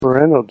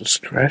Parental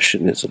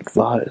discretion is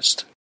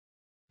advised.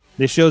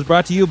 This show is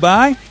brought to you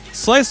by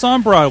Slice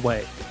on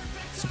Broadway,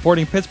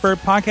 supporting Pittsburgh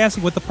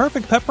podcasting with the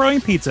perfect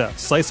pepperoni pizza.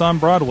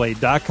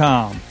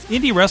 SliceOnBroadway.com,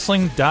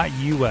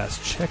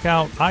 IndieWrestling.us. Check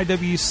out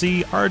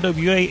IWC,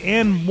 RWA,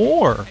 and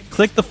more.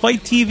 Click the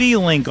Fight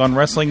TV link on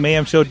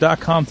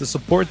WrestlingMayhemShow.com to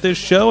support this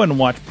show and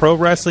watch pro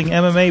wrestling,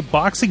 MMA,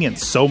 boxing, and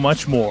so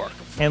much more.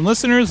 And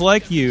listeners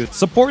like you,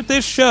 support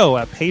this show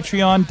at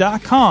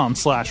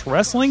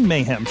Patreon.com/Wrestling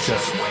Mayhem Show.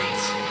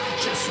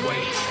 Just wait.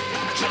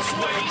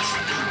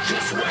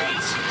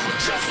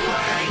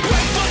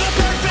 Wait for the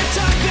perfect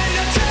time,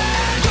 then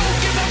attack. Don't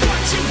give up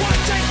what you want,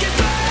 take it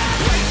back.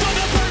 Wait for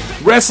the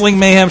perfect... Wrestling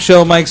Mayhem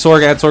Show, Mike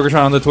Sorg at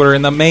Sorgatron on the Twitter,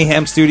 in the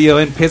Mayhem Studio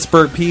in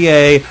Pittsburgh,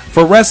 PA,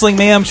 for Wrestling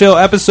Mayhem Show,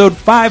 episode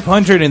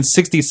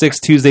 566.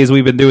 Tuesdays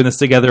we've been doing this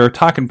together,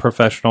 talking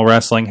professional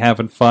wrestling,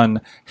 having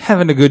fun,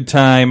 having a good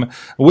time.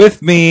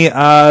 With me,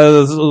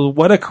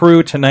 what a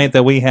crew tonight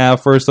that we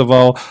have. First of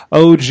all,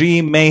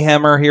 OG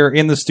Mayhemmer here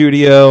in the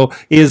studio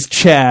is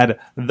Chad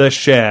the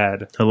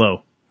Shad.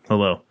 Hello.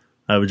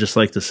 I would just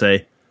like to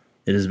say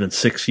it has been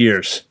 6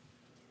 years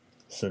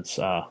since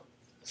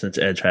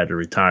Edge had to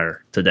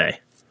retire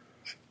today.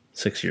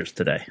 6 years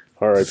today.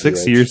 All right,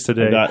 6 years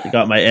today.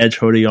 Got my Edge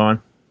hoodie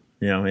on,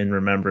 in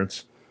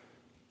remembrance.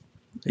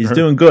 He's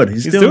doing good.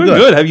 He's doing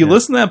good. Have you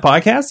listened to that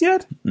podcast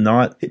yet?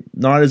 Not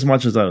as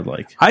much as I would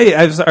like.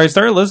 I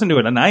started listening to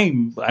it, and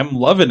I'm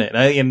loving it.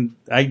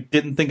 I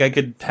didn't think I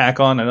could tack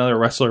on another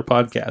wrestler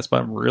podcast,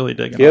 but I'm really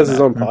digging. He has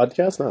his own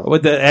podcast now.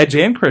 With the Edge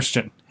and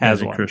Christian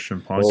has one. Christian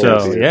podcast.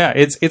 So yeah,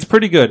 it's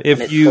pretty good. If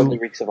it you totally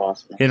reeks of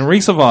awesomeness. it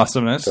reeks of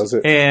awesomeness, Does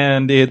it?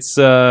 and it's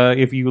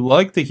if you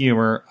like the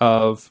humor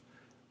of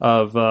their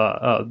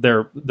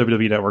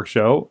WWE Network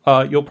show,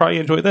 you'll probably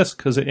enjoy this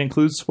because it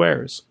includes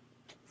swears.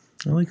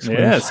 I like swears.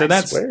 Yeah, so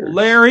that's Swears.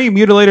 Larry,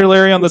 Mutilator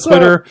Larry on the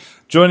Twitter,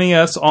 joining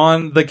us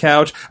on the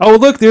couch. Oh,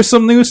 look, there's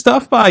some new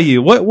stuff by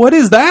you. What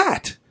is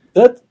that?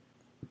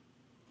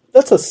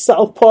 That's a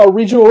Southpaw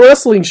Regional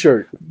Wrestling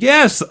shirt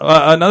Yes,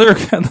 another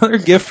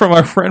gift from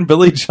our friend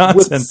Billy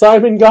Johnson. with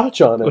Simon Gotch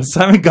on it. With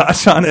Simon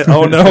Gotch on it.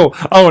 Oh no.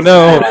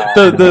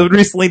 The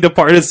recently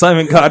departed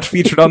Simon Gotch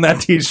featured on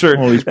that T-shirt.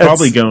 Well, he's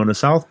probably going to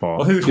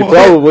Southpaw. He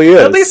probably is.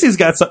 At least he's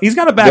got a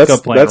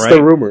backup plan, That's right?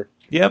 the rumor.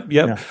 Yep.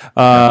 Yeah.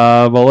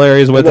 Well,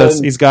 Larry's with And us.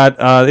 then- He's got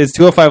is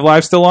 205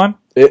 Live still on?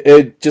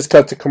 It just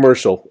cut to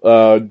commercial.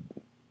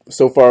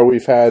 So far,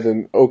 we've had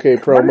an okay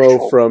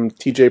promo from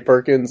T.J.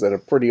 Perkins and a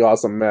pretty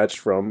awesome match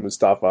from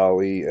Mustafa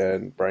Ali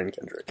and Brian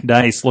Kendrick.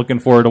 Nice. Looking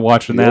forward to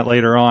watching that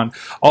later on.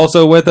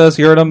 Also with us,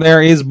 you heard him there,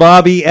 is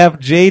Bobby F.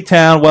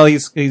 J-Town. Well,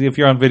 he's if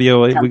you're on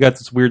video, we got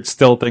this weird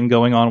still thing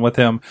going on with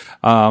him.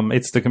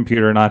 It's the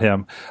computer, not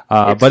him.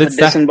 But it's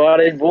the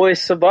disembodied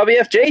voice of Bobby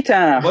F.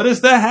 J-Town. What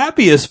is the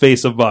happiest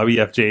face of Bobby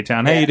F.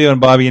 J-Town? How you doing,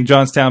 Bobby, in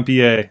Johnstown,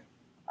 PA?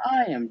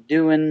 I am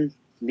doing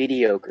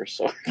mediocre,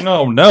 so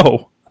Oh,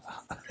 no.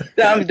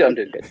 I'm doing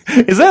good.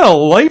 Is that a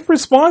life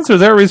response, or is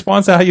that a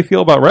response to how you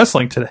feel about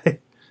wrestling today?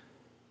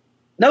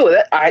 No,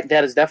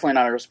 that is definitely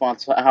not a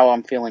response to how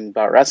I'm feeling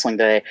about wrestling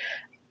today.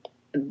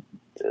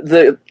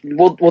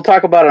 We'll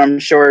talk about it, I'm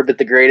sure, but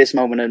the greatest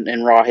moment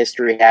in Raw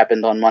history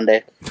happened on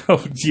Monday.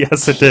 Oh,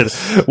 yes, it did.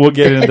 We'll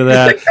get into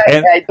that.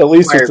 And At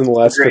least it's in the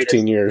last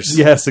 15 years.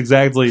 yes,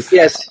 exactly.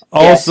 Yes.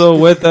 Also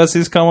with us,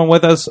 he's coming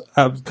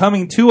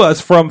to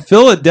us from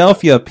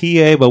Philadelphia,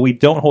 PA, but we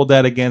don't hold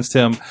that against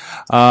him.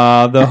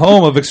 The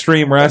home of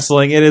Extreme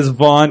Wrestling. It is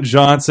Vaughn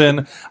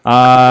Johnson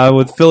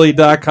with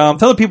Philly.com.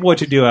 Tell the people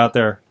what you do out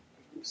there.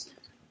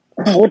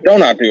 What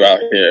don't I do out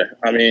here?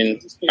 I mean,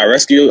 I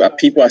rescue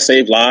people, I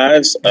save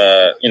lives,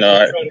 I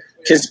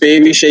kiss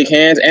babies, shake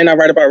hands, and I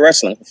write about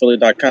wrestling for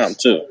Philly.com,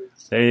 too.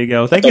 There you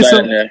go. Thank you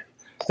so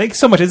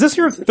much. Is this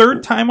your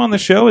third time on the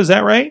show? Is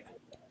that right?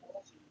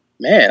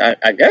 Man,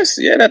 I guess,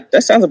 yeah,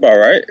 that sounds about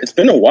right. It's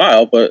been a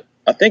while, but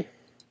I think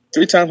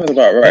 3 times sounds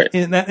about right.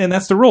 And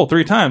that's the rule,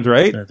 3 times,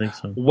 right? I think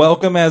so.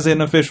 Welcome as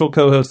an official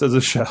co-host of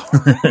the show.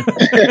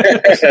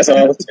 That's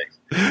all it takes.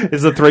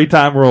 It's a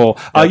 3-time rule.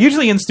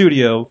 Usually in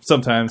studio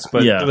sometimes,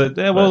 but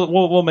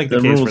we'll make the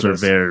case rules for are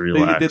this. very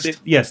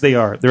relaxed. Yes, they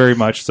are very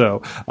much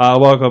so.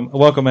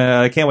 Welcome.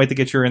 I can't wait to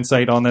get your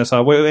insight on this.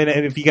 And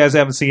if you guys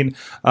haven't seen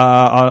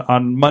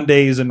on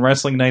Mondays and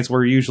wrestling nights,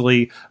 we're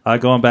usually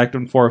going back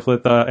and forth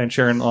with and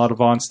sharing a lot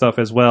of on stuff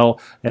as well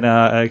and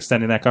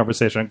extending that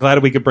conversation. I'm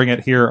glad we could bring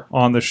it here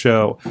on the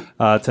show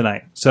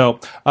tonight.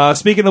 So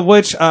speaking of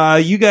which,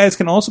 you guys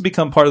can also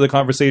become part of the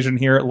conversation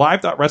here at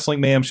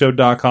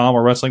live.wrestlingmayhemshow.com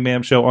or Wrestling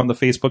Mayhem Show on the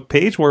Facebook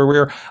page, where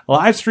we're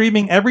live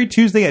streaming every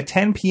Tuesday at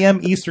 10 p.m.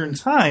 Eastern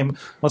Time,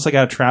 unless I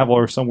got to travel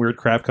or some weird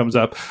crap comes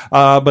up,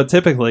 but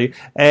typically.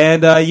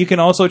 And you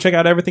can also check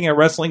out everything at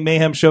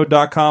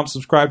WrestlingMayhemShow.com.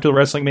 Subscribe to the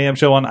Wrestling Mayhem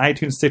Show on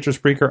iTunes, Stitcher,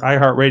 Spreaker,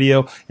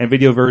 iHeartRadio, and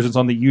video versions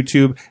on the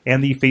YouTube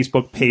and the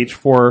Facebook page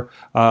for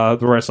the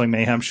Wrestling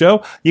Mayhem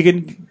Show. You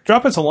can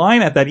drop us a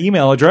line at that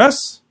email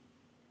address.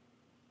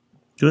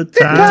 Good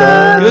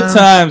time. Good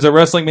times at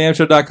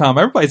WrestlingMayhemShow.com.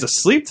 Everybody's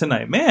asleep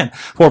tonight, man.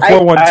 For I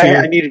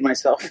 412 muted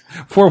myself.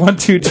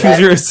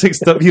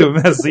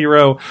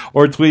 412-206-WMS0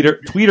 or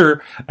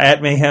Twitter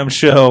at Mayhem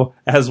Show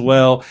as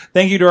well.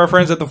 Thank you to our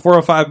friends at the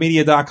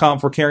 405media.com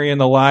for carrying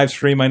the live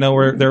stream. I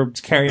know they're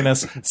carrying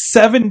us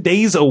 7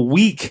 days a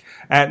week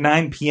at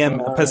 9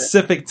 p.m.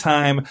 Pacific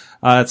time.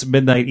 It's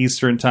midnight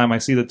Eastern time. I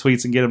see the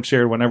tweets and get them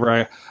shared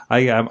whenever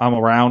I'm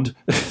around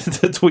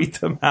to tweet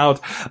them out.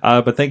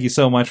 But thank you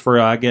so much for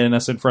getting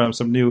us in front of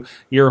some new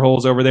ear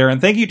holes over there.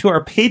 And thank you to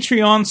our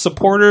Patreon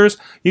supporters.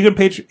 You can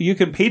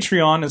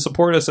Patreon and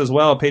support us as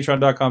well at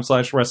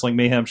patreon.com/Wrestling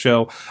Mayhem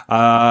Show.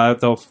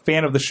 The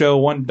fan of the show,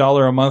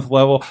 $1 a month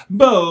level,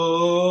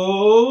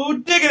 Bo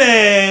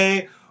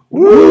Diggity!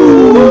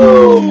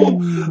 Woo!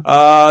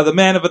 The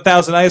man of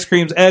 1,000 ice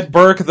creams, Ed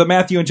Burke, the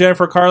Matthew and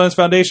Jennifer Carlins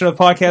Foundation of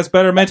Podcast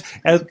Betterment,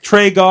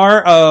 Trey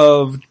Gar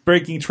of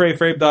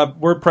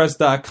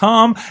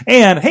BreakingTreyFrame.wordpress.com,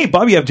 and hey,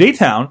 Bobby F.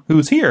 J-Town,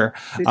 who's here,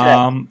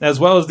 as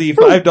well as the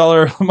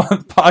 $5 a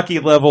month Pocky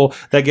level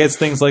that gets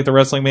things like the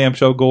Wrestling Mayhem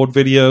Show Gold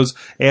videos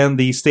and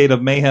the State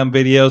of Mayhem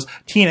videos.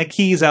 Tina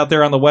Keys out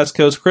there on the West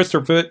Coast,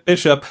 Christopher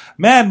Bishop,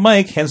 Mad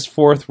Mike,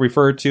 henceforth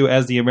referred to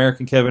as the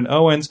American Kevin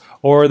Owens,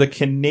 or the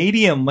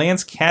Canadian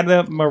Lance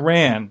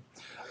Catamaran,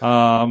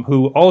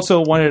 who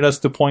also wanted us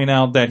to point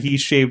out that he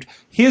shaved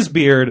his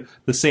beard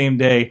the same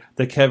day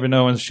that Kevin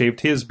Owens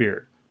shaved his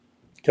beard.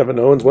 Kevin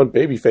Owens went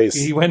babyface.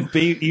 He went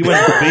baby,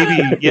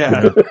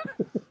 yeah.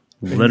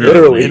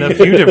 Literally. In a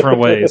few different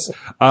ways.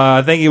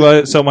 Thank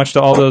you so much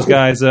to all those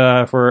guys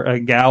for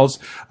gals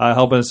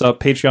helping us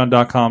up.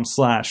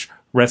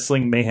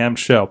 Patreon.com/Wrestling Mayhem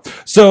Show.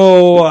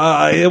 So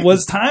it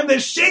was time to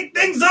shake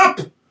things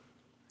up.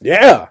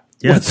 Yeah.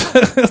 Yes.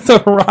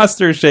 The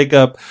roster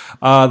shakeup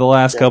the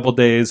last couple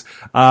days.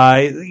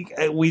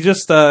 We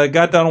just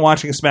got done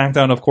watching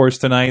SmackDown, of course,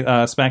 tonight.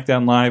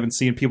 SmackDown Live, and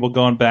seeing people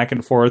going back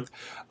and forth.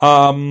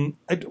 Where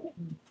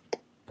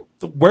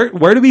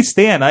do we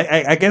stand?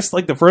 I guess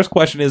like the first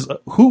question is,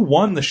 who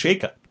won the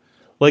shakeup?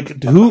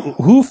 Like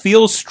who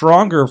feels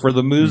stronger for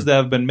the moves that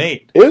have been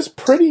made? It was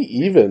pretty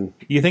even.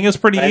 You think it's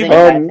pretty even?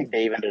 I think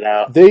they evened it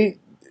out.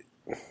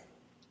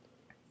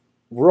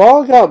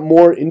 Raw got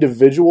more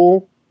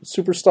individual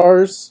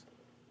superstars,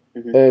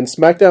 and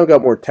SmackDown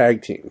got more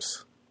tag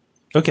teams.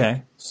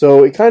 Okay.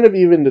 So it kind of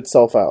evened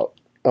itself out.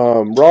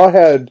 Raw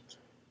had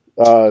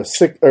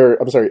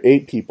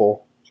 8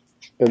 people,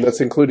 and that's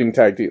including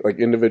tag team, like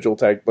individual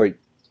tag, like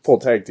full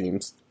tag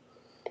teams.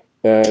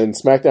 And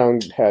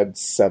SmackDown had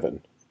 7.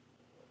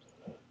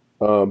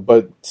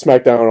 But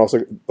SmackDown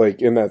also,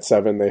 like in that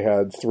 7, they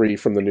had 3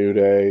 from the New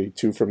Day,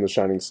 2 from the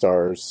Shining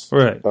Stars.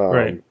 Right.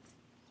 Right.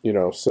 You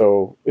know,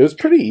 so it was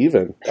pretty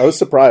even. I was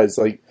surprised.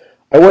 Like,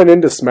 I went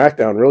into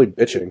SmackDown really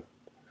bitching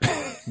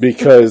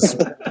because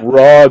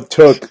Raw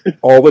took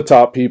all the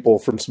top people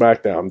from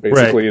SmackDown,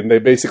 basically, and they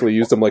basically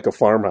used them like a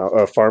farm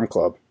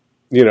club.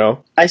 You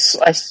know, I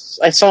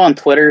saw on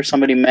Twitter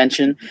somebody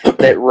mention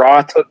that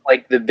Raw took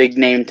like the big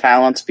name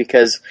talents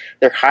because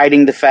they're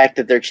hiding the fact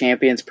that their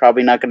champion's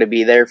probably not going to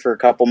be there for a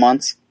couple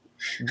months.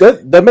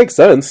 That makes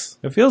sense.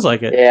 It feels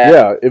like it.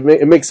 Yeah,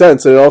 it makes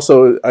sense. And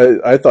also,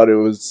 I thought it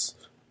was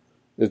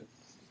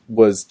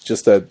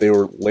just that they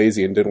were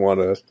lazy and didn't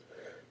want to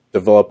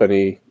develop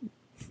any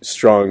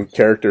strong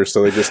characters,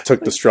 so they just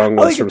took the strong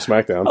ones from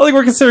SmackDown. I think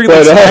we're considering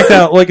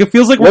SmackDown. Like, it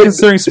feels like we're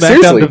considering SmackDown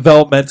seriously,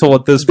 developmental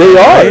at this point. They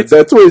are. Right?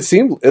 That's what it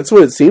seemed. That's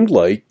what it seemed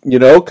like. You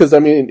know, because I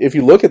mean, if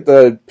you look at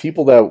the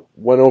people that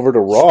went over to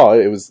Raw,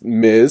 it was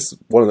Miz,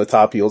 one of the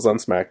top heels on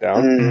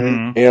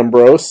SmackDown,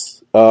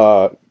 Ambrose,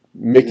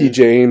 Mickie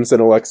James,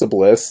 and Alexa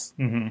Bliss,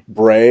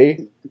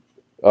 Bray,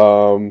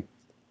 and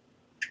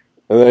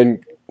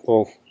then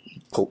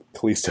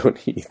Kalisto and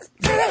Heath.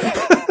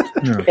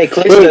 Hey,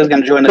 Kalisto's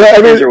going to join us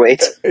at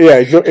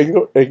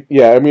cruiserweights.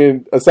 Yeah. I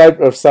mean,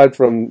 aside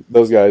from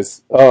those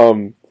guys, I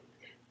mean,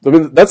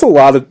 that's a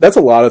lot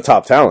of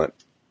top talent.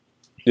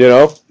 You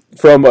know,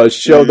 from a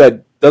show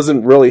that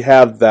doesn't really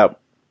have that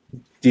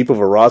deep of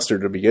a roster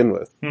to begin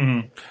with.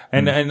 And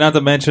not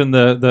to mention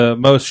the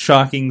most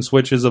shocking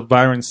switches of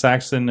Byron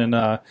Saxton and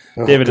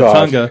David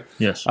Otunga.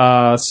 Yes.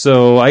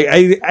 So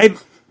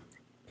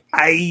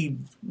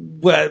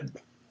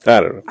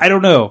I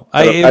don't know.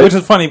 Which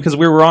is funny because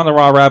we were on the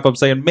Raw wrap-up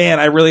saying, man,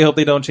 I really hope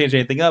they don't change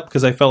anything up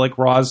because I felt like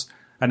Raw's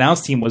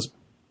announce team was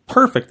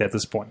perfect at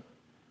this point.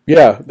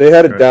 Yeah, they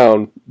had it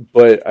down,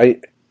 but I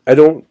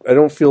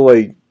don't feel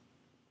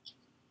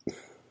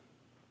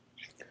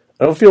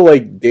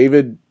like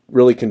David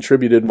really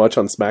contributed much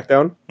on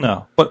SmackDown.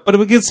 No, but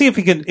we can see if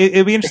he can.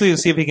 It'd be interesting to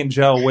see if he can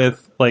gel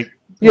with like.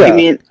 Yeah, you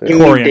mean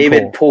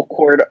David pull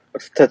cord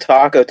to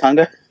talk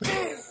Otunga?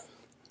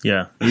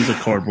 Yeah, he's a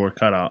cardboard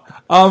cutout.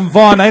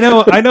 Vaughn,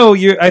 I know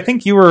you. I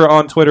think you were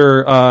on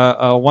Twitter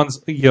once,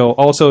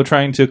 also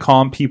trying to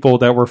calm people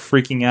that were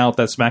freaking out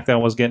that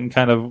SmackDown was getting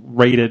kind of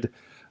rated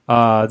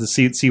to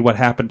see what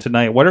happened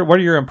tonight. What are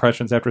your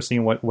impressions after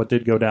seeing what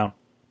did go down?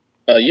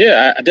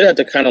 I did have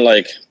to kind of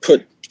like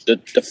put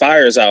the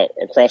fires out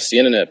across the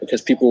internet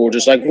because people were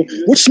just like,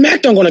 what's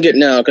SmackDown going to get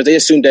now? Because they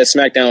assumed that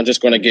SmackDown was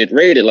just going to get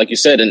rated, like you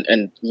said,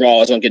 and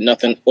Raw is going to get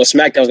nothing. Well,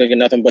 SmackDown was going to get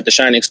nothing but the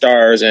Shining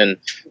Stars, and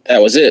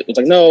that was it. It's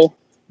like, no,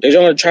 they're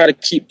going to try to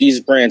keep these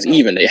brands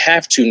even. They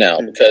have to now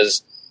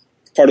because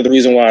part of the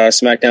reason why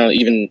SmackDown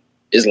even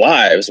is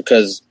live is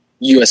because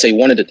USA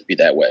wanted it to be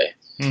that way.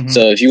 Mm-hmm.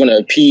 So if you want to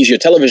appease your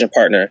television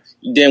partner,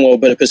 you damn well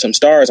better put some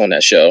stars on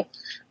that show.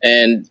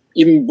 And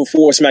even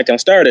before SmackDown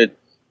started,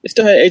 they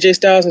still had AJ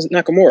Styles and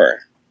Nakamura.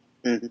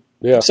 Mm-hmm.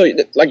 Yeah. So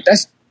like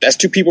that's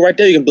two people right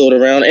there you can build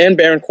around, and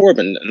Baron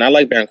Corbin, and I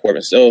like Baron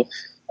Corbin. So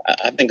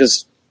I think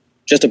it's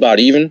just about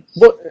even.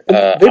 Well,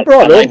 they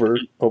brought over.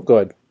 Go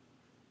ahead.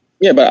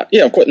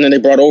 Yeah, of course. And then they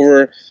brought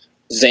over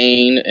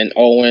Zayn and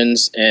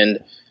Owens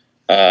and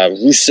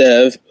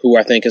Rusev, who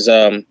I think is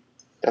when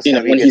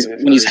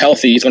he's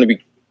healthy, he's going to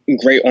be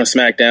great on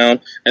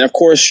SmackDown. And of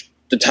course,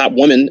 the top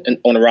woman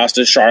on the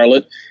roster,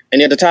 Charlotte,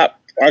 and at the top,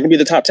 arguably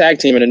the top tag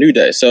team in a New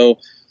Day. So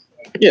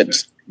yeah,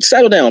 just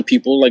settle down,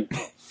 people. Like,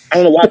 I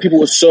don't know why people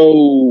were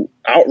so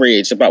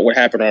outraged about what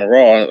happened on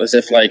Raw, as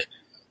if like,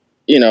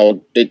 you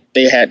know, they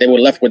were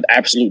left with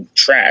absolute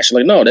trash.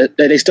 Like, no,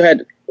 they still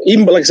had,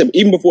 even like I said,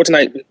 even before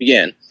tonight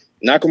began,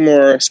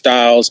 Nakamura,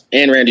 Styles,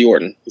 and Randy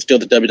Orton, who's still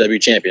the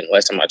WWE champion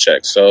last time I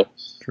checked. So,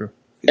 true.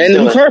 And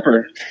Luke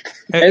Harper,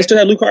 and they still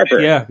had Luke Harper.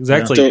 Yeah,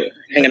 exactly. Still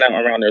hanging out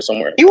around there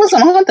somewhere. He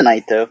wasn't on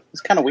tonight though.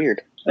 It's kind of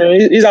weird.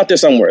 He's out there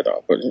somewhere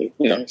though, but you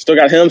know, still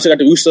got him, still got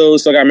the Usos,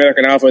 still got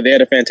American Alpha. They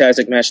had a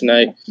fantastic match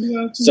tonight.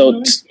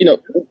 So you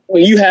know,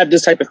 when you have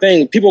this type of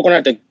thing, people are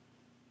going to have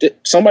to.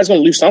 Somebody's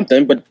going to lose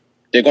something, but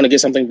they're going to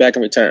get something back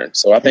in return.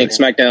 So I think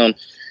SmackDown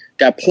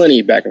got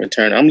plenty back in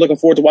return. I'm looking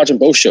forward to watching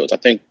both shows. I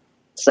think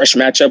fresh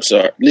matchups,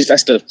 or at least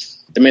that's the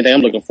main thing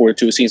I'm looking forward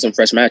to, is seeing some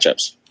fresh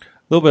matchups.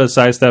 A little bit of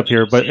sidestep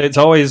here, but it's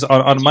always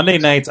on Monday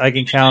nights. I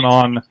can count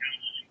on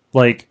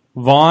like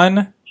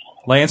Vaughn,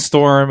 Lance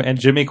Storm, and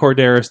Jimmy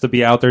Corderas to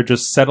be out there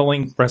just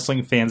settling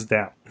wrestling fans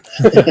down.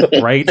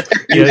 Right?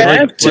 You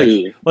have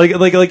to.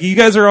 Like you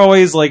guys are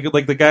always like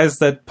the guys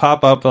that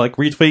pop up like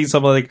retweeting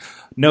something like,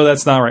 no,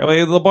 that's not right. Like,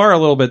 LeBar a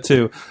little bit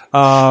too.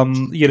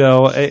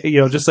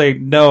 Just say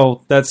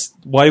no. That's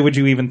why would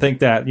you even think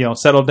that? You know,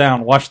 settle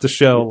down, watch the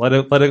show, let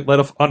it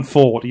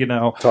unfold. You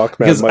know, talk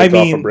back Mike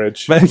off a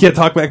bridge. Yeah,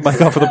 talk back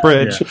Mike off of the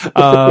bridge.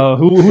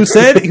 Who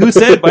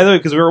said by the way,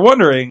 because we were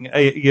wondering,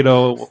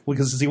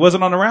 because he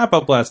wasn't on the wrap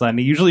up last night. And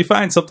he usually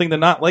finds something to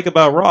not like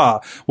about Raw,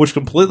 which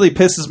completely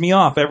pisses me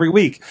off every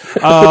week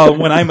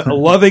when I'm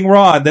loving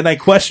Raw, and then I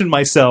question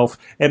myself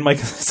and my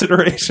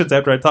considerations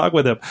after I talk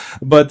with him.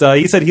 But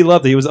he said he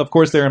loved it. He was, of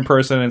course, there in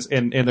person,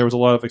 and there was a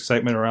lot of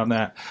excitement around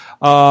that.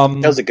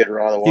 That was a good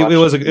Raw to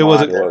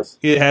watch.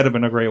 It had to have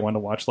been a great one to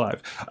watch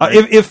live.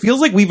 It feels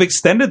like we've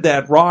extended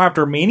that Raw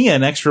after Mania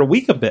an extra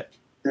week a bit.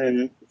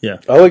 Mm-hmm. Yeah,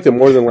 I liked it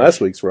more than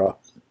last week's Raw.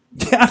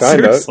 Yeah,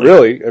 kind of. seriously.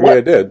 Really, I mean,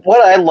 I did.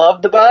 What I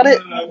loved about it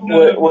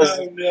was.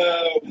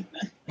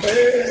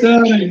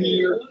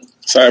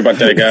 Sorry about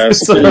that,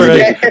 guys. It's all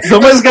right.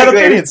 Somebody's got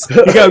opinions.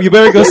 You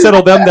better go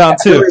settle them down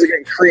too.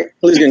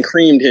 Police getting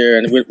creamed here,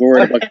 and we're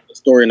worried about the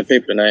story in the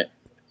paper tonight.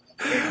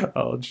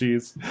 Oh,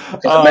 jeez.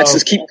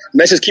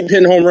 Mets just keep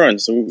hitting home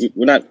runs, so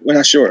we're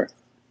not sure.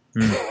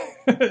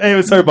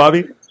 Anyway, sorry,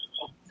 Bobby.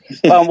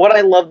 What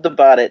I loved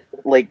about it,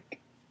 like,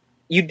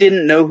 you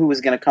didn't know who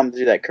was going to come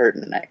through that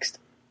curtain next.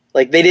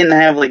 Like, they didn't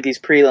have like these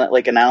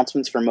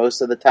announcements for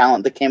most of the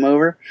talent that came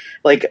over.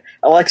 Like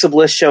Alexa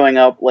Bliss showing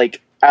up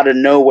like out of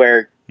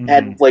nowhere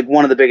had like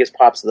one of the biggest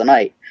pops of the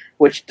night,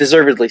 which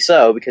deservedly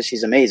so because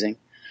she's amazing.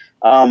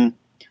 A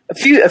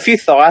few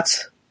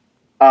thoughts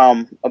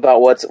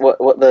about what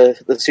the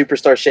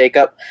superstar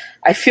shakeup.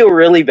 I feel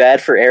really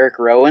bad for Eric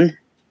Rowan.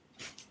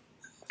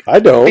 I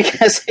don't,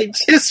 because they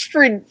just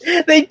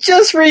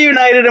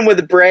reunited him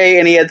with Bray,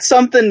 and he had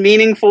something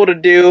meaningful to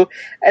do,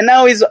 and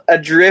now he's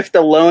adrift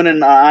alone in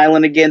an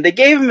island again. They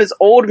gave him his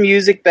old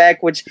music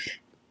back, which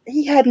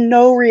he had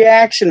no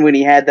reaction when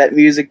he had that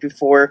music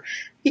before.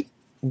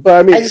 But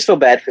I mean, I just feel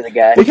bad for the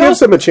guy. It gives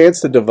him a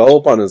chance to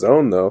develop on his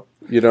own, though.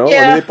 You know,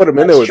 Yeah, I mean, they put him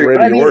in there with that's true,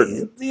 Randy but I mean,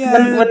 Orton.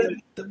 Yeah,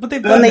 but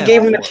they've done When they that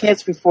gave him a before.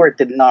 chance before, it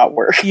did not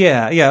work.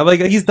 Yeah,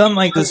 like he's done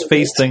like this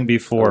face thing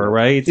before,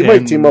 right? He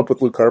might team up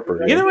with Luke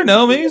Harper. You never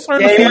know. Maybe he's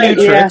learning Yeah, a few he new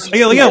might, tricks.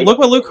 Yeah, look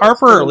what Luke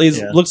Harper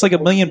looks like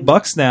 $1 million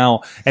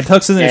now, and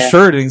tucks in his Yeah.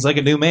 shirt, and he's like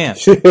a new man.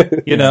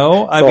 You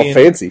know, It's all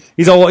fancy.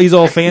 He's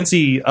all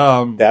fancy.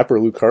 Dapper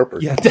Luke Harper.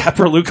 Yeah,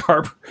 dapper Luke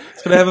Harper.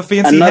 He's gonna have a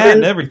fancy Another- hat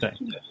and everything.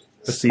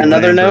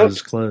 Another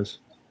note? Clothes.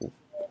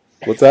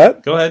 What's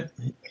that? Go ahead.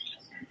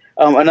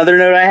 Another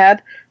note I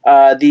had: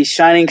 these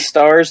Shining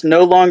Stars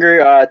no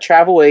longer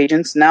travel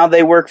agents. Now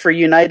they work for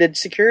United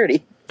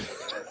Security.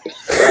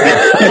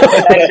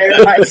 United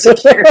Airlines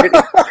Security.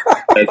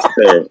 That's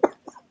terrible.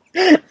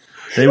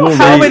 They will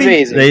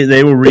Amazing.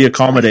 they will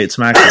reaccommodate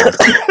SmackDown.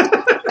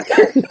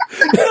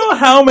 You know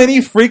how many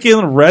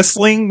freaking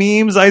wrestling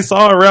memes I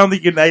saw around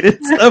the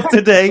United stuff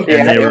today?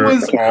 Yeah, they it were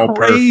was all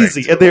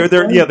crazy. perfect.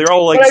 And they're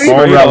all like But I mean- All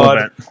straight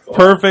relevant. on,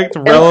 perfect,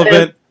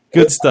 relevant,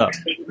 good stuff.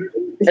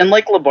 And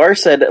like LeBar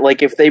said,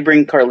 like if they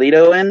bring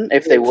Carlito in,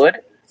 if they would,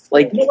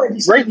 Like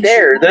right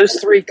there, those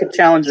three could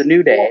challenge the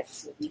New Day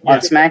on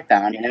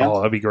SmackDown. You know? Oh,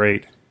 that'd be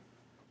great.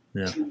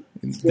 Yeah.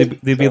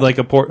 They'd be like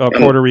a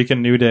Puerto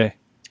Rican New Day.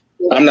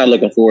 I'm not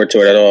looking forward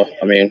to it at all.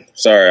 I mean,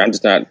 sorry, I'm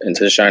just not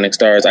into the Shining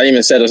Stars. I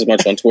even said this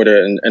much on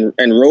Twitter,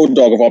 and Road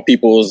Dogg, of all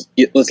people,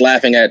 was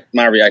laughing at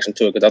my reaction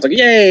to it because I was like,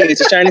 yay,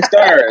 it's the Shining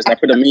Stars. I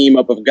put a meme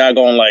up of a guy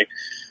going like,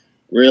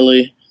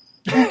 really?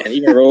 And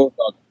even Road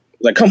Dogg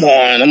was like, come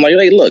on. I'm like,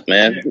 hey, look,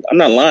 man, I'm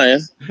not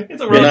lying.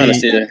 It's a Being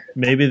honest here.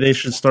 Maybe they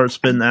should start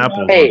spitting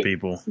apples Hey. on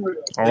people.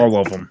 All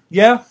of them.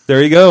 Yeah,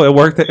 there you go. It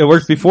worked. It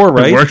worked before,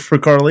 right? It worked for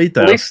Carlito.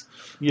 At least,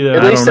 You know,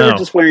 at I least don't they were know.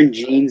 just wearing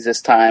jeans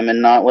this time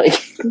and not like.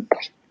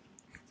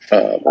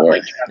 Oh,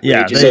 boy.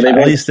 Yeah, So at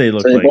both- least they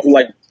look so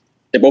like.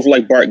 they both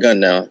like Bart Gunn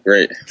now.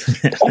 Great.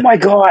 Oh my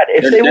God!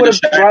 If They're- they they're would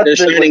have the brought they're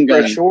Shining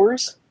the Gun.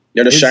 Shores,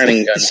 They're the Is- Shining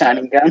the Gun.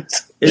 Shining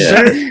Guns.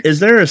 Is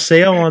there a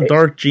sale on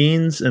dark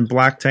jeans and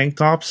black tank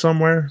tops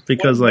somewhere?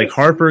 Because like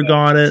Harper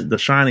got it, the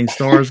Shining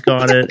Stars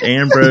got it,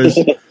 Ambrose.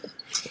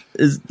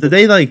 Is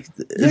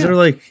there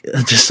like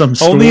just some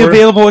store? only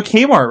available at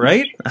Kmart,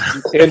 right?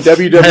 And It must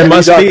be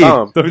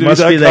WWE.com.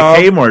 must be that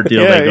Kmart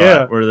deal Yeah, they got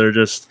yeah. where they're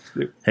just,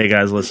 hey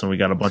guys, listen, we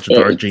got a bunch of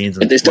dark jeans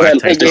and If they still black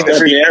had tank they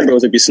tops. gave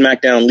Ambrose, it'd be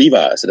SmackDown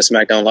Levi's instead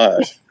of SmackDown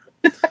Live.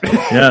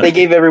 Yeah, They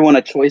gave everyone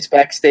a choice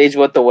backstage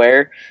what to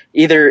wear: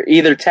 either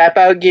tap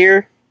out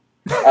gear,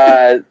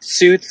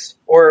 suits,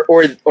 or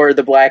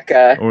the black.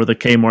 or the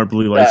Kmart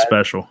blue light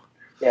special.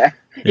 Yeah,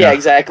 Yeah.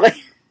 exactly.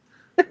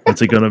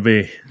 What's it gonna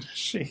be?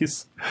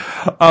 Jeez.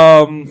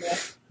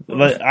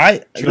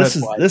 But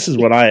this is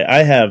what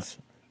I have.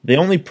 The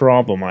only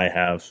problem I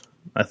have,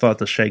 I thought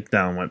the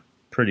shakedown went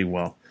pretty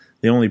well.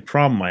 The only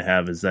problem I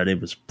have is that it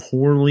was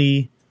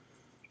poorly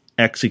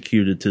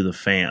executed to the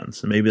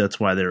fans, and maybe that's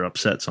why they were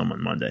upset some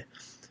on Monday.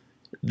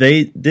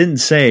 They didn't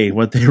say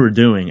what they were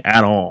doing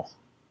at all.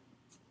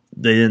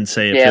 They didn't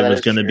say if Yeah, it that was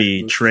is going to true.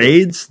 be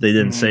trades. They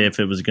didn't say if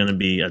it was going to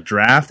be a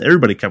draft.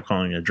 Everybody kept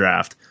calling it a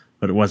draft,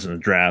 but it wasn't a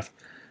draft.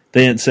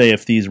 They didn't say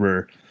if these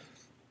were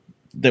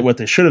that what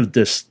they should have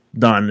just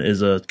done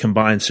is a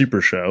combined super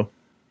show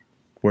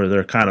where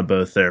they're kind of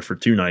both there for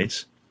 2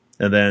 nights,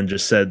 and then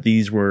just said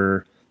these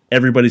were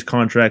everybody's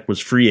contract was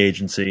free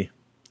agency,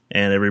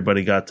 and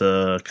everybody got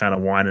to kind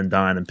of wine and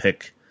dine and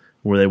pick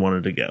where they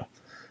wanted to go.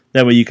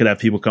 That way you could have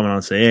people coming on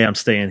and say, hey, I'm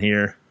staying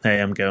here. Hey,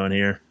 I'm going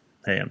here.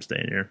 Hey, I'm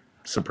staying here.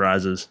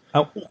 Surprises.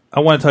 I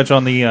want to touch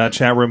on the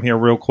chat room here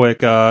real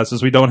quick.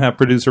 Since we don't have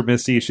producer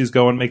Misty, she's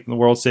going making the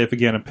world safe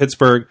again in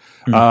Pittsburgh.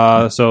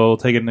 So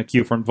taking the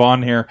cue from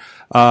Vaughn here.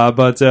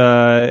 But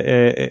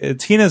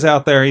Tina's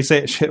out there. He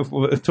said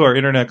to our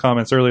internet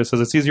comments earlier, says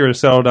it's easier to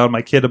settle down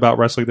my kid about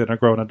wrestling than a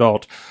grown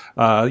adult.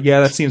 Yeah,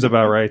 that seems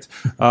about right.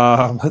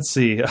 Let's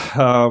see.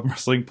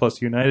 Wrestling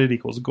plus United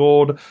equals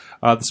gold.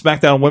 The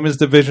SmackDown women's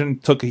division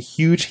took a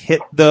huge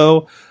hit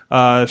though.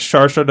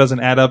 Sharsha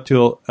doesn't add up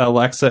to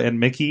Alexa and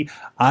Mickey.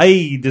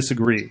 I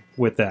disagree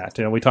with that.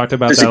 And we talked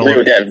about Disagree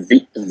with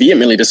that.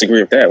 Vehemently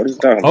disagree with that. What are you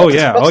talking about? Oh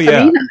yeah, What's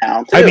Tamina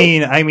now, too? I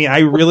mean, I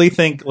really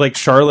think like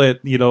Charlotte.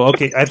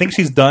 Okay, I think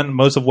she's done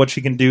most of what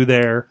she can do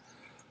there.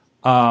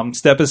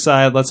 Step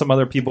aside, let some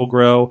other people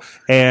grow,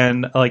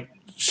 and like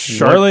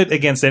Charlotte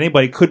against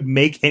anybody could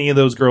make any of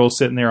those girls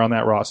sitting there on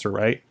that roster,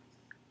 right?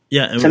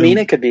 Yeah, and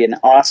Tamina could be an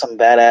awesome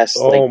badass.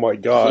 Oh my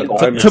God! heel.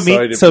 I'm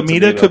excited for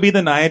Tamina could be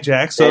the Nia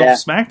Jax of Yeah.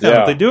 SmackDown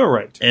Yeah. if they do it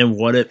right. And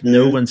what if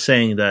no one's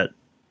saying that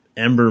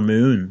Ember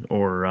Moon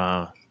or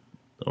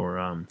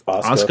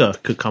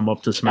Asuka could come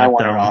up to I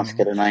want her SmackDown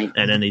Asuka tonight.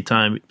 at any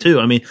time too?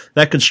 I mean,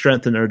 that could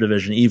strengthen their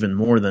division even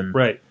more than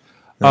Right.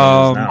 than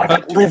it is now. What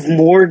about Liv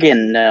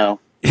Morgan? No.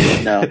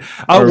 Or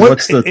what-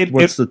 what's the it-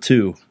 what's the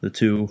two? The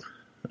two.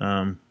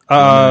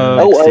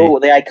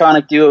 NXT. The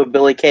iconic duo of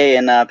Billy Kay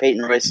and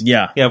Peyton Royce.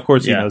 Yeah, Yeah, of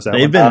course he yeah. knows that.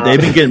 They've one.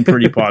 been getting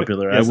pretty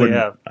popular. Yes, I wouldn't. they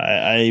have.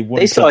 I wouldn't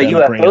They saw put them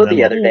UFO bringing them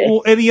the up. other day.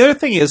 Well, and the other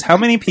thing is, how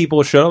many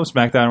people showed up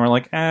SmackDown and were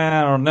like,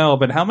 I don't know,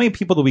 but how many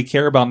people do we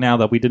care about now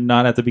that we did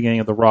not at the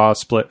beginning of the Raw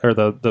split or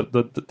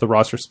the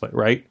roster split,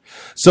 right?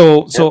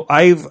 So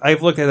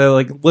I've looked at it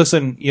like,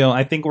 listen,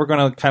 I think we're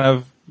going to kind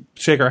of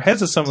shake our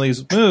heads at some of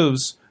these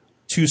moves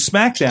to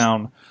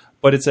SmackDown,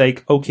 but it's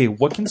like, okay,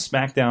 what can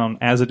SmackDown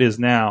as it is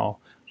now,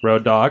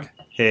 Road Dogg,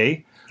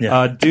 hey,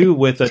 do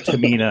with a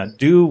Tamina,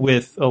 do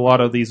with a lot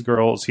of these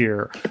girls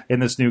here in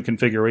this new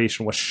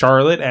configuration with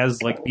Charlotte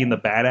as like being the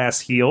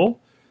badass heel.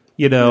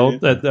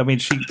 That I mean,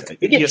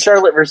 You get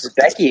Charlotte versus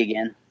Becky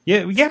again.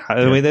 Yeah.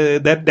 I mean,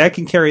 that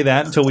can carry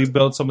that until we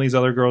build some of these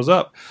other girls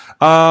up.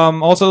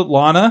 Also,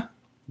 Lana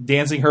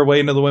dancing her way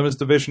into the women's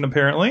division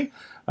apparently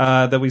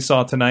that we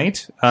saw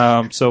tonight.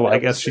 So I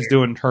guess she's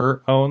doing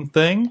her own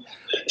thing.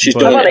 She's But-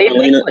 doing How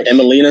about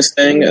Emelina's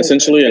thing,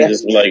 essentially, and Yeah.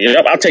 just like,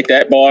 yep, I'll take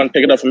that ball and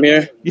pick it up from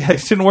here. Yeah,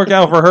 it didn't work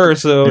out for her,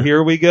 so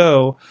here we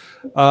go.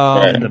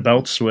 And the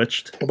belt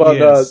switched. How about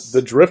Yes.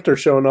 the Drifter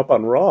showing up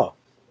on Raw?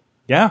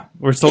 Yeah,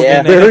 we're still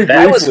Yeah, getting Very it.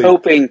 I was briefly.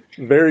 hoping.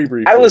 Very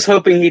briefly. I was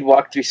hoping he'd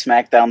walk through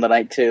SmackDown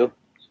tonight too.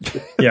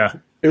 Yeah,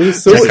 It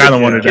was so. I kind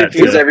of wanted that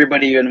Confuse too.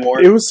 everybody even more.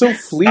 It was so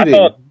fleeting, I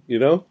thought-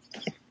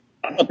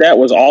 I thought that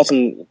was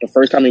awesome. The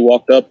first time he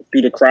walked up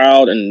through the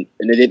crowd and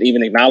they didn't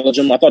even acknowledge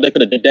him. I thought they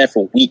could have did that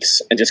for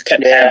weeks and just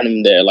kept having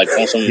him there, like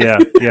on some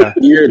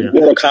weird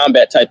Mortal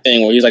Kombat type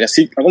thing where he's like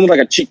almost like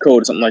a cheat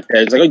code or something like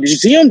that. It's like, oh, did you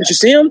see him? Did you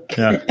see him?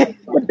 Yeah.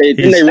 But they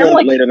ruined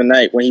it later in the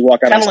night when he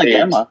walked out on stage.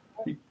 Kind of like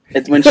Emma.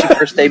 It's when she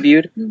first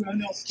debuted.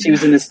 She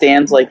was in the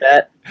stands like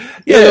that.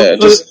 Yeah.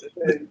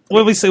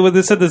 What we say when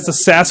they said there's the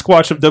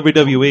Sasquatch of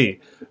WWE.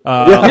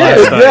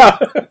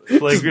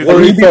 Like,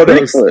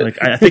 photos.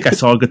 Like, I think I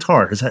saw a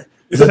guitar. Is that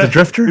the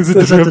Drifter? Is it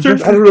the Drifter?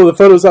 I don't know. The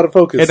photo's out of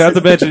focus. And not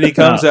to mention, he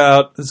comes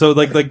out. So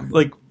like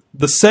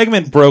the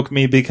segment broke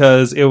me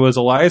because it was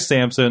Elias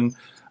Sampson,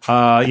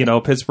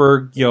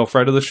 Pittsburgh,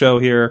 friend of the show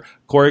here,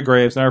 Corey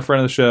Graves, another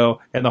friend of the show,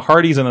 and the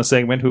Hardys in the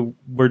segment who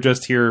were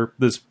just here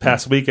this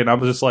past weekend. I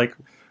was just like,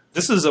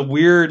 this is a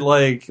weird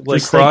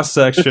cross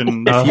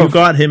section. If you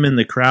got him in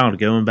the crowd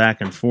going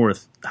back and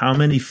forth, how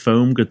many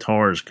foam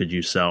guitars could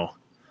you sell?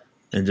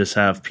 And just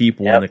have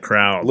people in the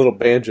crowd, little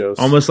banjos,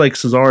 almost like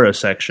Cesaro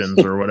sections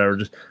or whatever.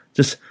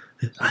 Just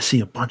I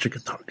see a bunch of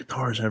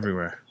guitars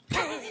everywhere,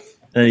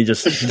 and he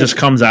just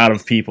comes out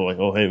of people like,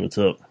 oh hey, what's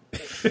up?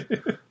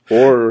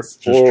 or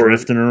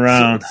drifting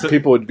around.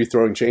 People would be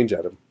throwing change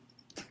at him,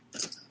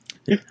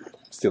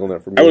 stealing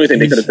that from me. I really think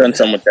they could have done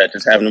something with that,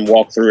 just having him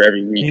walk through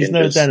every week. He's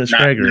no Dennis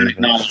Gregory.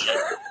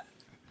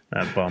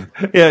 That bum.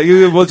 Yeah,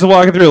 you was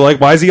walking through. Like,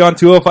 why is he on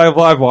 205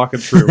 Live walking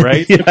through?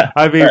 Right?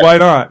 I mean, why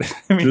not?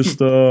 I mean, just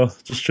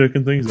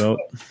checking things out.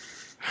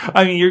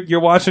 I mean,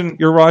 you're watching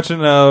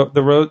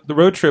the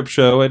road trip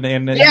show,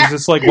 and he's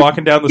just like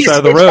walking down the side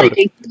of the road.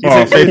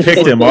 If they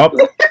picked him up,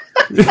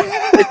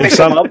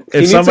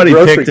 if somebody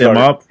picked him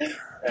up,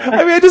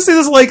 I mean, I just see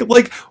this like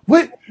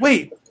what?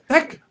 Wait.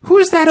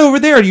 Who's that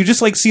over there? And you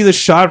just see the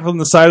shot from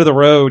the side of the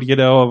road,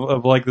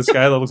 of like this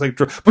guy that looks like,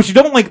 but you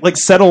don't like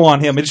settle on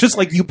him. It's just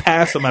like you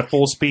pass him at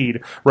full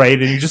speed, right?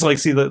 And you just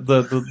see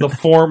the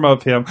form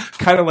of him,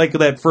 kind of like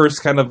that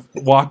first kind of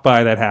walk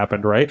by that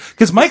happened, right?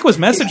 Because Mike was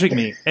messaging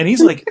me, and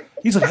he's like,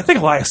 I think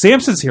Elias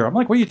Sampson's here. I'm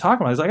like, what are you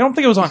talking about? He's like, I don't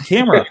think it was on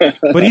camera,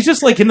 but he's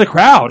just in the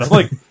crowd. I'm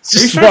like, are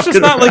you sure it's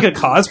just not like a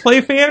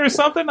cosplay fan or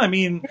something? I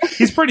mean,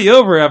 he's pretty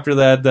over after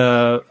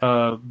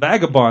that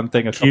Vagabond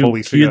thing a couple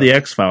weeks ago. Cue the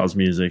X-Files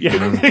music.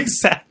 Yeah,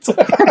 exactly.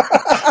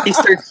 He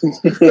starts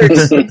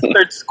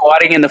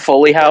squatting in the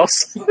Foley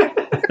house.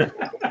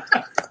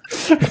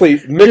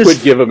 Please, Mick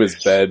would give him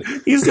his bed.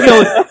 He's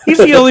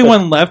the only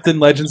one left in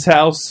Legends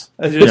House.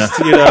 That's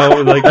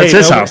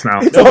his house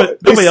now.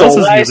 Nobody else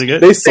is using it.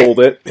 They sold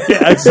it.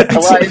 Yeah, exactly.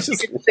 Elias, you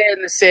can stay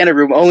in the Santa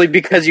room only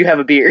because you have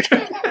a beard.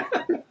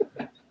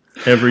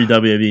 Every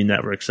WWE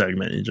Network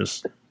segment,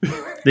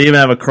 they even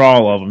have a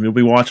crawl of him. You'll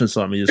be watching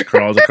something, he just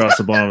crawls across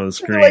the bottom of the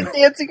screen. Like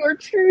dancing or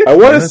truth. I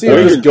want to see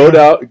him just go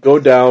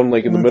down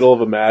in the middle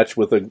of a match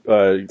with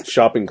a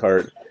shopping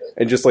cart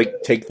and just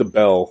take the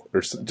bell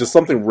or just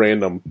something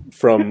random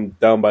from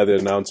down by the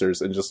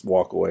announcers and just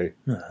walk away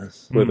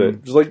with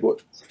it. Just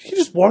what? He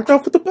just walked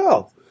off with the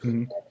bell.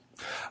 Can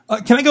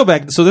I go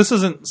back? So this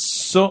isn't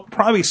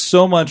probably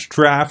so much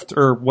draft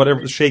or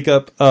whatever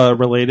shakeup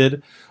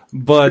related.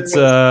 But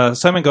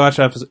Simon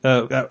Gotchaf,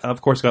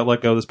 of course, got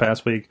let go this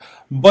past week.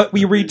 But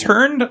we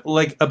returned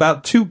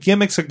about 2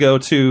 gimmicks ago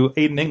to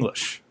Aiden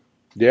English.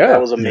 Yeah,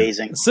 that was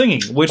amazing. Singing,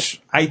 which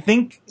I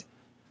think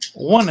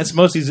it's the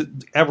most he's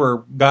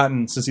ever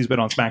gotten since he's been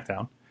on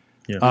SmackDown.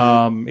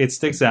 Yeah. It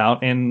sticks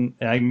out, and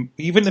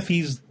even if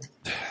he's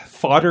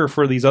fodder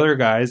for these other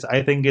guys,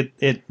 I think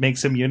it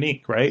makes him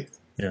unique, right?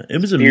 Yeah,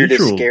 it was a Beard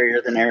mutual. is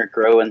scarier than Eric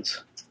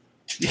Rowan's.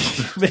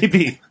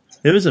 Maybe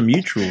it was a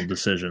mutual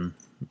decision.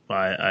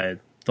 I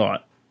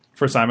thought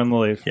for Simon the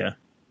Leaf. Yeah.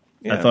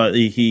 I thought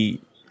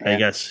I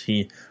guess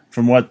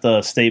from what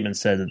the statement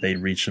said, that they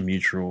reached a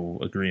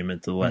mutual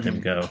agreement to let him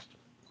go.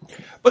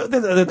 But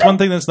that's one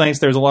thing that's nice.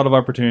 There's a lot of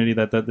opportunity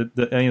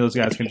that any of those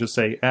guys can just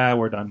say,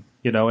 we're done,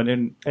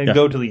 and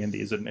go to the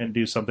indies and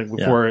do something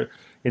before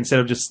instead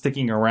of just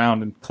sticking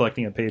around and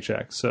collecting a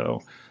paycheck.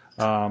 So,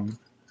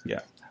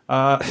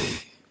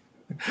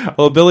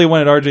 well, Billy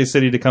wanted RJ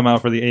City to come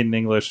out for the Aiden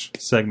English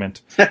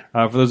segment.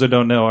 For those that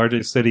don't know,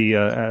 RJ City,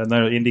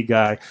 another indie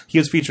guy, he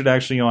was featured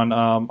actually on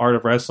Art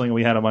of Wrestling.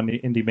 We had him on the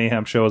Indie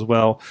Mayhem show as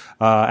well.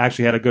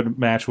 Actually had a good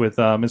match with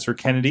Mr.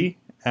 Kennedy.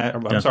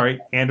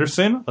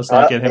 Anderson. Let's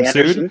not get him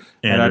sued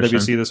at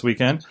IWC this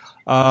weekend.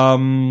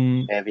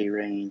 Heavy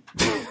rain.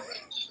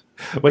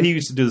 Well, he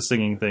used to do the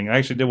singing thing. I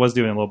actually was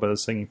doing a little bit of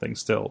the singing thing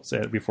still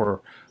before.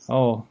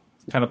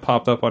 Kind of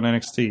popped up on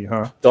NXT,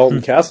 huh?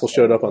 Dalton Castle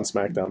showed up on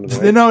SmackDown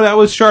tonight. No, that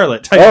was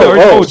Charlotte. I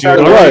already told you.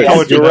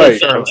 You're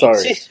right. I'm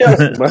sorry.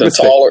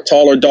 The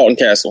taller Dalton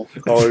Castle.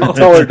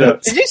 Taller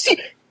depth. Did you see?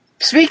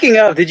 Speaking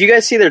of, did you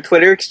guys see their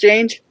Twitter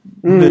exchange?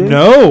 Mm-hmm.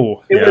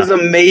 No. It was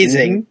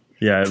amazing.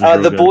 Yeah, it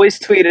was the boys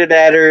tweeted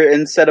at her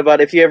and said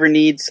about if you ever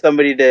need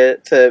somebody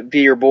to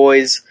be your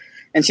boys,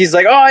 and she's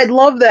like, "Oh, I'd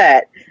love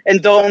that."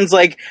 And Dalton's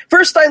like,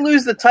 "First I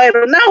lose the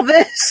title, now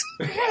this."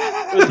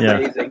 It was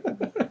amazing.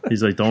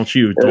 He's like, "Don't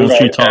you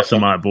talk to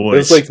my boys." It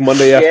was like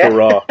Monday after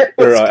Raw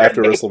or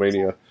after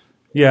WrestleMania.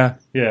 Yeah.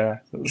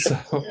 So,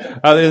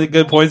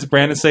 good points.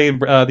 Brandon saying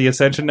the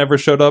Ascension never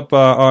showed up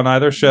on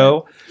either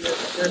show.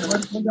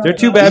 They're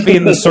too bad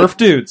being the surf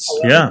dudes.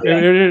 Yeah.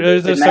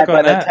 They're Did stuck Matt buy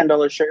on that that.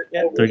 $10 shirt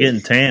yet? They're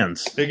getting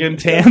tans. They're getting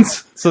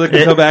tans so they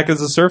can come back as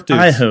the surf dudes.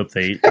 I hope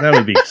that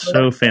would be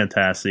so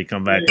fantastic.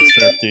 Come back as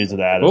surf dudes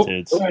with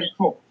attitudes.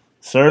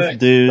 Surf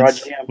dudes Rod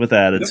Jam. with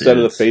attitudes. Instead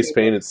of the face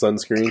paint, it's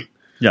sunscreen.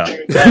 Yeah.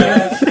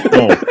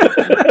 Oh,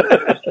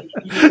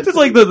 Just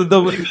like the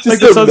the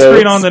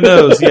sunscreen nose. on the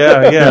nose.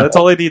 Yeah. That's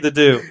all they need to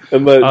do.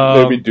 And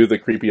maybe do the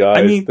creepy eyes.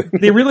 I mean,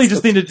 they really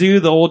just need to do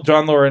the old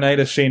John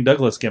Laurinaitis, Shane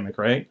Douglas gimmick,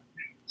 right?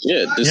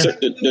 Yeah,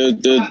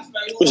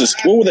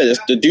 what were they?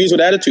 The dudes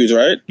with attitudes,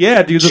 right?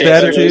 Yeah, dudes with Shane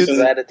Douglas attitudes.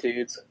 and-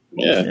 Attitudes.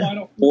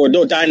 Yeah. Or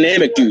no,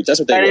 dynamic dudes. That's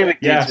what they Dynamic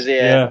were. dudes,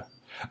 yeah.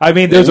 I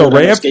mean, there's They a were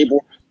on ramp. skateboard.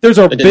 There's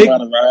a They did big. a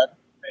lot of ride.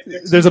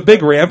 There's a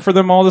big ramp for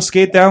them all to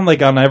skate down,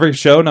 like on every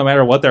show, no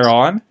matter what they're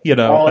on. You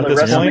know, Oh, at the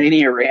this point,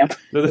 WrestleMania ramp.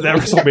 that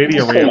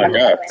WrestleMania Oh my ramp.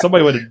 god.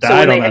 Somebody would have So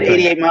died when on they that hit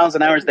thing. 88 miles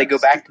an hour, they go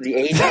back to the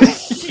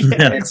 80s.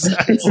 yeah.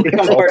 It's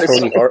become All part of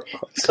Tony Hart.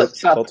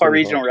 South Park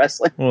Regional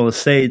Wrestling. Well, the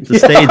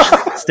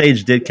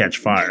stage did catch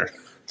fire.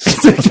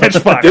 Catch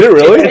fire. Did it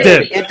really? It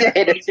did.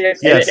 It did.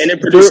 Yes. And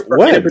it produced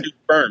When? and it produced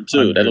sperm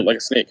too. That looked like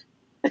a snake.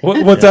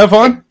 What's that,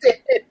 Vaughn?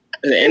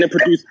 And it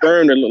produced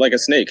sperm that looked like a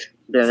snake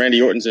during Randy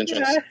Orton's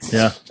entrance.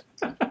 Yeah.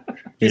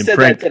 He said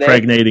that today.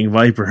 Impregnating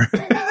Viper.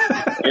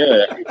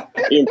 Yeah,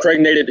 he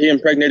impregnated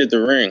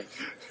the ring,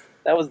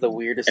 That was the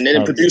weirdest. and then it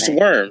thing. produced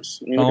worms.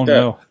 You look Oh at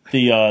that.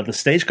 no! The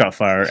stage caught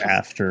fire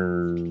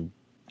after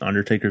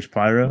Undertaker's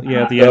pyro.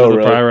 Yeah, at the end Oh, of the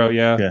really? pyro.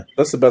 Yeah. Yeah.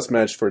 That's the best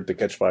match for it to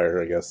catch fire,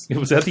 I guess. It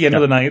was at the end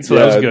of the night, so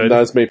that was good.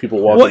 Not as many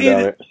people walking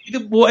down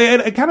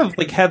it. I kind of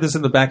like had this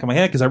in the back of my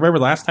head because I remember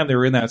last time they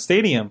were in that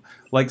stadium,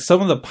 like some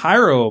of the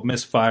pyro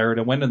misfired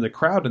and went in the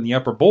crowd in the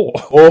upper bowl.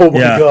 Oh my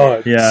Yeah.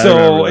 god! Yeah. I So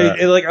remember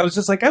that. like I was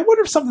just like, I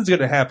wonder if something's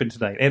going to happen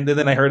tonight. And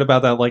then I heard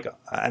about that like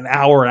an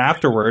hour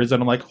afterwards,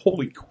 and I'm like,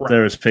 holy crap!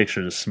 There was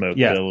pictures of smoke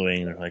Yeah.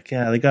 billowing. They're like,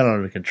 yeah, they got it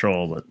under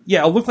control, but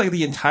Yeah, it looked like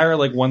the entire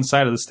like one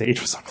side of the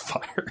stage was on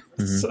fire.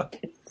 Mm-hmm.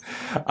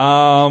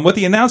 So, with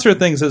the announcer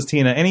thing, says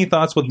Tina, any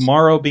thoughts with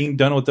Morrow being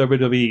done with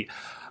WWE?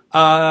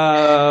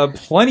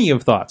 Plenty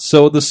of thoughts.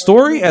 So the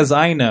story, as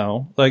I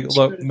know, like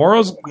look,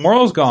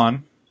 Morrow's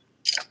gone,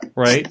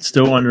 right?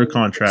 still under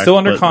contract. Still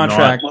under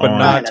contract, but on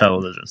not-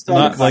 television. Still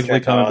under Not likely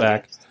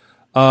contract,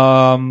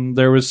 coming back.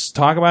 There was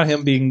talk about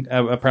him being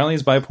apparently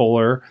he's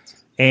bipolar,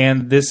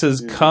 and this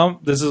is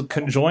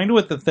conjoined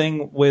with the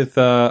thing with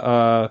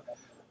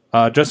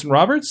Justin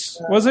Roberts.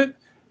 Was it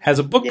has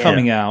a book Yeah.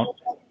 coming out,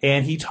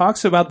 and he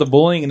talks about the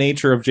bullying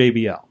nature of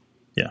JBL.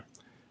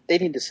 They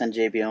need to send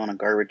JBL on a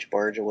garbage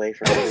barge away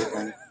from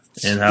everything.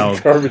 And how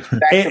Garbage.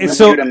 Back And to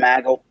so- Bermuda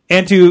Maggle.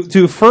 And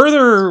to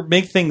further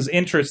make things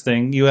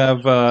interesting, you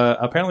have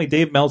apparently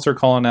Dave Meltzer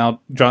calling out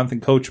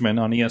Jonathan Coachman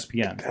on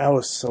ESPN. That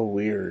was so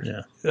weird.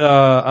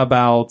 Yeah.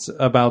 About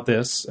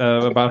this,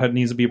 about how it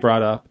needs to be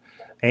brought up,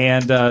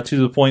 and to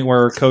the point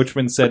where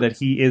Coachman said that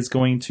he is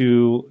going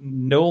to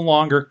no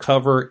longer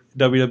cover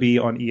WWE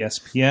on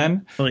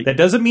ESPN. Like- That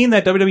doesn't mean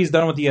that WWE's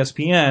done with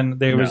ESPN.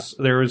 There was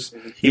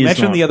he He's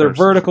mentioned not the other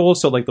personal.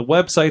 verticals, so like the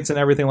websites and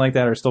everything like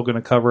that are still going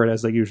to cover it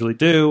as they usually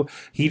do.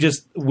 He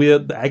just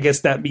I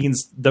guess that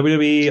means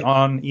WWE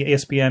on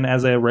ESPN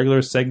as a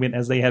regular segment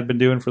as they had been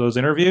doing for those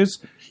interviews.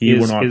 He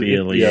will not be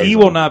a liaison. He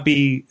will not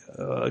be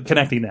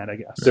connecting that, I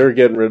guess. They're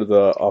getting rid of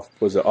the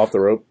off the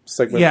rope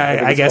segment. Yeah,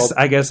 think I it's guess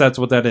called? I guess that's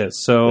what that is.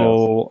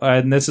 So,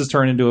 and this has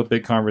turned into a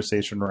big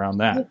conversation around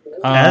that.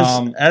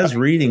 as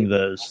reading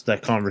that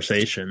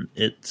conversation,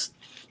 it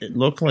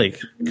looked like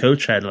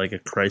Coach had like a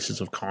crisis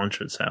of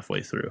conscience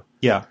halfway through.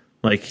 Yeah,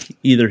 Like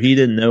either he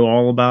didn't know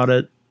all about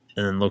it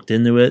and then looked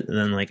into it, and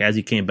then like as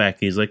he came back,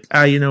 he's like,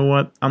 you know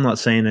what? I'm not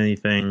saying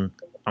anything.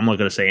 I'm not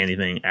going to say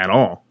anything at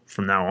all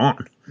from now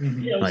on.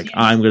 Like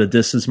I'm going to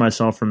distance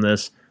myself from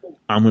this.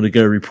 I'm going to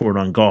go report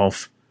on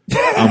golf.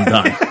 I'm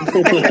done.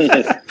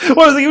 what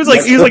was he was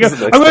like? He was like, That's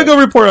the I'm next going to thing. go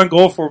report on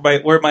golf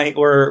where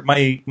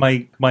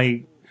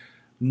my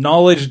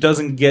knowledge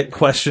doesn't get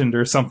questioned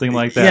or something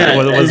like that. Yeah,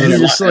 What was and it?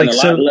 he's just like,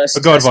 so- less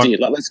Go ahead, Vaughn. testy, a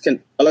lot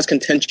less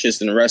contentious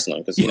than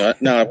wrestling because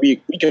now we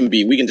can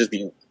just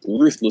be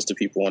ruthless to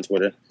people on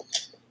Twitter.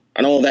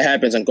 I know that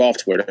happens on golf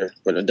Twitter,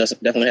 but it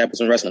definitely happens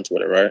on wrestling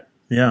Twitter, right?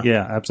 Yeah.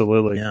 Yeah,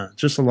 absolutely. Yeah.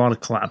 Just a lot of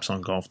claps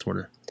on golf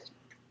Twitter.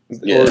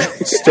 Yeah. Or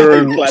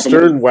stern Clap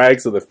stern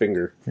wags of the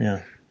finger.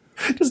 Yeah.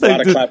 Just A lot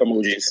of just- clap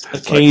emojis.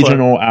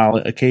 Occasional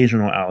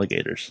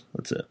alligators.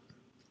 That's it.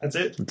 that's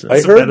it. That's I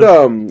it.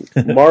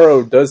 heard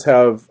Morrow does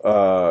have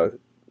a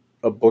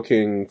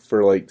booking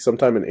for like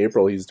sometime in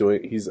April.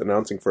 He's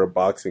announcing for a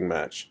boxing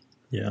match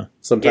Yeah. Yeah,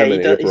 sometime in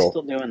he's April.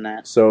 still doing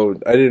that. So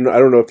I don't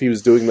know if he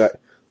was doing that.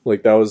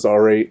 Like that was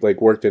already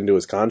like worked into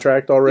his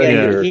contract already.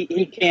 Yeah, or, he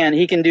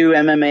can do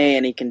MMA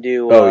and he can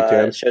do Oh, he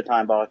can?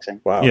 Showtime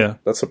boxing. wow, Yeah.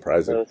 that's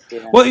surprising. Both,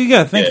 yeah. Well, you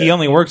gotta think Yeah. he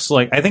only works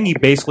like I think he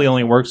basically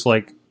only works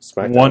like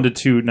SmackDown. 1 to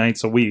 2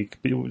 nights a week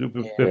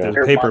if there's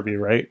Per pay per view,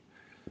 right?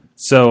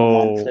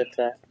 So Months, if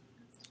that.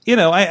 you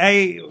know,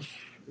 I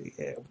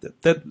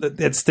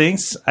that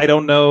stinks. I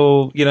don't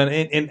know, you know,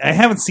 and I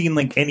haven't seen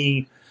like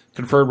any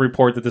confirmed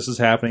report that this is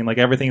happening. Like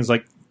everything is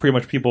like pretty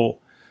much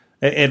people.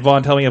 And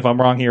Vaughn, tell me if I'm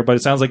wrong here, but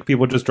it sounds like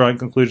people just drawing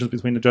conclusions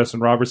between the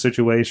Justin Roberts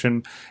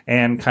situation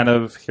and kind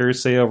of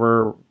hearsay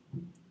over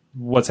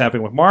what's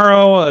happening with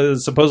Morrow.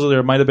 Supposedly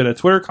there might have been a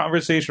Twitter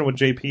conversation with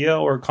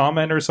JPL or a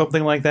comment or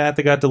something like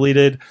that got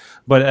deleted.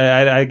 But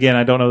I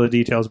don't know the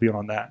details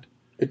beyond that.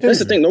 That's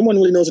the thing. No one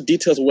really knows the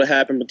details of what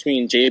happened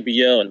between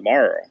JBL and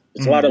Morrow.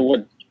 It's a lot of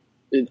what.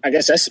 I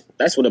guess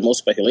that's where the most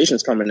speculation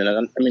is coming in.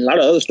 I mean, a lot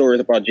of other stories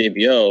about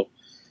JBL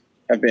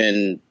have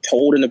been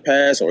told in the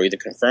past or either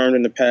confirmed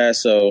in the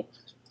past. So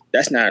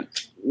that's not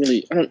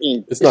really. I don't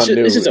mean it's not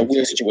new. It's just a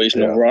weird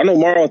situation overall. I know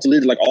Morrow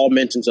deleted like all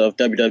mentions of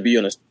WWE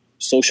on his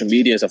social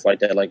media and stuff like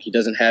that. Like he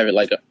doesn't have it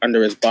like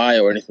under his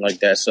bio or anything like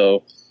that.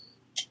 So,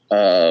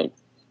 so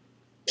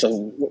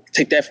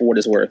take that for what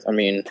it's worth. I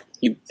mean,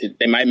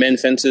 they might mend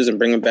fences and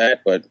bring him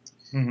back, but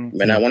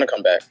may not want to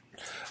come back.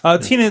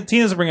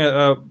 Tina's bring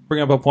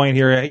up a point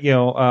here.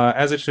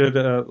 As it should,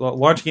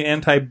 launching an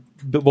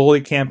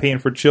anti-bully campaign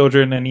for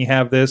children, and you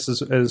have this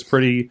is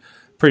pretty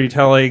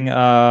telling.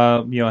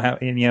 And you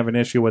have an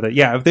issue with it.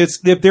 Yeah,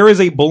 if there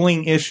is a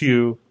bullying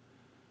issue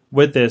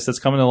with this that's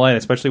coming to light,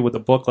 especially with a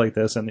book like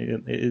this, and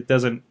it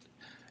doesn't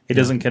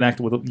connect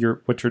with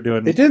what you're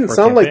doing. It didn't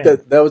sound like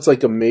that was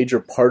like a major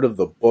part of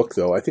the book,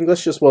 though. I think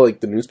that's just what like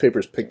the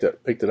newspapers picked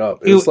it up.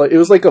 It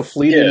was like a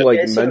fleeting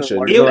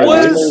mention. It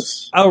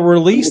was a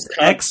released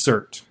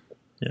excerpt.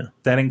 Yeah,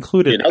 that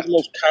included. That was the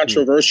most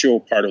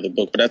controversial part of the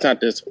book, but that's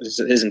not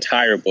his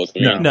entire book. I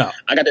mean, no.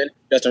 I got to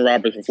Justin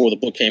Roberts before the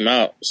book came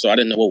out, so I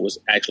didn't know what was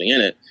actually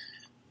in it.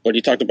 But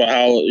he talked about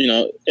how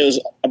it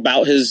was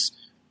about his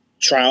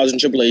trials and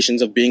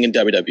tribulations of being in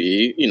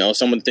WWE,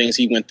 some of the things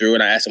he went through,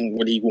 and I asked him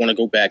would he want to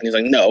go back, and he's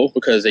like, no,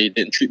 because they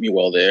didn't treat me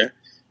well there.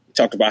 He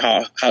talked about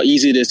how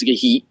easy it is to get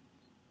heat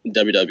in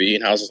WWE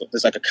and how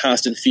there's like a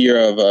constant fear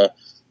of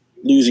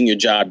losing your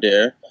job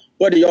there.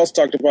 But he also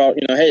talked about,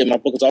 hey, my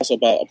book is also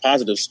about a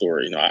positive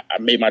story. I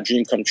made my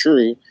dream come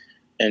true,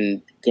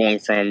 and going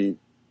from,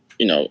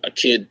 a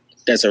kid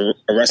that's a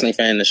wrestling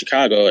fan in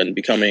Chicago and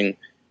becoming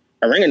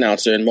a ring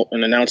announcer and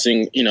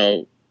announcing,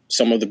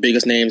 some of the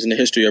biggest names in the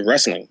history of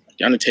wrestling.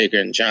 The Undertaker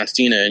and John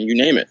Cena and you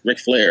name it, Ric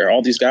Flair,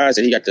 all these guys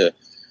that he got to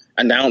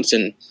announce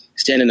and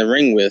stand in the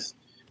ring with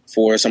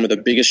for some of the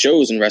biggest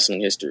shows in wrestling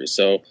history.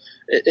 So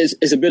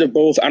it's a bit of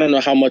both. I don't know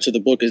how much of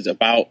the book is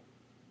about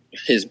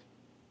his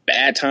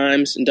bad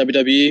times in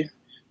WWE.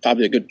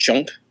 Probably a good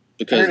chunk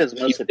because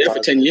he was there for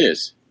 10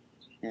 years.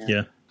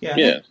 Yeah.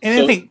 And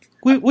I think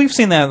we've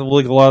seen that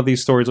like a lot of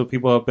these stories where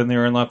people have been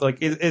there and left. Like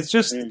it's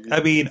just, I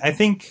mean, I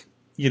think,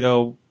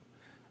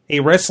 a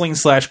wrestling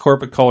 /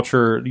 corporate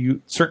culture,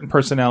 certain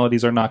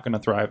personalities are not going to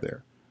thrive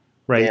there,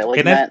 right? Yeah,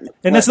 like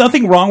and that's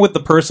nothing wrong with the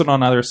person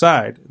on either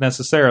side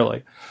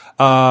necessarily,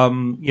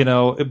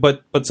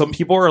 But some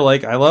people are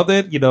like, I love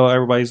it,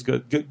 everybody's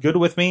good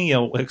with me,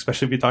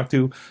 especially if you talk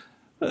to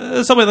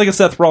somebody like a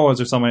Seth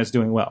Rollins or somebody that's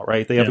doing well,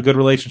 right? They have a good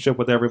relationship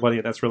with everybody,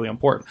 and that's really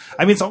important.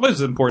 I mean, it's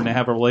always important to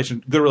have a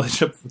good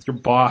relationship with your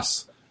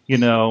boss,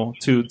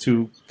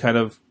 to kind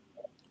of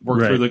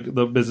work through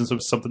the business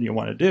of something you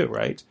want to do,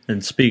 right?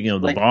 And speaking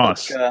of the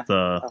boss, at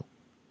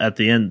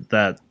the end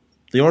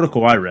the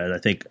article I read, I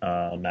think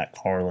Matt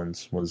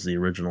Carlins was the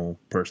original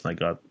person I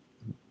got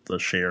the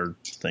shared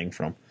thing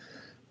from.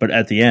 But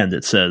at the end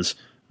it says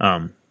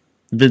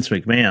Vince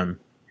McMahon.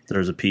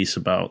 There's a piece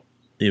about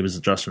it was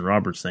the Justin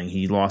Roberts thing.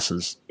 He lost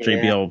his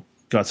JBL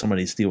got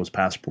somebody to steal his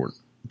passport,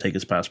 take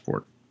his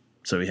passport,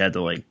 so he had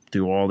to like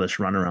do all this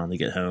runaround to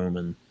get home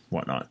and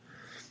whatnot.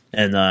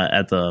 And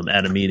at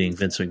a meeting,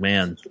 Vince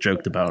McMahon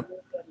joked about,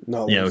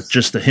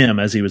 just to him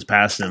as he was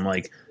passing him,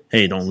 like,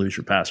 "Hey, don't lose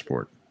your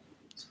passport."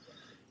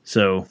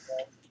 So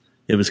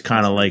it was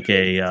kind of like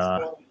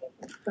a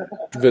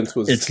Vince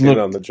was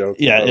on the joke.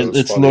 Yeah,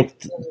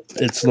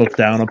 it's looked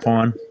down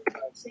upon.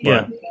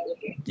 But,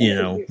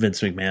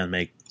 Vince McMahon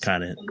may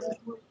kind of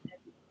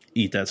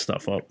eat that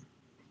stuff up.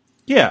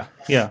 Yeah.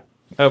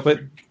 But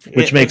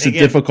which makes it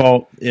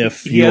difficult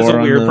if he has a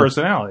weird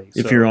personality.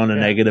 If you're on a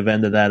negative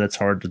end of that, it's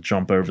hard to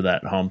jump over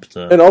that hump.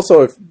 And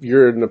also, if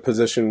you're in a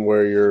position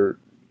where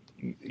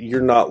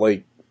you're not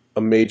like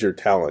a major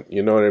talent,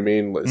 you know what I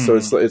mean? So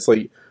it's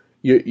like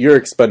you're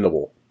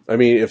expendable. I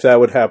mean, if that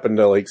would happen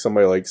to like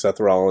somebody like Seth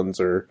Rollins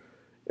or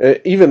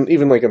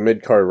even like a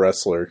mid card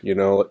wrestler, you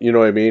know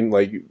what I mean?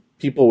 Like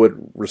people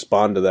would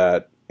respond to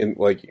that in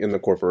the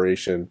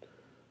corporation.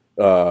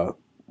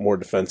 More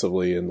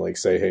defensively and like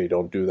say, hey,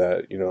 don't do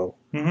that,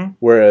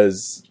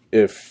 Whereas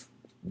if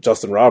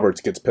Justin Roberts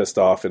gets pissed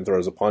off and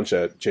throws a punch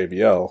at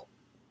JBL,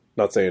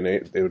 not saying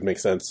it would make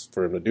sense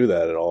for him to do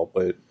that at all,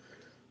 but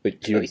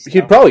like,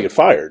 he'd probably get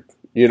fired,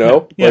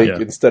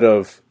 instead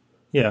of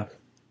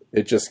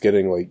it just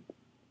getting like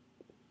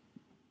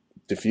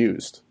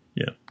diffused.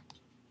 Yeah.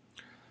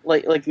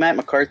 Like Matt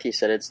McCarthy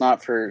said, it's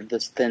not for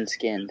this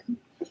thin-skinned.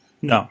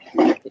 No.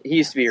 He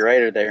used to be a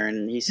writer there,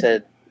 and he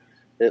said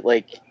that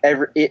like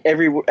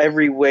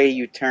every way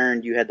you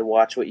turned, you had to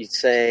watch what you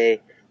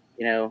say.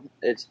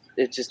 It's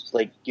just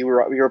like you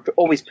were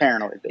always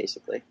paranoid,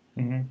 basically.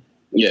 Mm-hmm.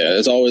 Yeah,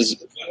 there's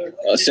always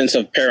a sense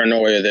of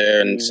paranoia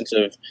there, and a sense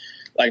of,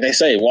 like they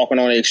say, walking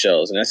on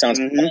eggshells. And that sounds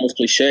almost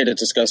cliche to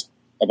discuss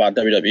about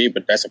WWE,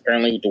 but that's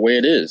apparently the way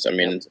it is. I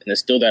mean, and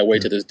it's still that way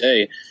to this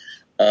day.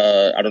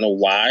 I don't know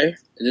why it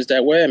is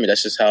that way. I mean,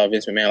 that's just how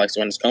Vince McMahon likes to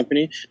run his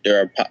company.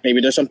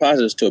 Maybe there's some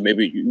positives to it.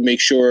 Maybe you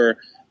make sure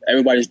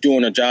everybody's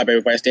doing their job,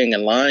 everybody's staying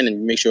in line,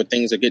 and make sure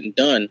things are getting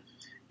done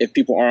if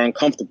people are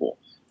uncomfortable.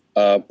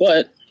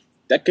 But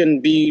that can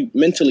be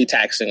mentally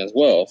taxing as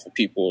well for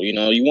people. You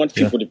know, you want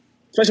people to,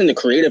 especially in the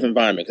creative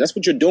environment, 'cause that's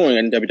what you're doing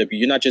in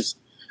WWE. It's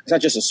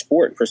not just a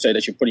sport per se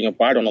that you're putting your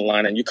body on the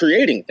line, and you're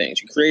creating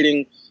things. You're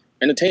creating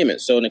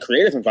entertainment. So in the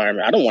creative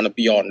environment, I don't want to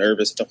be all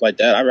nervous and stuff like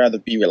that. I'd rather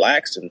be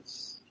relaxed and,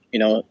 you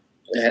know,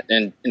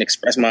 and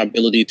express my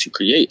ability to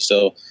create.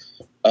 So,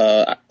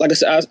 like I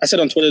said, I said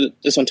on Twitter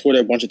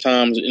a bunch of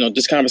times, you know,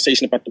 this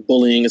conversation about the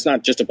bullying, it's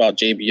not just about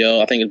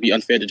JBL. I think it'd be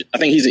unfair I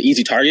think he's an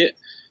easy target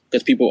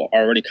because people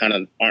already kind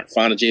of aren't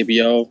fond of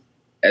JBL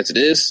as it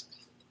is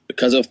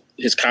because of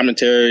his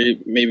commentary,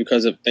 maybe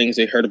because of things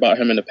they heard about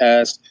him in the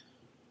past.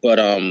 But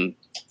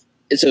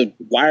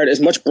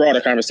it's much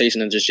broader conversation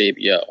than just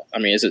JBL. I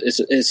mean,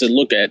 it's a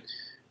look at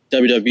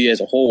WWE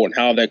as a whole and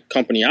how that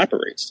company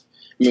operates.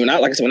 I mean,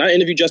 when I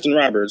interviewed Justin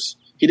Roberts,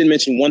 he didn't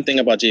mention one thing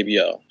about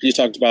JBL. He just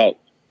talked about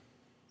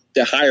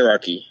the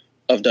hierarchy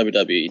of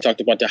WWE. He talked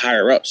about the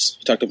higher ups.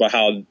 He talked about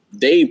how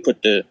they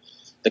put the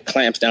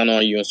clamps down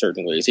on you in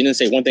certain ways. He didn't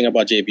say one thing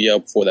about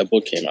JBL before that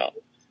book came out.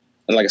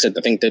 And like I said,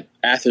 I think that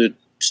after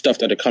stuff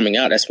that are coming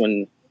out, that's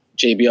when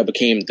JBL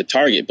became the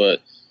target.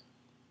 But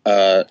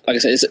like I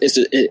said,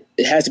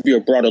 it has to be a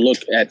broader look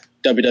at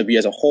WWE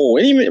as a whole,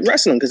 and even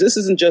wrestling, because this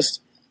isn't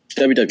just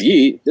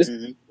WWE. This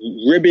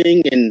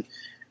ribbing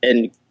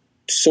and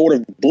sort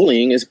of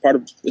bullying it's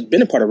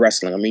been a part of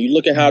wrestling. I mean, you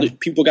look at how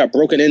people got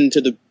broken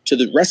into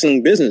the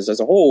wrestling business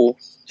as a whole.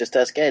 Just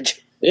ask Edge.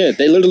 Yeah,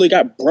 they literally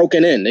got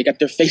broken in. They got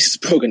their faces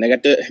broken. They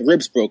got their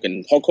ribs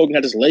broken. Hulk Hogan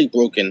had his leg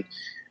broken,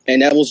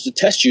 and that was to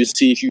test you to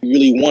see if you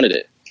really wanted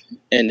it.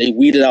 And they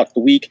weeded out the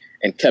weak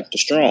and kept the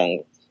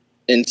strong.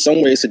 In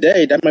some ways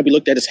today, that might be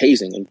looked at as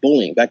hazing and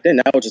bullying. Back then,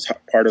 that was just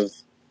part of,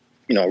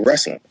 you know,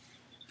 wrestling.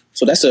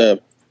 So that's a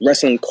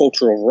wrestling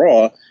culture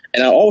overall.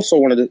 And I also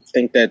wanted to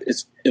think that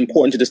it's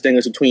important to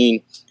distinguish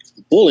between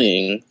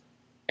bullying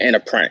and a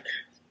prank.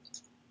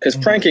 Because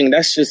pranking,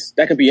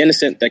 that can be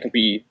innocent, that can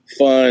be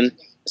fun,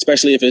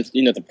 especially if it's,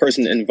 you know, the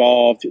person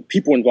involved,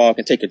 people involved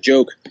can take a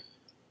joke.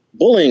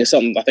 Bullying is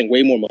something I think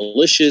way more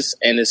malicious,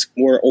 and it's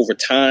more over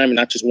time,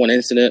 not just one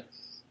incident.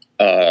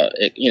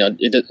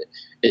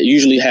 It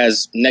usually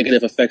has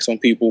negative effects on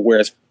people,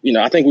 whereas, you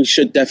know, I think we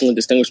should definitely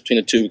distinguish between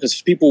the two,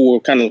 because people were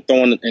kind of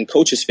throwing in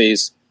Coach's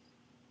face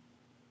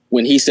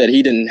when he said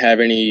he didn't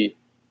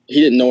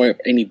know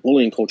any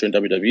bullying culture in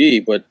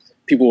WWE, but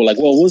people were like,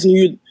 well,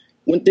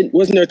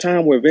 wasn't there a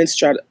time where Vince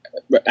tried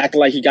to act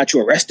like he got you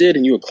arrested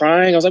and you were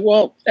crying? I was like,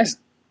 well,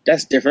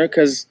 that's different,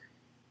 because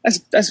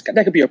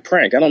that could be a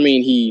prank. I don't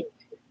mean he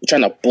was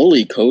trying to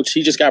bully Coach.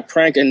 He just got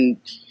pranked, and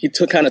he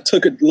took it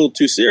a little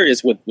too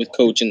serious with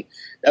Coach, and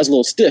that was a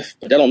little stiff.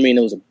 But that don't mean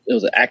it was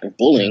an act of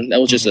bullying.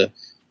 That was just a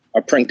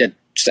prank that,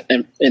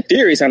 in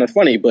theory, sounded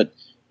funny, but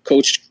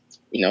Coach,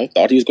 you know,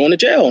 thought he was going to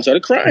jail and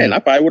started crying. I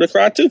probably would have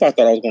cried too if I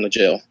thought I was going to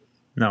jail.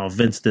 No,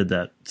 Vince did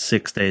that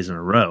 6 days in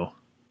a row.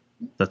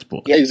 That's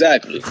bull. Yeah,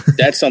 exactly.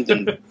 That's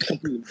something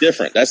completely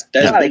different. That's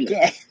Not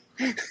again.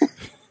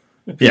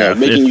 Yeah,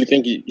 making you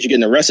think you're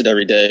getting arrested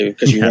every day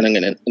because you're running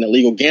an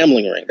illegal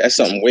gambling ring. That's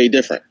something way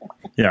different.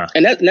 Yeah,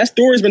 and that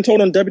story's been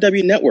told on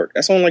WWE Network.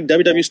 That's on like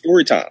WWE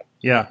Storytime.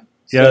 Yeah,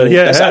 so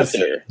yeah, that's out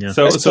there. Yeah.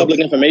 So that's public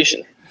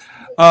information.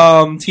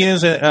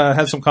 Tina's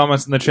had some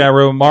comments in the chat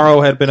room.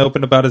 Morrow had been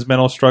open about his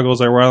mental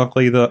struggles.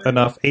 Ironically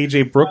enough,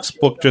 AJ Brooks'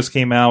 book just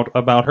came out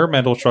about her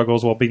mental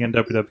struggles while being in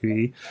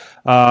WWE.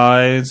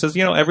 It says,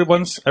 you know,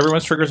 everyone's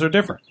triggers are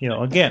different. You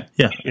know, again,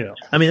 yeah. You know,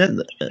 I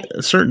mean,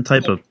 a certain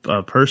type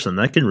of person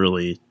that can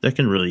really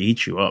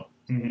eat you up.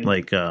 Mm-hmm.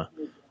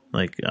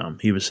 Like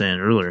he was saying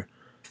earlier,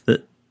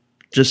 that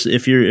just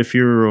if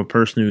you're a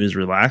person who is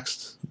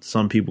relaxed,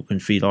 some people can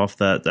feed off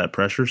that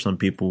pressure. Some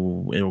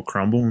people it'll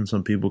crumble, and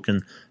some people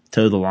can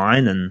toe the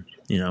line and,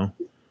 you know,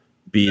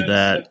 be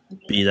that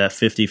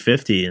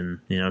 50-50 and,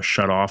 you know,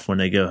 shut off when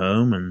they go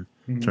home and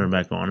turn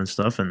back on and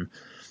stuff. And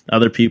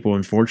other people,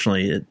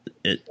 unfortunately,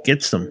 it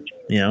gets them.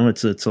 You know,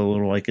 it's a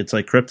little like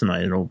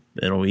kryptonite.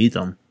 It'll eat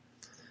them.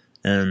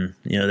 And,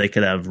 you know, they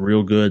could have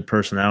real good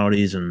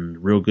personalities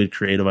and real good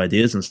creative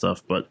ideas and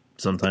stuff, but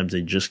sometimes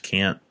they just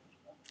can't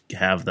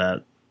have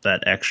that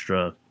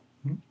extra,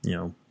 you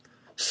know,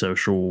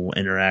 social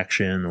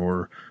interaction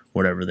or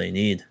whatever they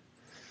need.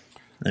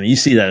 I mean, you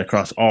see that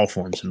across all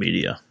forms of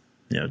media,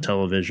 you know,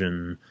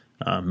 television,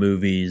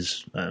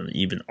 movies,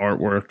 even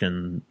artwork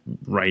and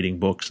writing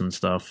books and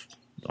stuff,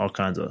 all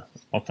kinds of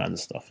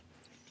stuff.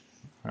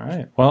 All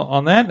right. Well,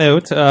 on that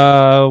note,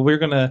 we're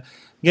going to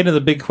Get into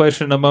the big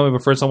question in a moment,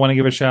 but first I want to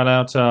give a shout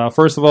out.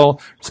 First of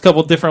all, there's a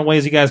couple different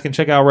ways you guys can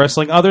check out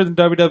wrestling other than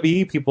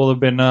WWE. People have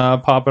been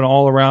popping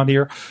all around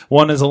here.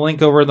 One is a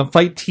link over in the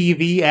Fight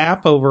TV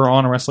app over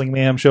on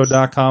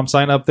WrestlingMayhemShow.com.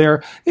 Sign up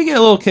there. You get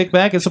a little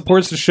kickback. It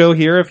supports the show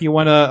here if you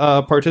want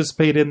to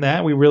participate in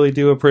that. We really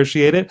do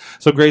appreciate it.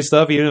 So great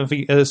stuff. Even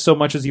if so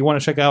much as you want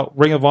to check out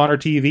Ring of Honor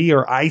TV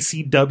or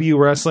ICW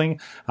Wrestling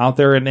out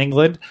there in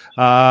England.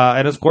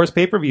 And of course,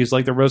 pay-per-views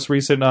like the most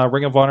recent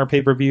Ring of Honor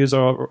pay-per-views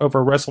over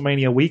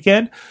WrestleMania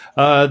weekend,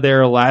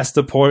 their last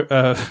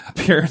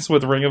appearance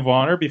with Ring of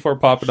Honor before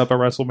popping up at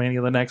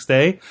WrestleMania the next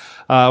day.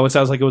 It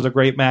sounds like it was a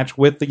great match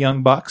with the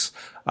Young Bucks.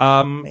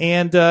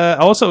 And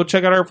also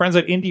check out our friends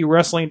at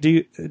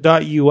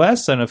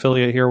IndieWrestling.us, an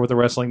affiliate here with the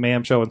Wrestling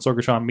Mayhem Show and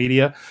Sorgatron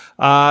Media.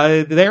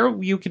 There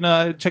you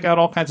can check out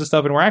all kinds of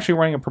stuff, and we're actually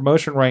running a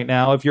promotion right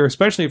now.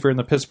 Especially if you're in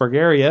the Pittsburgh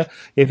area,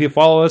 if you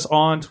follow us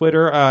on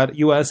Twitter at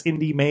US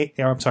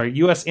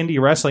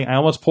Indie Wrestling. I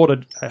almost pulled a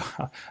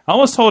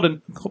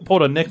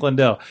Nick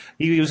Lindell.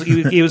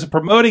 He was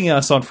promoting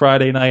us on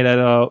Friday night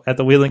at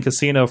the Wheeling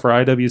Casino for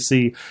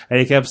IWC, and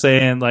he kept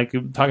saying, like,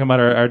 talking about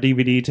our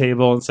DVD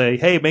table and say,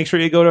 hey, make sure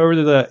you go over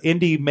to the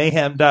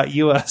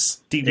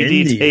IndieMayhem.us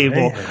DVD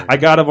table. Mayhem. I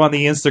got him on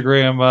the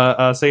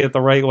Instagram, say it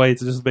the right way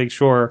to just make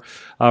sure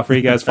for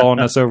you guys following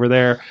us over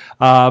there.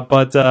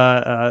 But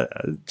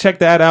check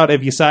that out.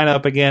 If you sign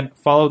up, again,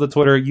 follow the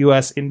Twitter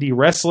US Indie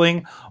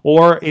Wrestling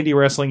or Indie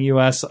Wrestling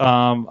US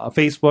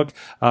Facebook.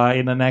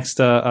 In the next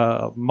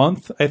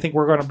month, I think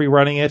we're going to be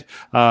running it.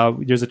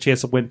 There's a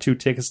chance to win 2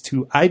 tickets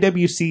to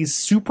IWC's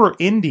Super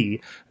Indie.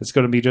 It's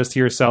going to be just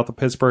here south of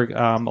Pittsburgh.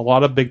 A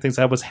lot of big things.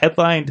 I was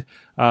headlined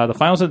the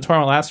finals of the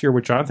tournament last year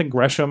with Jonathan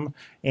Gresham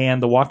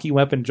and the walkie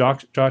weapon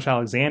Josh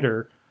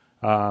Alexander,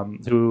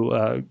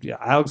 who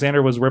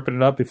Alexander was ripping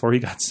it up before he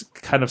got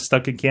kind of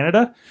stuck in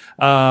Canada.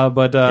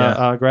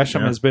 But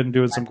Gresham has been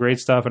doing some great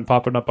stuff and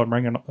popping up on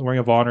Ring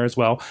of Honor as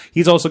well.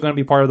 He's also going to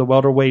be part of the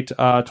welterweight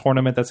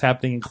tournament that's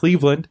happening in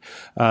Cleveland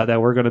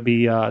that we're going to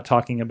be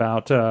talking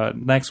about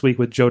next week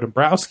with Joe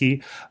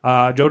Dombrowski.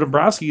 Joe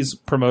Dombrowski's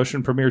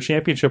promotion, Premier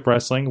Championship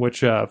Wrestling,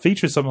 which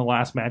features some of the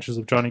last matches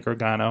of Johnny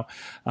Gargano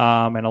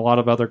and a lot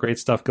of other great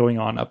stuff going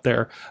on up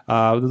there.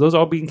 Those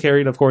are all being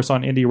carried, of course,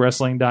 on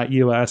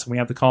IndieWrestling.us, and we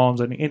have the columns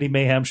and Indie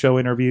Mayhem Show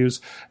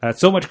interviews.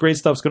 So much great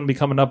stuff is going to be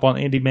coming up on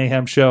Indie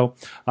Mayhem Show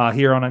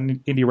here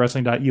on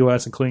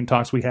IndieWrestling.us, including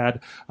talks we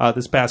had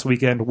this past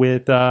weekend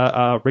with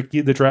Ricky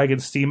the Dragon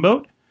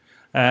Steamboat,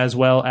 as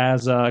well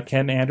as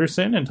Ken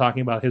Anderson, and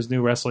talking about his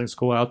new wrestling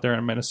school out there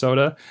in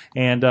Minnesota,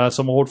 and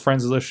some old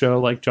friends of the show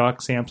like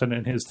Jock Sampson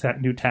and his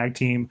new tag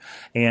team,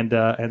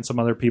 and some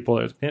other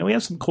people. And we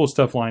have some cool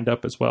stuff lined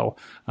up as well,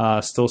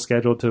 still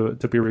scheduled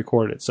to be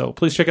recorded. So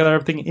please check out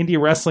everything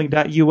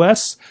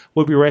IndieWrestling.us.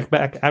 We'll be right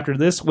back after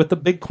this with the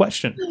big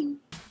question.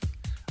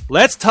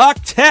 Let's talk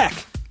tech.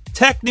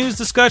 Tech news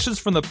discussions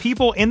from the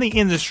people in the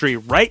industry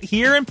right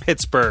here in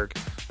Pittsburgh.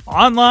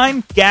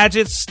 Online,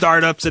 gadgets,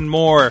 startups, and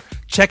more.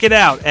 Check it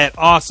out at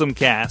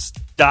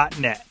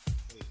awesomecast.net.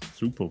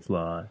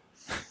 Superfly.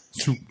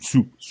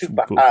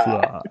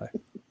 Superfly.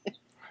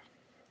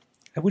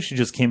 I wish you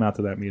just came out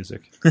to that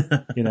music.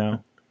 You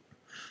know?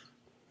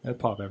 That'd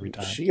pop every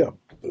time. She got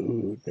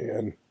booed,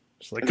 man.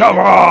 She's like, come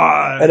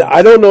on! And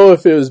I don't know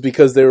if it was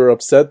because they were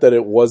upset that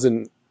it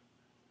wasn't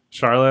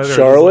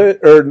Charlotte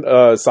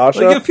or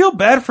Sasha. Like, you feel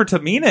bad for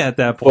Tamina at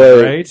that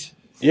point, right?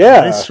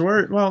 Yeah. I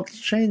swear, well,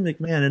 Shane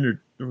McMahon entered.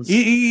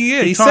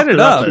 He set it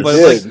up, but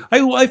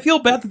I feel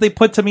bad that they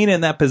put Tamina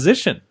in that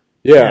position.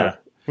 Yeah.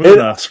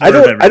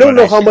 I don't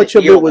know how much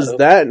of it was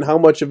that and how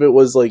much of it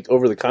was like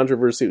over the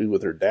controversy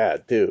with her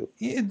dad too.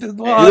 Yeah,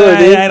 well,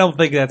 I don't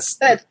think that's.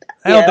 I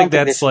don't think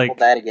that's like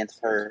that against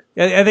her.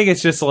 I think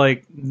it's just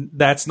like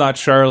that's not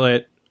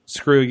Charlotte.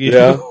 Screw you.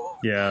 Yeah.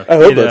 Yeah. I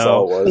hope that's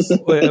all it was.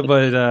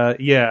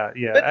 But yeah.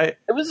 But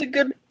it was a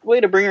good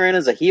way to bring her in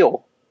as a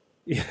heel.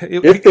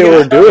 If they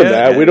were doing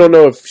that, we don't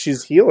know if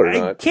she's heel or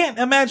not. I can't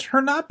imagine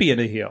her not being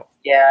a heel.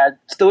 Yeah,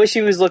 it's the way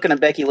she was looking at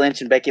Becky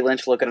Lynch and Becky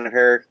Lynch looking at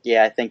her.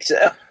 Yeah, I think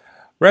so.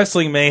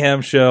 Wrestling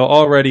Mayhem Show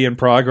already in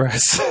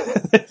progress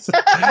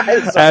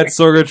at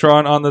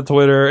Sorgatron on the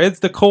Twitter. It's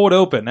the cold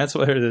open. That's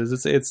what it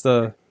is. It's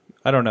the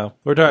I don't know.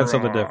 We're trying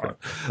something different.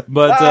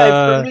 But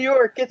live from New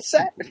York, it's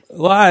set.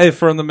 Live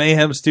from the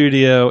Mayhem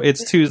Studio.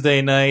 It's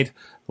Tuesday night.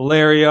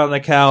 Larry on the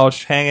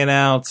couch hanging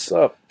out. What's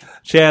up?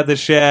 Chad the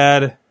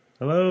Shad.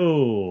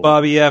 Hello.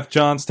 Bobby F.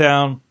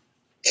 Johnstown.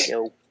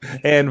 Yo.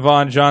 And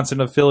Vaughn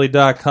Johnson of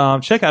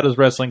Philly.com. Check out his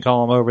wrestling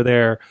column over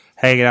there.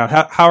 Hanging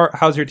out.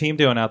 How's your team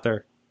doing out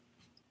there?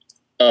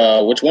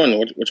 Which one?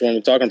 Which one are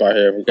we talking about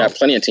here? We've got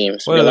plenty of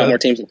teams. We got a lot more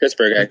teams in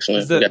Pittsburgh,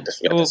 actually. We got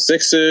the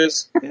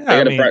Sixers. They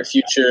got a bright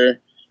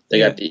future. They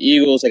got the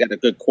Eagles. They got a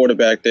good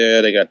quarterback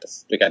there. They got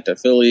the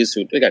Phillies.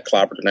 They got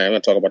Clopper tonight. I'm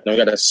going to talk about them. We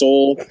got the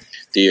Soul.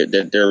 They're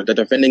the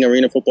defending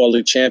Arena Football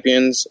League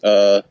champions.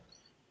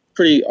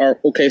 Pretty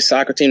okay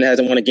soccer team that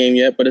hasn't won a game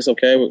yet, but it's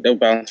okay. They'll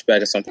bounce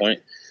back at some point.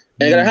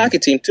 And they got a hockey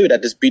team, too,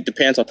 that just beat the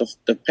pants off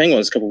the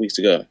Penguins a couple weeks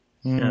ago.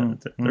 Yeah,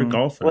 they're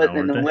golfing What,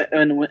 now,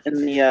 in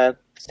the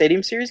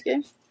Stadium Series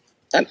game?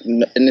 I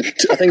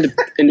think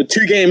in the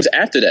 2 games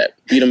after that,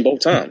 beat them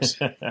both times.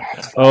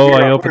 Oh,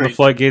 I opened the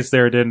floodgates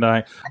there, didn't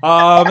I?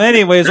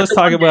 Anyways, let's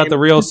talk about the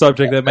real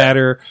subject that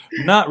matter,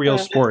 not real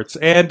sports.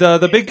 And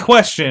the big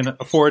question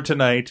for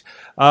tonight.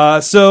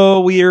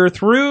 So we are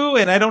through,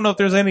 and I don't know if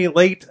there's any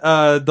late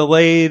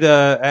delayed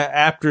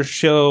after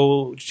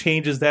show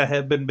changes that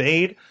have been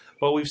made.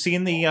 But we've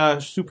seen the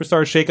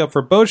Superstar shakeup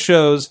for both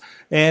shows.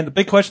 And the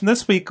big question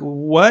this week,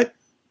 what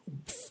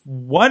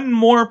one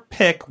more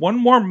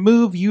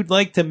move you'd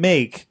like to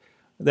make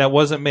that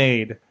wasn't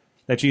made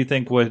that you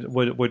think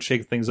would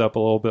shake things up a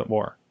little bit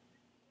more?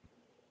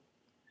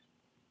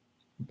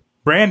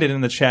 Brandon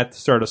in the chat to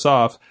start us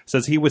off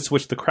says he would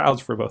switch the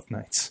crowds for both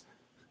nights.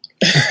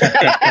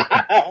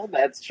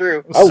 That's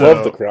true. I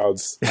love the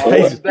crowds.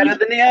 One's better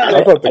than the other.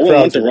 I thought the I wouldn't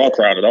crowds want the Raw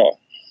crowd at all.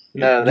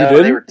 No,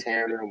 didn't? they were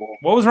terrible.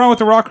 What was wrong with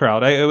the Raw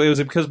crowd? Was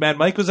it because Mad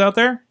Mike was out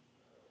there?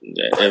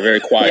 They're very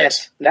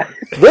quiet. Yes.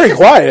 very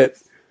quiet.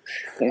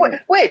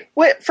 Wait.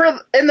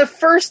 In the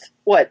first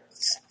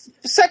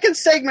second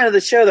segment of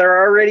the show,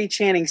 they're already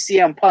chanting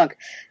CM Punk.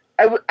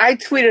 I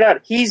tweeted out,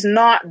 he's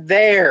not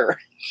there.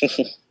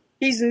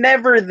 He's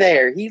never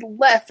there. He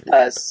left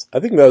us.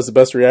 I think that was the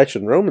best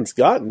reaction Roman's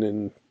gotten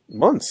in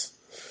months.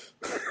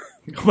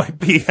 Might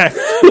be.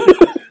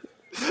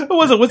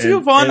 Was it? Was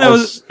he fun?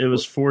 It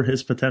was for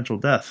his potential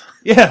death.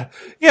 Yeah.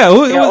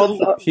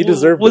 He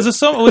deserved was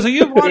it. Was it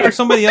you, Vaughn, or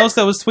somebody else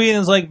that was tweeting? And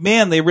was like,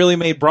 man, they really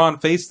made Braun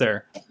face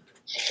there.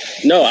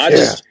 No, I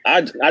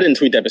didn't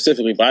tweet that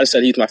specifically, but I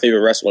said he's my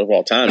favorite wrestler of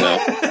all time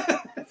now.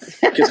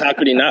 Because how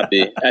could he not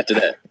be after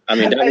that? I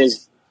mean,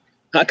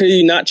 how could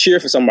he not cheer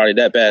for somebody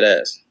that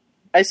badass?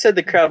 I said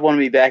the crowd wanted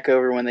me back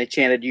over when they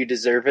chanted "You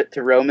deserve it"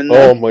 to Roman.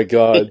 Oh my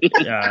god!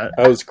 Yeah,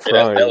 I was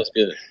crying. That was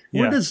good.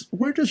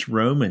 Where does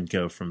Roman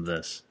go from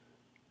this?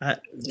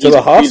 To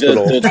the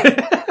hospital.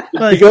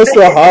 He goes to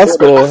the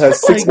hospital, has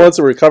 6 months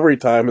of recovery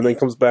time, and then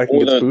comes back and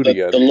gets booed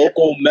again. The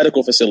local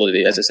medical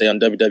facility, as they say on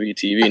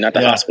WWE, not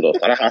the hospital.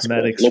 Not a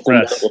hospital. Local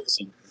medical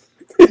facility.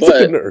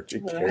 But An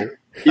urgent care.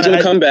 he's going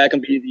to come back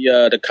and be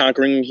the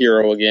conquering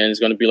hero again. He's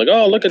going to be like,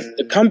 oh, look at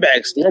the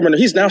comebacks. Roman,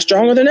 he's now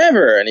stronger than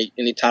ever. And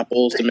he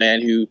topples the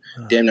man who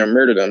damn near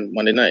murdered him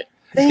Monday night.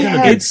 They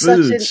Get had such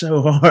booed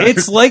so hard.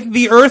 It's like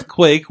the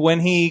earthquake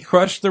when he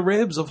crushed the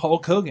ribs of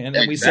Hulk Hogan,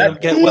 and we said him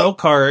get well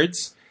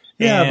cards.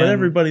 Yeah, but and-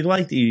 everybody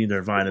liked eating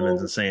their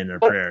vitamins and saying their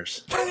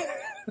prayers.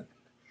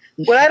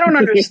 What I don't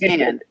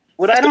understand,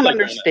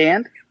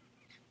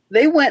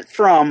 they went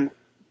from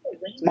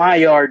my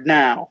yard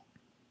now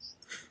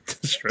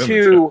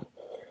to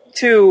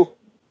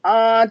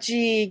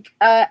gee,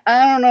 I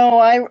don't know.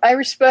 I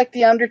respect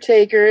the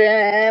Undertaker,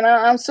 and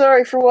I'm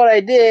sorry for what I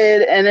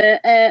did.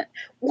 And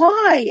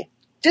why?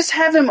 Just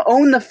have him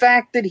own the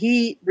fact that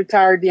he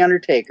retired the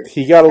Undertaker.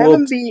 He got Have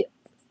him be.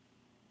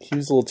 He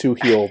was a little too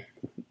heel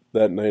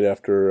that night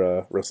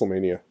after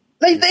WrestleMania.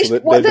 Then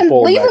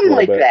leave him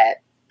like that.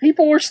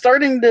 People were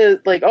starting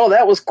to like, oh,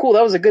 that was cool.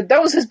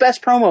 That was his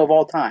best promo of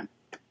all time.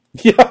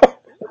 Yeah.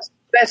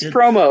 Best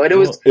promo. And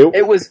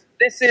it was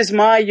this is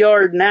my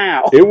yard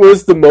now. It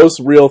was the most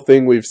real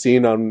thing we've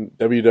seen on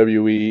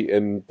WWE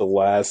in the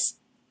last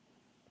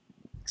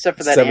Except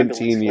for that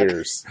 17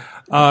 years.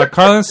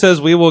 Carlin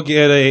says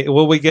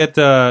will we get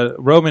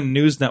Roman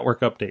News Network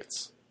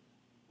updates?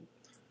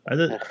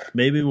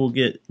 Maybe we'll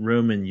get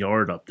Roman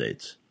yard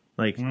updates.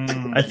 Like,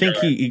 I think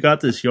he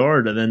got this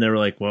yard, and then they were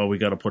like, well, we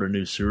got to put a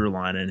new sewer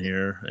line in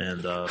here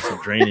and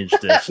some drainage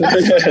ditch. We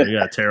got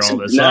to tear all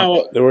this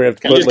up. Then we're going to have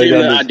to You just lay gave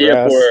him down an this idea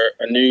grass. for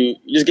a new.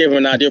 You just gave him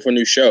an idea for a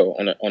new show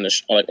on the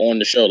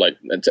show, like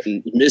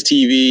Miz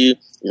TV,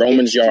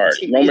 Roman's Yard,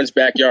 Roman's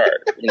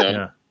Backyard.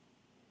 Yeah.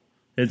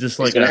 It's just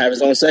He's like gonna have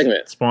his own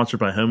segment. Sponsored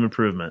by Home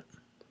Improvement.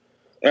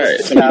 All right,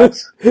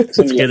 Let's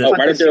get it.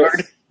 right up there.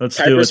 Let's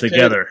do it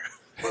together.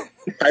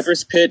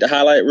 Piper's Pit, the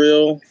highlight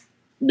reel,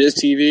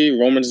 Biz TV,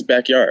 Roman's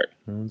Backyard.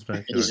 Roman's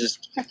Backyard.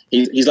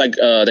 He's like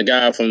the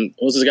guy from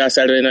what was this guy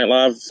Saturday Night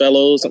Live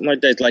Fellows, something like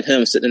that. It's like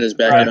him sitting in his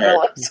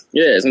backyard.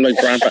 Yeah, something like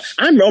Brian.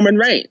 I'm Roman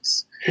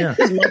Reigns. Yeah.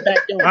 This is my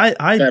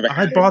backyard.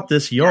 I bought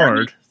this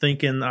yard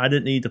thinking I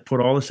didn't need to put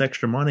all this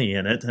extra money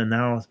in it, and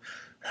now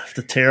I have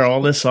to tear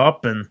all this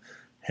up and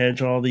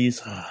hedge all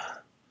these.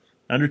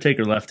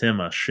 Undertaker left him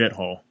a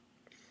shithole.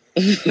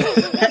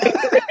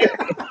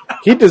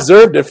 He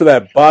deserved it for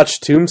that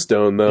botched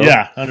tombstone, though.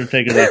 Yeah,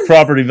 Undertaker's like,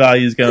 property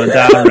value's going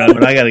down,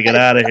 Roman. I got to get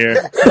out of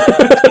here.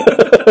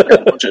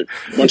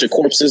 bunch of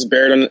corpses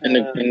buried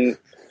in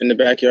the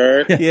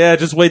backyard. Yeah,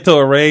 just wait till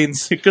it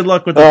rains. Good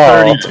luck with the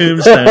 30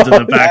 tombstones in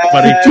the back,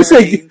 buddy. Just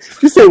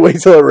say wait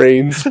till it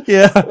rains.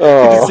 Yeah, you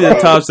can see the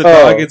tops of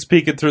noggets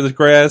peeking through the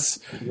grass.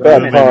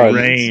 Bad It puns.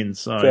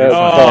 rains. Oh, Bad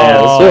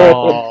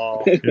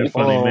you're a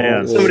funny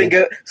man.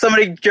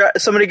 Somebody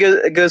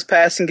goes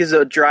past and gives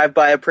a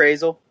drive-by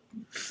appraisal.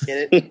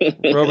 Get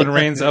it? Roman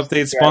Reigns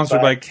update sponsored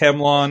by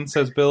Chemlon,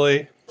 says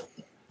Billy.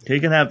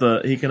 He can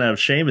have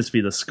Sheamus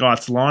be the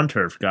Scots lawn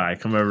turf guy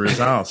come over his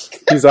house.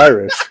 He's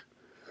Irish.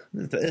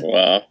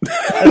 Wow.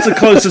 That's the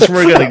closest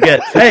we're gonna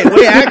get. Hey,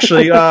 wait,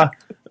 actually,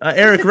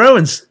 Eric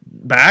Rowan's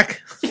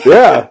back.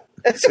 Yeah.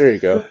 There you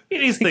go. He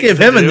needs things Give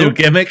to him a do. new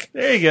gimmick.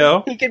 There you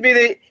go. He could be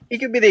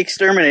the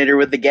exterminator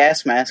with the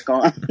gas mask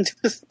on,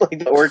 just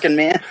like the working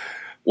man.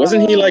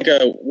 Wasn't he like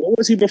a? What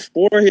was he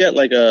before? He had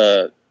like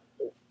a.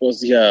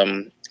 Was he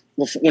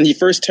when he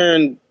first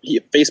turned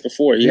face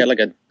before? He had like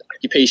a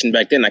occupation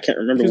back then. I can't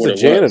remember He was what a it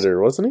janitor,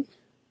 wasn't he? was.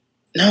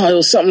 No, it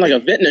was something like a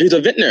vintner. He was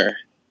a vintner.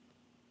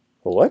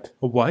 A what?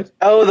 A what?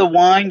 Oh, the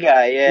wine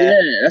guy. Yeah, Yeah,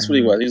 that's what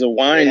he was. He's a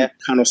wine Yeah.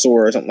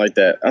 connoisseur or something like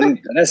that.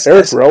 That's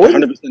Eric Rowan?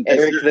 100%.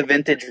 Eric the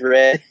Vintage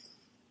Red.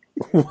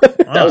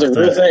 That was a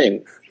real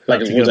thing.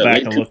 Have to go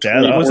back and look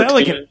that up. Was that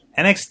like an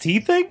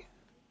NXT thing?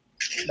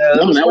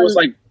 No, that was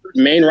like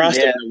main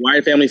roster Yeah. when the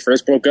Wyatt family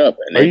first broke up,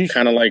 and Are they you-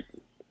 kind of like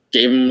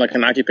gave him like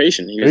an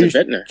occupation. He Are was a you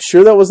vintner.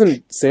 sure that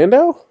wasn't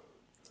Sandow?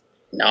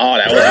 No,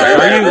 that was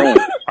Eric Rowan.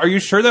 Are you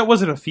sure that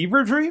wasn't a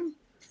fever dream?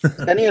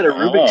 Then he had a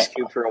Rubik's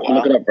Cube for a I'll while.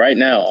 look it up right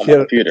now on my Yeah.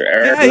 computer.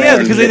 Eric Yeah,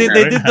 Rowan, because they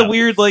vintner. did the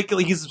weird like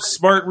he's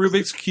smart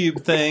Rubik's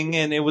Cube thing,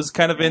 and it was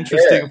kind of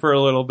interesting Yeah. for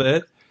a little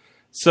bit.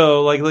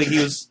 So like he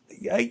was,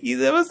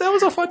 that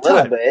was a fun A little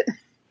time. bit.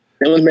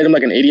 They almost made him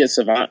like an idiot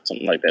savant,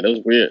 something like that. It was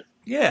weird.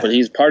 Yeah. But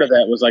he's part of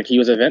that was like he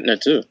was a vintner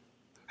too.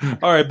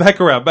 All right, back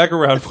around.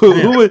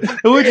 Who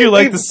would you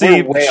like to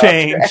see We're way off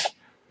change? track.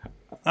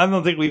 I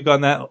don't think we've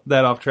gone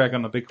that off track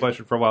on the big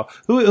question for a while.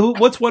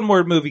 What's one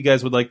more movie you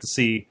guys would like to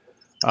see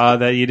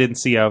that you didn't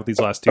see out of these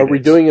last 2 Are days? we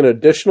doing an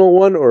additional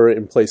one or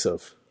in place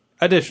of?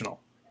 additional?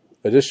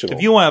 Additional.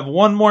 If you want to have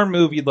one more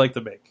movie you'd like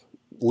to make,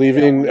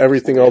 Leaving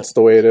everything else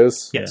the way it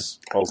is? yes.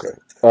 Okay.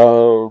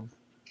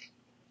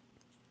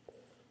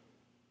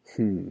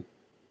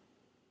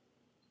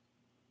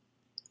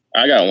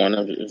 I got one.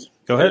 I'm just-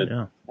 Go ahead.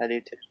 Yeah. I do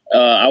too.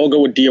 I will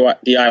go with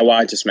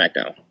DIY to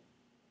SmackDown.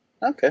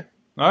 Okay,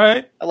 All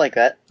right, I like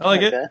that. I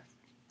like it. that.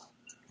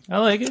 I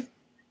like it.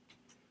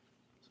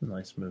 It's a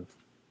nice move.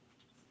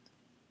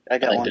 I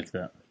got I one. liked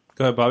Go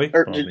ahead, Bobby.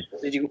 Or Bobby.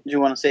 did you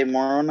want to say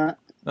more on that?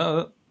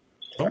 No,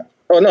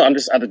 Oh no, I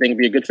think it'd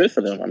be a good fit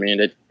for them. I mean,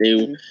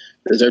 they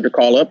deserve to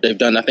call up. They've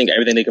done, I think,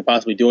 everything they could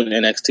possibly do in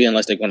NXT,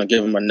 unless they're going to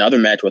give them another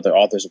match with their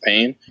Authors of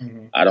Pain.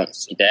 I don't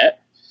see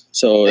that.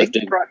 So They if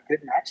they, brought good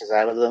matches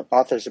out of the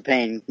Authors of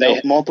Pain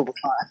They- multiple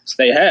times.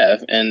 they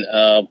have, and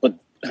but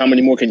how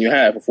many more can you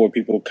have before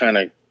people kind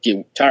of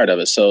get tired of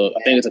it? So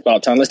I think it's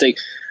about time.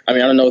 I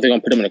don't know if they're going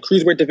to put them in a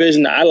cruiserweight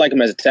division. I like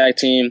them as a tag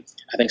team.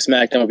 I think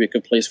SmackDown would be a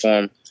good place for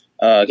them.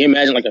 Can you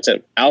imagine, like I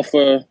said,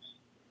 Alpha,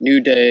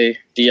 New Day,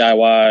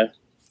 DIY,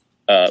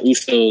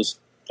 Usos?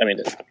 I mean,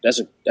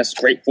 that's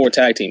great 4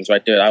 tag teams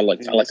right there. I like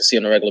to see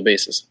on a regular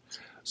basis.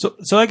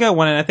 So I got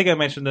one, and I think I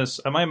mentioned this.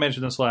 I might have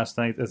mentioned this last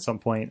night at some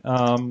point,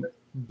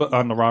 but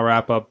on the Raw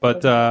wrap up.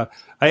 But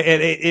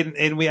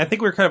I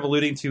think we were kind of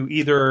alluding to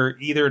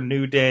either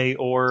New Day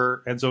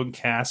or Enzo and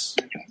Cass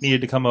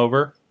needed to come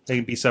over. They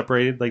can be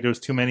separated. Like there was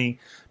too many,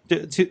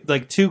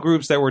 two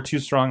groups that were too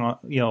strong,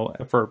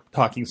 for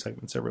talking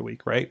segments every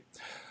week, right?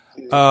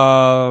 And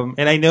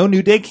I know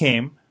New Day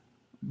came,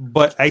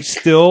 but I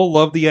still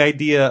love the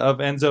idea of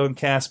Enzo and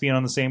Cass being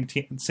on the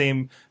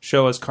same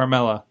show as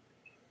Carmella.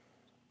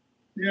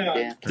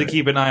 Yeah. To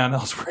keep an eye on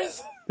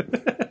Ellsworth.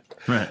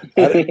 Right.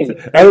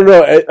 I don't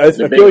know. I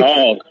The big feel like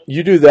hog.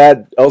 you do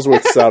that,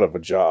 Ellsworth's out of a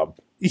job.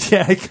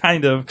 Yeah,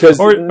 kind of. 'Cause,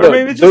 Or no,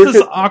 maybe it's they're just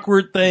this good-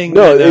 awkward thing.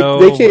 No, you know,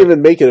 they can't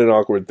even make it an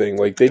awkward thing.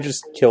 Like they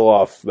just kill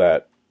off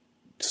that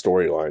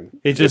storyline.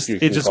 It just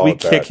if you can we call it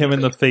kick that. him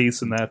in the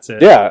face and that's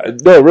it. Yeah,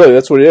 no, really,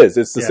 that's what it is.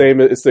 It's the Yeah.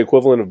 same. It's the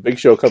equivalent of Big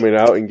Show coming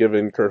out and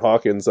giving Kurt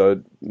Hawkins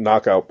a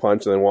knockout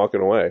punch and then walking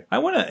away. I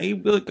want to.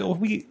 If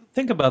we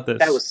think about this,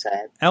 That was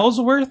sad.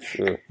 Ellsworth.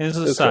 Yeah. And this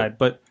is It's aside,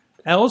 but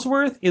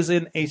Ellsworth is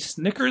in a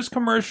Snickers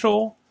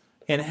commercial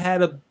and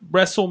had a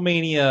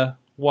WrestleMania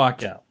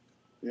walkout.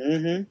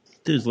 Mm-hmm.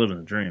 Dude's living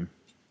the dream.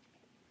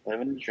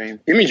 Living the dream.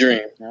 Jimmy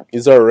Dream.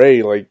 He's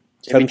already like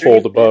Jimmy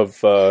tenfold Dream.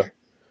 above.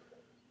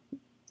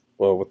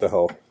 Well, what the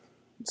hell?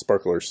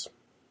 Sparklers.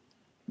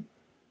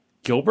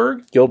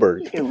 Gilbert.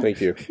 Gilbert. Thank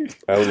you.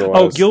 I don't know. why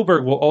I Oh, was-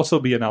 Gilbert will also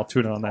be an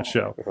Altoona on that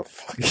show. Oh,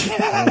 fuck.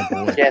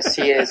 Yes,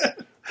 he is.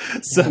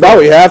 So, Now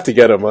we have to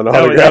get him on no,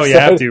 autograph. you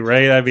have to,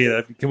 right? I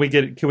mean, can we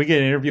get an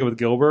interview with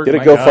Gilbert? Get a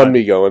My God.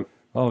 GoFundMe going.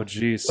 Oh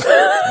jeez.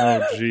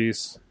 Oh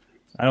jeez.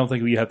 I don't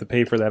think we have to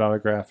pay for that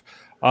autograph.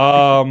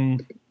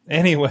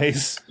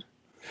 Anyways.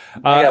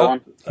 I got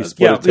one. He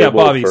split a yeah, table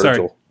with Bobby, sorry.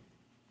 Virgil.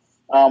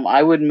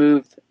 I would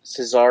move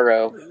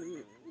Cesaro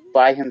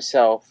by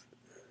himself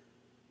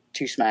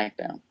to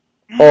SmackDown.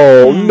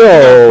 Oh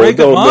no! break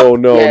him No! up?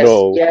 No! Yes,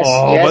 No! yes,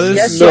 Oh, yes, but this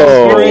yes, is no. yes.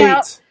 so Hear me great.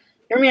 out.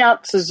 Hear me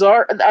out.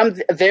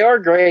 Cesaro, they are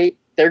great.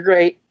 They're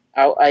great.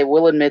 I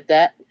will admit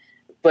that.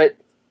 But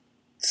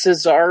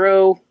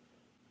Cesaro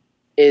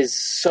is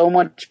so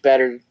much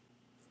better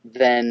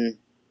than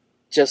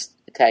just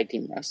a tag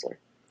team wrestler.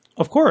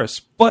 Of course,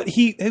 but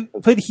he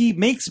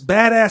makes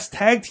badass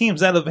tag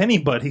teams out of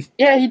anybody.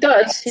 Yeah, he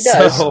does. He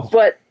does. So-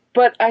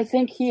 But I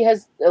think he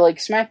has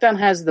SmackDown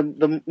has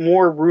the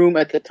more room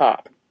at the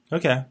top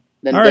Okay,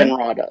 than, All right. than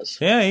Raw does.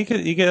 yeah, you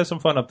could have some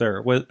fun up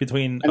there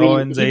between I mean,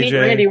 Owens, he beat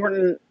AJ. Randy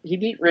Orton. He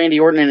beat Randy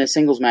Orton in a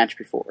singles match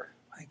before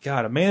My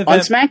God, a main on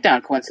event,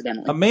 SmackDown,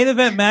 coincidentally. a main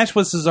event match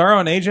with Cesaro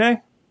and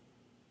AJ.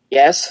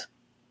 Yes.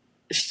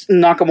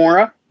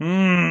 Nakamura.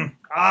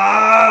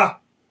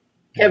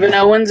 Kevin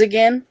Owens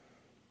again.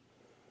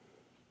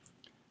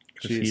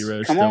 Chris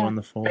Hero's Come still on. in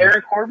the fold.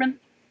 Baron Corbin.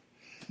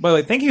 By the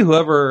way, thank you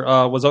whoever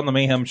was on the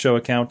Mayhem Show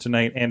account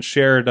tonight and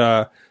shared,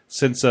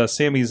 since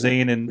Sami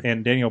Zayn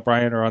and Daniel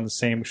Bryan are on the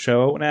same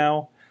show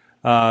now,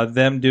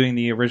 them doing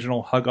the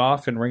original Hug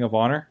Off in Ring of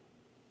Honor.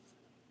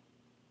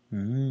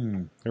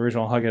 The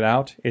original Hug It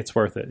Out. It's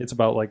worth it. It's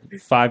about like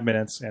 5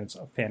 minutes and it's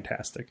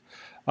fantastic.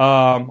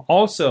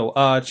 Also,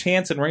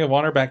 chants in Ring of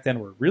Honor back then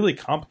were really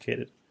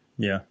complicated.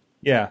 Yeah.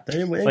 Yeah.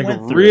 They like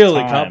went through really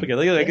a time.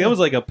 complicated. Like, it was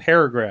like a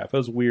paragraph. It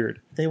was weird.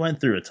 They went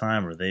through a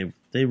time where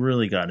they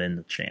really got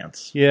into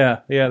chants. Yeah,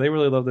 they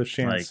really love those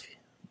chants.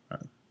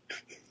 Like,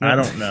 I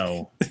don't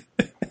know.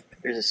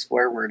 There's a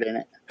swear word in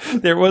it.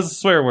 There was a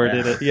swear word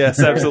in it.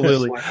 Yes,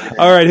 absolutely. Swear word in it.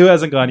 All right, who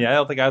hasn't gone yet? I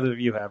don't think either of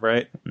you have,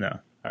 right? No.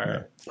 All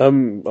right.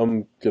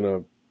 I'm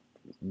gonna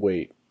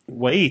wait.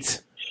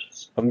 Wait.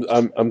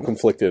 I'm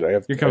conflicted.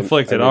 You're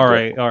conflicted. I All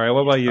right.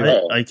 What about you?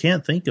 I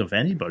can't think of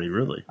anybody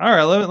really. All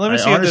right, let me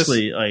see.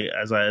 Honestly, like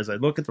as I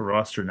look at the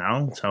roster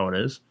now, that's how it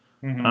is.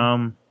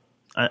 Mm-hmm.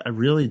 I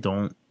really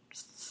don't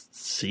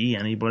see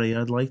anybody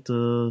I'd like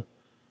to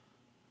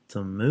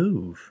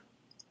move.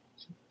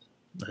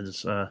 I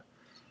just I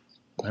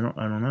don't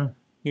know.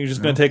 You're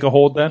just going to take a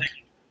hold then?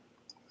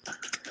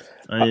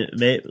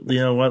 You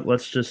know what?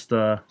 Let's just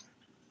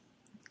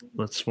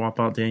let's swap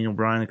out Daniel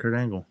Bryan and Kurt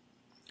Angle.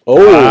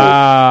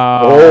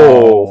 Wow.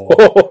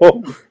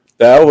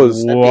 That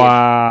was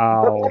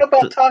wow. What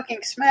about talking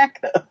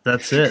smack though?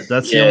 That's it.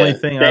 That's the only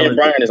thing. Daniel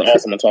Bryan is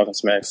awesome on Talking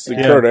Smack.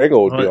 Kurt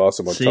Angle would be But,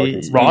 awesome on see, Talking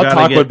you Smack. Raw gotta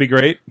Talk get- would be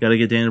great Got to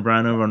get Daniel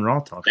Bryan over on Raw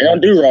Talk. They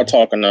don't do Raw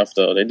Talk enough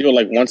though. They do it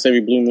like once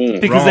every blue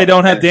moon. because they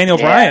don't have Daniel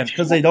Bryan.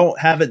 because they don't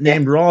have it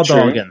named Raw True.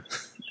 Doggin.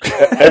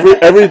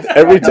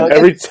 Every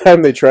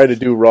time they try to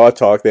do Raw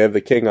Talk, they have the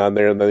King on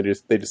there, and then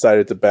they decide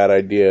it's a bad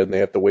idea, and they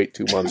have to wait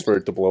 2 months for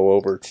it to blow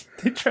over.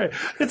 They try.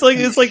 It's like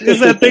it's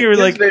that thing where He was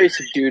like, very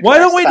subdued why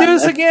don't last we do time,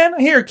 this though. again?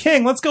 Here,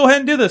 King, let's go ahead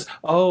and do this.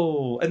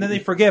 Oh, and then they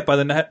forget by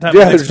the time Yeah, the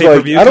next it's pay per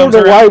like view I don't comes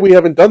know around. why we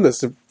haven't done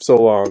this in so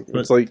long.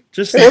 But It's like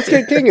just hey, let's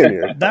get King in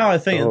here. Now I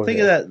think Oh, of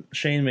yeah. that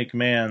Shane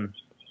McMahon,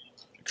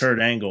 Kurt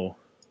Angle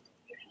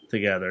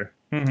together,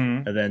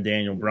 Mm-hmm. and then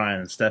Daniel Bryan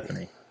and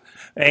Stephanie.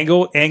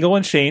 Angle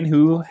and Shane,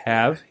 who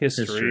have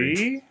history.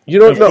 History. You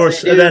don't Of know.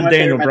 course, Yeah, and then my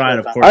Daniel favorite Bryan,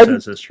 of match course, I'm-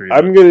 has history.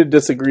 I'm going to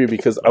disagree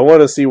because I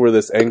want to see where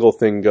this Angle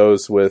thing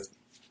goes with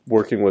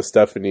working with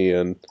Stephanie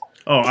and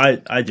Oh,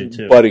 I do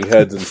too. butting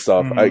heads and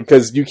stuff. Mhm.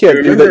 Because you can't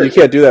do that. Remember- You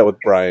can't do that with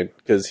Brian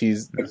because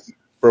he's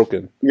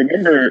broken.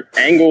 Remember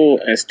Angle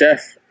and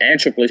Steph and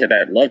Triple H had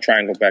that love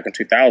triangle back in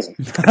 2000.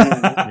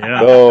 Yeah.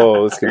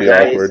 Oh, this could be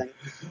Amazing. awkward.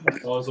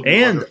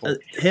 And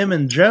him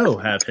and Joe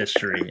have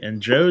history,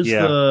 and Joe's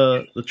Yeah.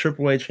 the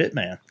Triple H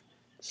hitman.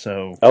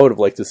 So I would have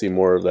liked to see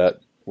more of that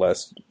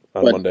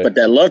on Monday. But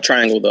that love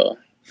triangle though,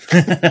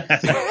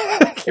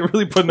 Can't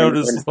really put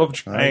notice this love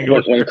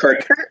triangle. when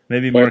Kurt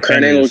maybe when Mark Kurt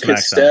Henry Angle to kicked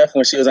SmackDown. Steph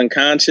when she was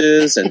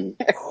unconscious, and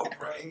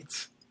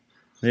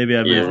Maybe I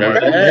Yeah, move. remember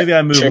that? Maybe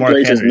I move Triple Mark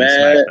H was Henry to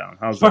mad. SmackDown.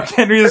 How's Mark that?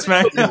 Henry to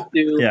SmackDown.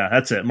 Yeah,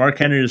 that's it. Mark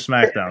Henry to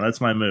SmackDown.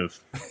 That's my move.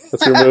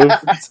 That's your move.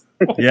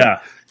 Yeah.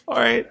 All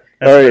right.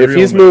 That's All right, my if real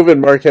he's move.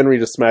 moving Mark Henry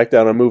to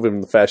SmackDown, I'm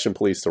moving the Fashion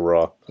Police to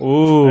Raw.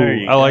 Ooh, There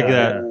you I like go.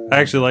 that. I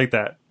actually like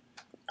that.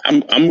 I'm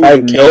moving I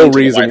have Kane no to the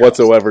reason White House.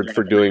 whatsoever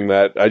for doing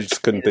that. I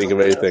just couldn't think of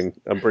anything.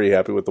 I'm pretty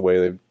happy with the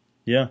way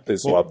Yeah. they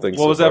swapped things.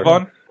 What so was that,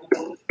 far.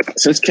 Vaughn?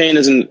 Since Kane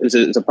is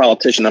a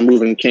politician, I'm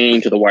moving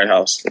Kane to the White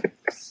House.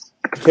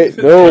 Hey,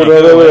 no.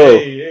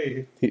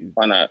 Hey, hey.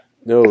 Why not?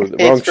 No, the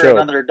It's wrong for show.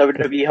 another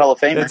WWE Hall of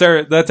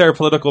Famer. That's our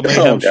political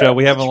mayhem Oh, God. show.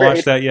 We haven't Trade.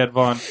 launched that yet,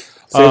 Vaughn.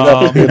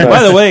 that for the event.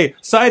 By the way,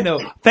 side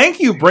note, thank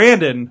you,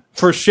 Brandon,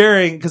 for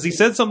sharing, because he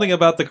said something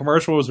about the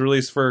commercial was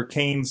released for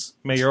Kane's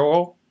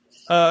mayoral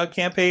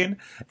campaign,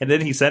 and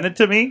then he sent it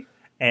to me,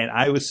 and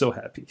I was so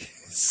happy.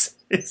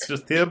 It's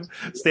just him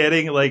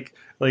standing like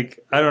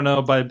I don't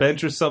know, by a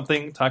bench or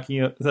something, talking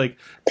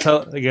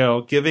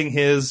giving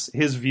his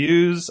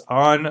views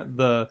on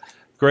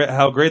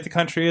how great the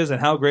country is and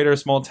how great our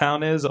small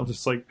town is. I'm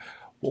just like,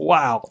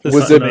 wow. This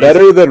Was is it amazing.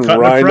 better than Cutting a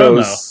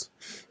Rhino's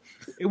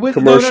It was-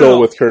 commercial no.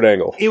 with Kurt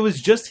Angle? It was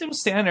just him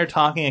standing there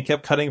talking and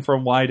kept cutting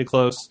from wide to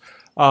close.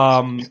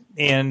 And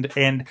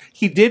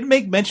he did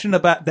make mention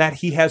about that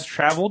he has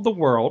traveled the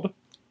world.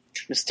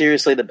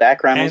 Mysteriously, the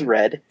background was And-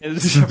 red.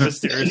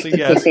 Mysteriously,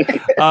 yes.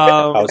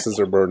 Houses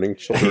are burning,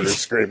 children are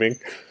screaming.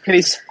 And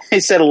he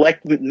said,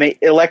 elect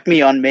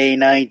me on May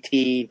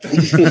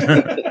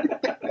 19th.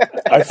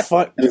 I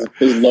thought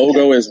His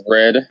logo is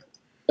red.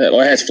 It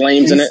has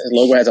flames in it. His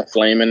logo has a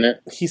flame in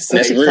it. he's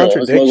And such it's a real. His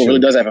logo really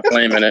contradiction. does have a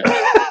flame in it.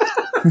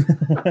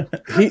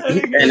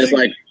 And it's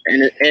like,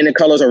 and the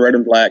colors are red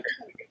and black.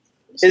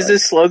 Is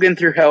this slogan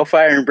through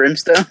hellfire and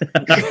brimstone?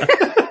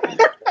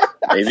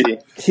 Maybe.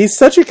 He's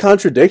such a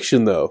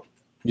contradiction, though.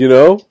 You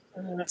know,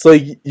 it's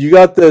like you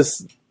got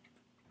this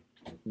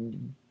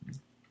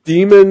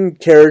demon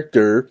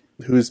character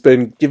who's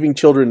been giving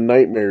children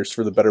nightmares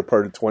for the better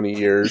part of 20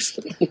 years,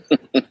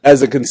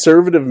 as a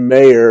conservative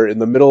mayor in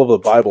the middle of the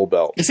Bible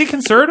Belt. Is he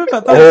conservative? I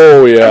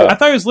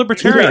thought he was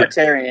libertarian.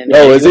 Libertarian.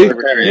 Oh, is he?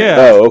 Yeah.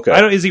 Oh,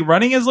 okay. Is he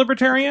running as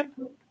libertarian?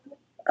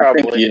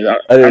 Probably.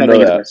 I didn't know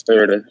think that. he's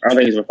conservative. I don't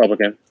think he's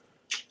Republican.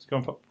 He's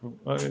going for-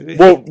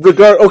 Well,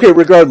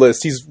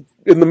 regardless, he's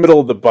in the middle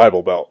of the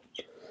Bible Belt.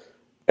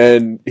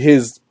 And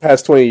his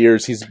past 20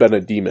 years, he's been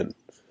a demon.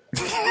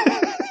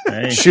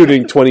 Hey.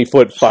 Shooting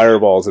 20-foot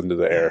fireballs into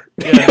the air.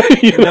 Yeah.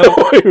 You know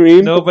what I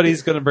mean?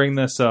 Nobody's going to bring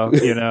this up,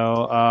 you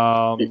know.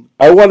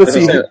 I want to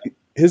see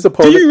his Do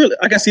opponent. you really?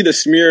 I can see the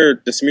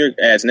smear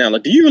ads now.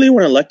 Like, do you really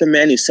want to elect a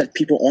man who set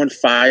people on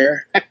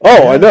fire?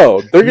 Oh, I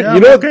know. They're Yeah, you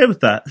know I'm okay with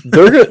that.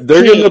 they're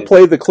going to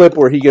play the clip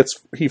where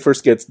he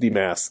first gets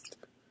demasked.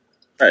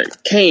 Right,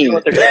 Kane,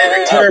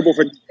 terrible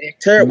for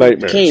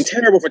Nightmares. Kane,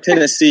 terrible for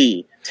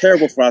Tennessee,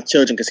 terrible for our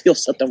children because he'll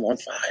set them on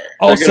fire.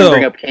 They're going to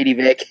bring Also, up Katie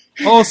Vick.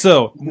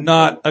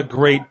 not a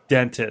great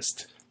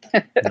dentist.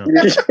 No.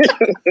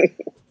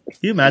 Can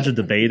you imagine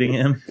debating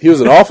him? He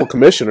was an awful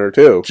commissioner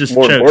too. Just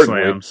more choke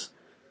importantly, slams.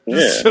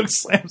 Yeah, Choke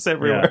slams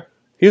everywhere.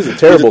 he was a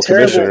terrible He's a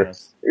terrible- commissioner.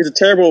 he's a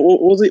terrible.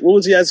 What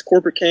was he as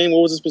corporate Kane?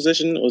 What was his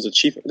position? It was a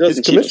chief. It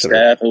wasn't chief of commissioner.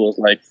 staff. It was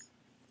like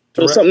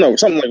something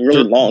like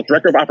really long.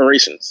 Director of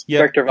operations. Yeah.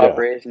 Director of Yeah.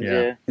 Operations, Yeah.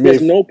 yeah. I He mean,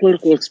 has no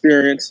political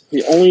experience.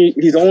 He's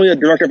only a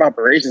director of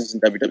operations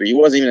in WWE. He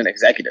wasn't even an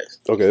executive.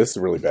 okay, this is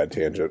a really bad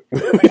tangent.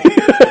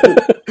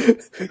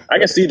 I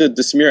can see the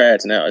smear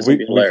ads now. It's gonna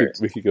be hilarious.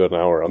 we could go an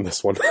hour on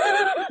this one.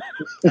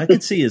 I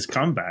could see his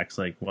comebacks.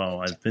 Like, well,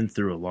 I've been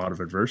through a lot of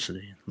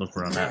adversity. Look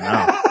where I'm at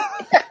now.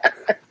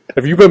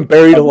 Have you been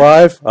buried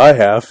alive? I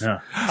have. Yeah.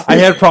 I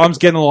had problems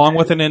getting along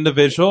with an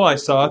individual. I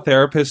saw a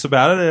therapist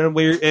about it, and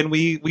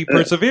we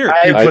persevered.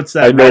 He I- puts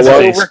I that know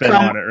resume what- spin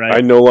on it, right?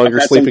 I no longer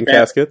I've had sleep some in bad-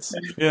 caskets.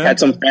 Yeah. Had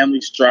some family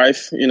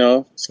strife,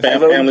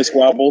 family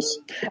squabbles.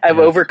 I've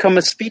overcome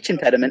a speech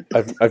impediment.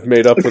 I've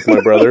made up with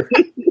my brother.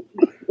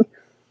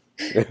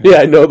 Yeah,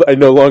 I know. I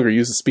no longer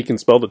use a speak and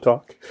spell to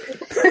talk.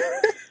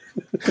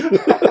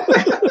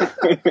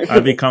 I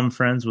become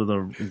friends with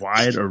a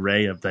wide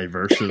array of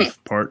diverse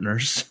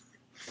partners.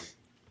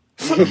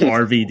 From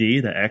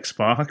RVD to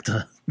X-Pac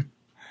to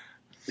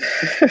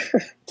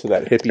To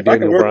that hippie If I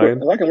can Daniel work Bryan.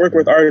 with, if I can work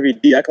with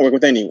RVD, I can work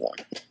with anyone.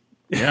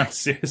 yeah.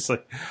 Seriously,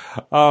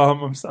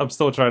 I'm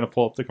still trying to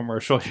pull up the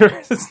commercial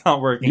here. It's not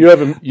working. You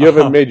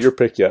haven't made your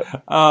pick yet.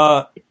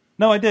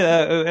 No, I did.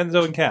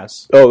 Enzo and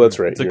Cass Oh, that's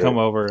right. to You're come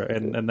right. over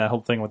and that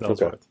whole thing with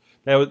Okay. Ellsworth.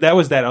 That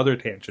was that other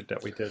tangent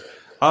that we did.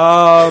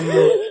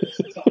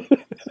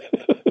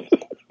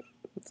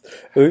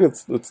 I think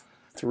that's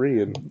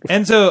 3 and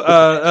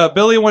Enzo,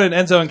 Billy wanted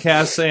Enzo and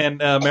Cass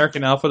and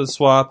American Alpha to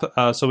swap,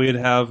 so we'd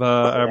have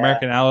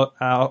American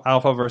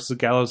Alpha versus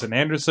Gallows and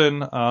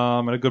Anderson.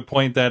 And a good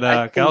point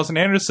that Gallows and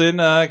Anderson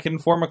can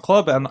form a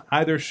club on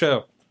either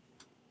show.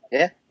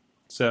 Yeah.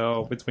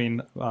 So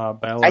between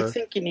Balor, I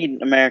think you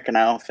need American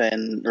Alpha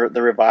and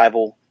the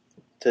Revival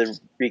to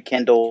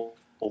rekindle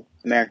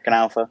American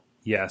Alpha.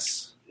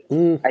 yes,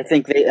 I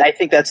think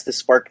that's the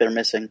spark they're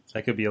missing.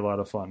 that could be a lot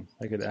of fun.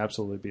 That could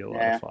absolutely be a lot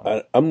Yeah. of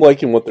fun. I'm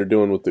liking what they're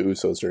doing with the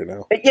Usos right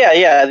now. But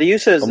yeah, the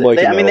Usos. I'm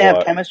liking that They a have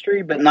lot.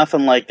 chemistry, but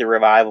nothing like the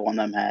Revival and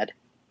them had.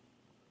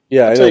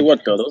 Yeah, I I'll tell you know.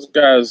 what, though, those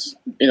guys,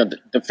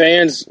 the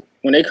fans,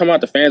 when they come out,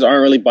 the fans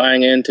aren't really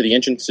buying into the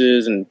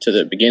entrances and to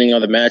the beginning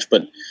of the match,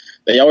 but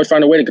they always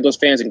find a way to get those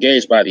fans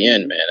engaged by the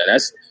end, man. And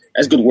that's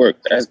good work.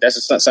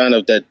 That's a sign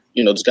of that,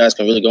 those guys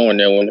can really go in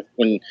there.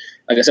 When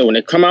like I said, when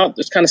they come out,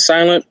 it's kind of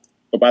silent,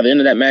 but by the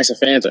end of that match, the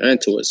fans are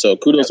into it. So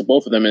kudos to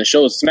both of them. And it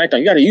shows SmackDown,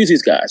 you got to use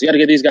these guys. You got to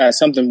give these guys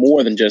something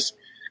more than just.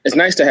 It's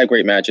nice to have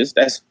great matches.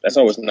 That's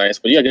always nice,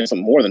 but you got to give them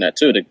something more than that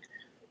too. To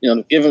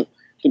give them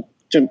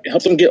to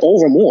help them get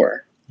over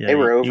more. Yeah, They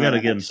were over you got to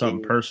in give them NXT.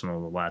 something personal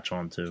to latch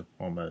onto,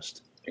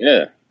 almost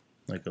Yeah.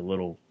 like a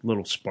little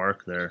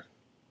spark there.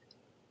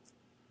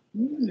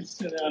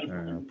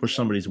 Push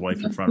somebody's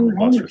wife in front of a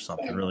bus or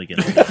something. Really get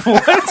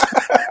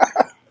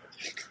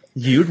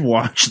You'd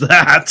watch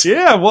that.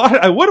 Yeah,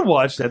 I would have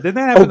watched that. Didn't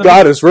that happen? Oh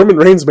God, is Roman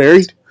Reigns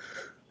married?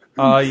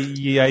 Yeah,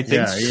 I think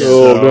Yeah, so. he is.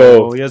 Oh,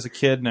 no. He has a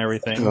kid and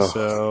everything. Oh.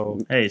 So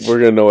Hey, We're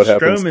gonna know what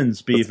happens.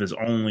 Strowman's beef is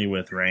only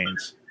with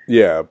Reigns.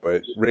 Yeah,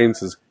 but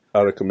Reigns is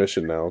out of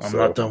commission now, I'm so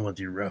not done with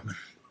you, Roman.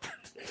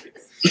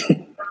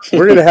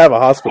 we're gonna have a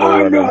hospital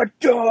I'm run. not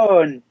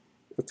done.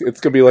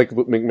 It's gonna be like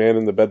McMahon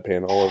in the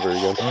bedpan all over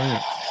again.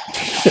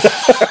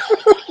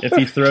 If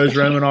he throws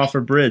Roman off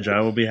a bridge,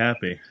 I will be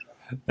happy.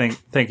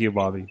 thank you,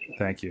 Bobby.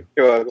 Thank you.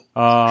 You're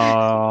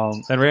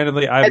welcome. And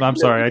randomly, I'm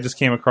sorry, I just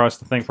came across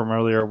the thing from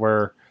earlier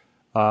where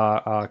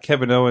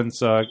Kevin Owens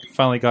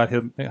finally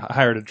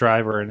hired a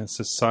driver, and it's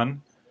his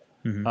son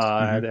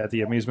at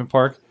the amusement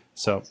park.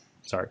 So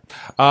sorry.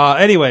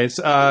 Anyways,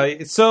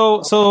 so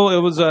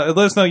it was. Let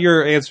us know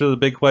your answer to the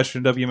big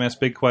question, WMS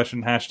big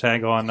question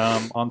hashtag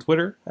on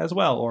Twitter as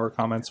well, or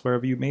comments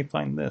wherever you may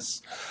find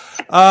this.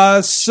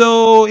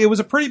 So it was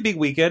a pretty big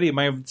weekend. You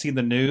might have seen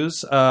the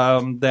news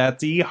that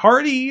the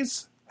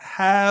Hardys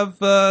have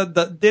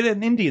did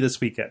an indie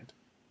this weekend.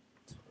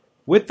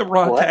 with the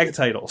Raw What? tag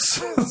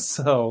titles.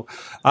 so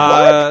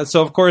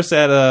of course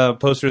that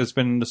poster that's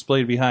been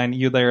displayed behind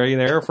you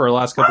there for the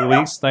last couple of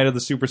weeks, Night of the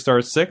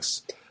Superstars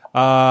 6.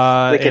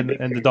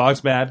 And the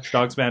dog's mad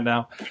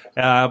now.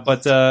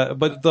 But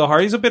the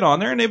Hardys have been on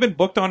there and they've been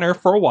booked on there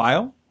for a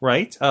while,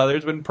 right?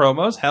 There's been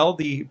promos. Hell,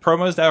 the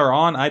promos that are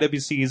on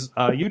IWC's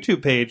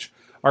YouTube page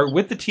are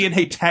with the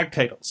TNA tag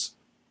titles.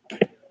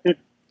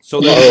 So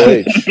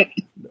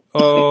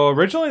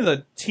originally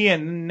the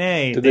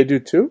TNA Did they do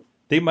 2?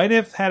 They might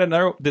have had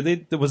another.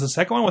 Was the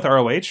second one with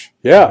ROH?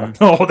 Yeah.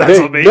 Oh, that's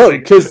amazing. No,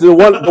 because the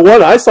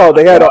one I saw,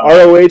 they had a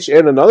ROH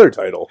and another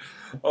title.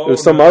 Oh, There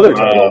was some other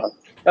title.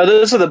 Oh,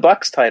 those are the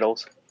Bucks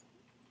titles.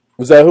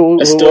 Was that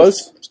who it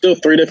was? Still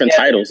 3 different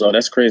titles, though.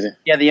 That's crazy.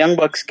 Yeah, the Young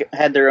Bucks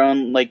had their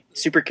own like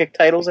super kick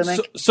titles, I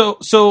think. So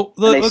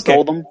they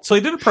stole them. So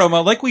they did a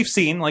promo like we've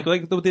seen, like they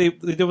did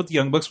with the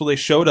Young Bucks, where they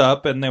showed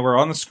up and they were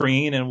on the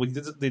screen, and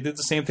they did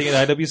the same thing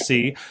at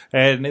IWC,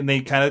 and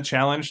they kind of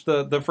challenged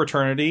the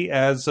fraternity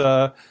as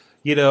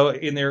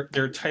in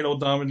their title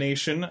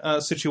domination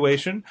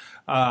situation.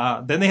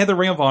 Then they had the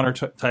Ring of Honor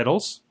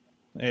titles,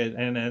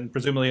 and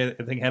presumably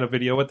I think had a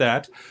video with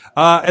that,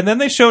 and then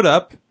they showed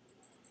up.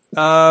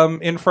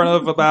 In front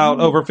of about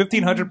over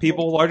 1,500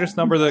 people, largest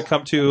number that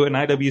come to an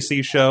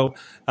IWC show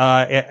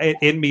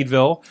in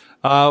Meadville,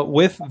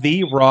 with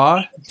the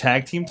Raw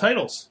Tag Team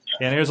titles.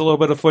 And here's a little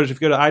bit of footage.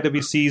 If you go to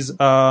IWC's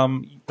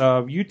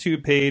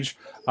YouTube page,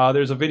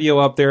 there's a video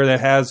up there that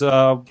has...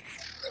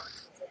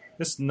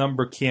 this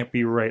number can't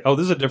be right. Oh,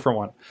 this is a different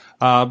one.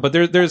 But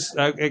there's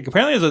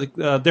apparently there's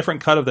a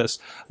different cut of this.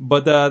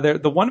 But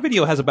the one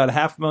video has about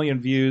 500,000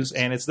 views,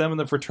 and it's them in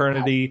the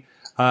fraternity.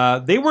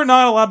 They were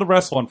not allowed to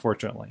wrestle,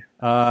 unfortunately.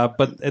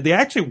 But they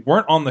actually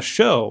weren't on the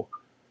show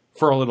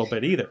for a little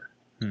bit either.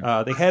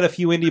 They had a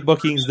few indie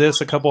bookings,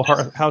 a couple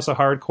House of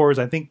Hardcores,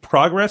 I think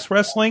Progress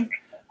Wrestling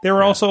they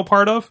were also a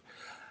part of.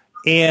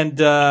 And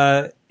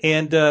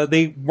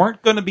they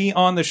weren't going to be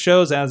on the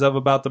shows as of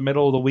about the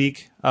middle of the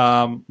week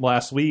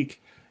last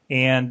week.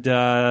 And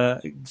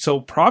so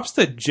props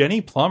to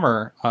Jenny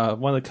Plummer,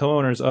 one of the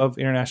co-owners of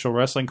International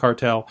Wrestling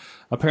Cartel,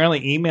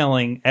 apparently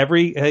emailing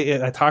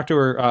I talked to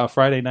her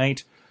Friday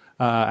night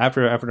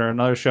after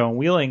another show in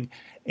Wheeling,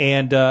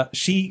 and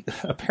she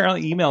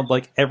apparently emailed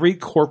like every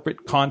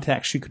corporate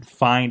contact she could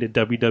find at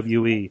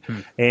WWE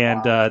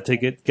and to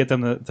get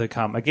them to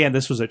come. Again,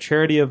 this was a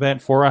charity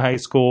event for a high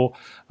school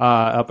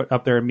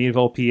up there in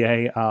Meadville,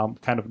 PA,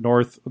 kind of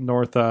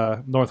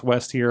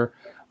northwest here.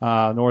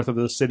 North of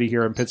the city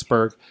here in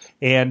Pittsburgh.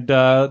 And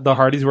the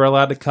Hardys were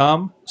allowed to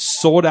come,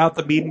 sold out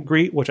the meet and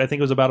greet, which I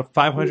think was about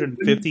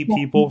 550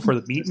 people for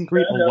the meet and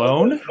greet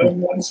alone.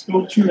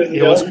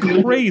 It was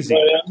crazy.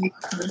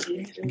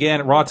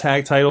 Again, Raw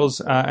tag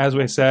titles, as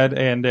we said,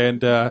 and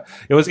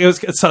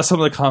it saw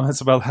some of the comments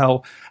about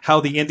how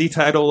the indie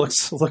title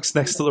looks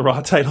next to the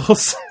Raw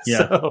titles.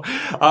 Yeah.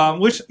 So,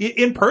 which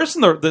in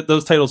person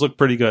those titles look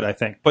pretty good, I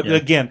think. But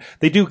again,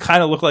 they do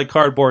kind of look like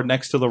cardboard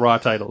next to the Raw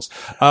titles.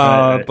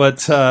 Right.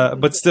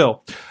 But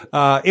still,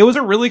 it was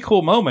a really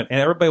cool moment, and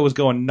everybody was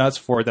going nuts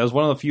for it. That was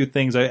one of the few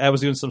things I was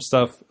doing some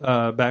stuff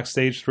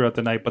backstage throughout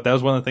the night, but that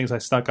was one of the things I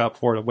stuck up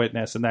for to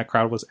witness, and that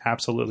crowd was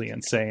absolutely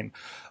insane.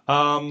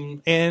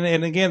 And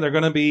again, they're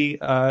going to be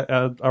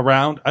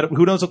around.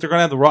 Who knows if they're going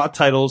to have the Raw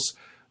titles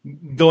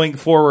going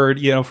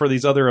forward, for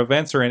these other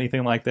events or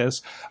anything like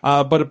this.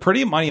 But a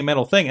pretty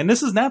monumental thing. And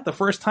this is not the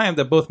first time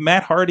that both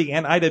Matt Hardy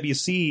and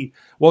IWC,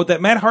 that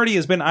Matt Hardy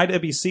has been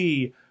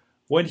IWC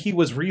when he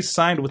was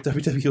re-signed with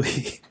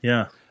WWE.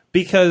 Yeah.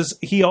 Because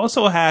he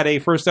also had a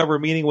first ever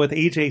meeting with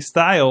AJ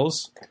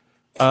Styles,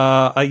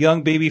 a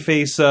young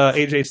babyface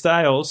AJ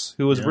Styles,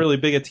 who was really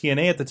big at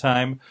TNA at the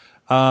time,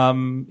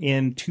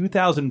 in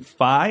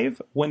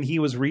 2005 when he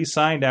was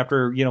re-signed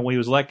after, when he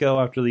was let go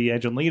after the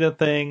Edge and Lita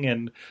thing,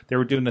 and they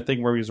were doing the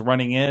thing where he was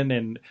running in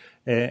and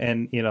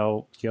doing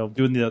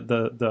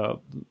the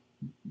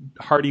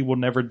Hardy will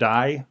never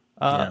die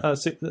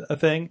a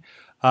thing.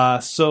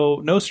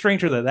 So no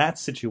stranger to that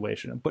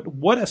situation, but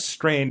what a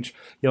strange,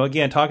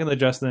 again, talking to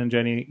Justin and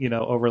Jenny,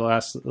 over the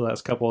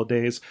last couple of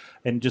days,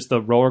 and just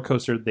the roller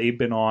coaster they've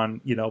been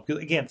on,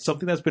 again,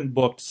 something that's been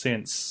booked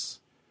since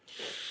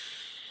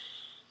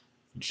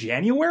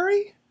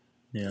January,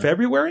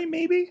 February,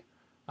 maybe.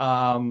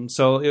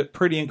 So it's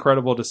pretty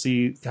incredible to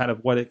see kind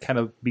of what it kind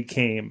of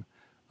became,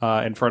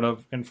 in front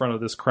of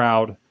this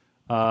crowd,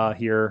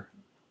 here.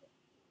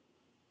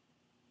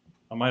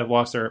 I might have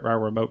lost our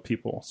remote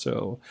people,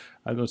 so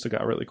I must have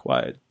got really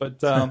quiet.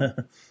 But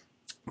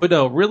but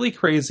no, really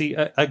crazy.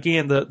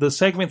 Again, the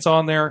segments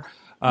on there,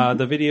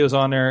 the videos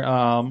on there,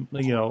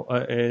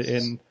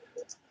 and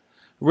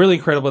really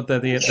incredible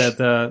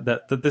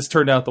that this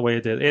turned out the way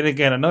it did. And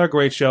again, another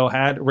great show.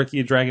 Had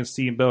Ricky the Dragon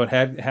Steamboat,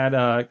 had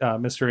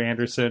Mr.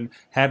 Anderson,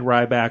 had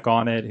Ryback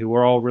on it, who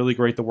were all really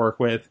great to work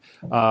with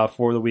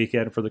for the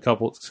weekend, for the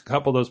couple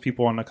of those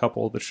people on a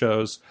couple of the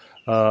shows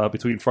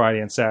between Friday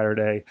and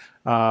Saturday.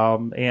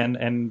 And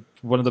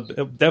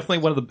definitely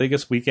one of the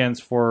biggest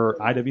weekends for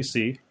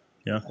IWC.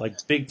 Yeah.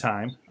 like big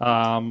time.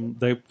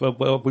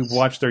 We've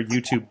watched their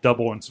YouTube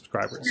double in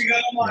subscribers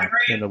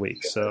in the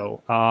week.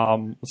 So, I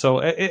don't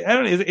know.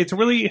 It's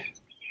really,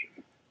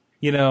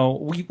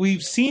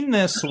 we've seen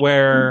this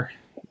where,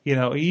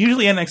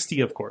 usually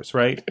NXT, of course,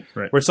 right?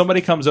 Where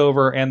somebody comes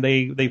over and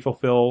they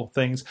fulfill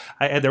things.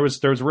 There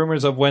was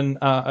rumors of when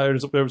there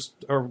was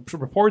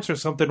reports or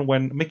something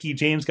when Mickie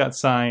James got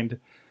signed,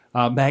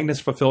 Magnus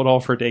fulfilled all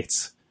of her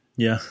dates.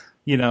 Yeah.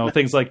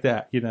 Things like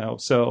that,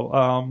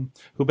 So,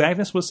 who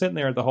Magnus was sitting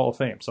there at the Hall of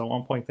Fame, so I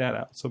won't point that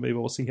out. So maybe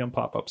we'll see him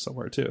pop up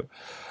somewhere too.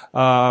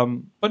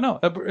 But no,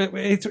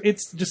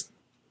 it's just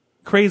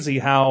crazy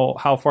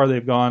how far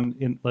they've gone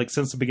in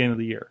since the beginning of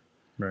the year.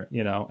 Right.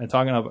 And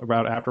talking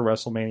about after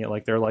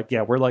WrestleMania, they're like,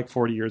 yeah, we're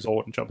 40 years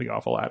old and jumping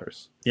off of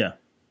ladders. Yeah.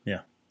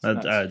 Yeah.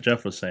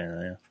 Jeff was saying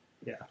that,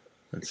 yeah.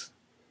 That's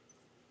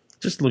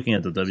just looking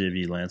at the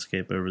WWE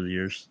landscape over the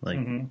years.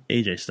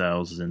 AJ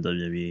Styles is in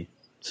WWE.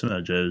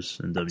 Samoa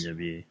Joe's in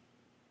WWE.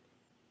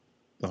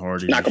 The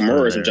Hardys.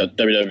 Nakamura's in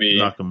WWE.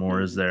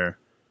 Nakamura is there.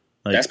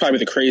 That's probably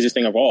the craziest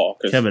thing of all.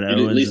 Kevin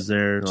Owens is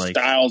there.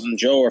 Styles and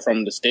Joe are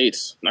from the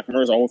States.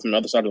 Nakamura's all from the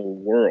other side of the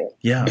world.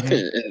 Yeah.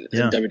 in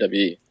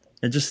WWE.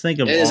 And just think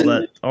of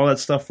all that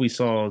stuff we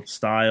saw,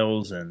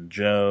 Styles and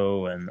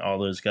Joe and all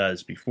those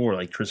guys before,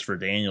 like Christopher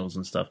Daniels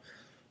and stuff.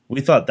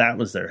 We thought that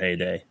was their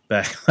heyday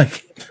back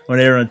when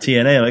they were on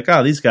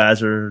TNA. These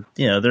guys are,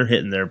 they're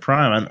hitting their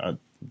prime.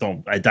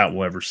 I doubt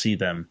we'll ever see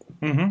them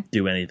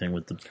do anything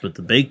with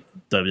the big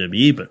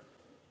WWE, but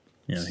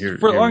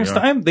for the longest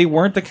time they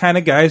weren't the kind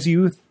of guys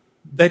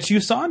that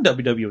you saw in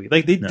WWE.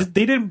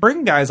 They didn't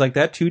bring guys like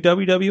that to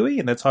WWE,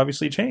 and that's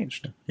obviously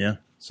changed. Yeah.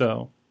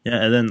 So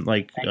and then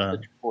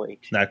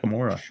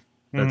Nakamura,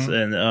 that's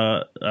and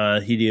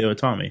Hideo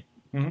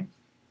Itami,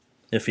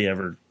 if he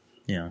ever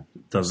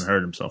doesn't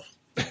hurt himself.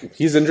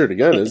 He's injured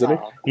again, isn't he?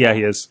 Yeah,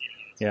 he is.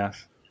 Yeah,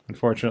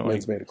 unfortunately,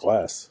 he's made a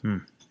class.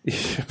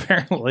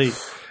 Apparently, he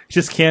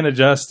just can't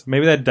adjust.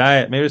 Maybe that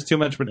diet. Maybe it's too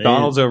much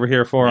McDonald's over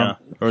here for him.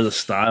 Or the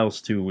style's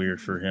too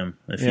weird for him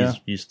if he's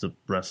used to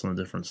wrestling a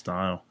different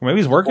style. Or maybe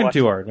he's working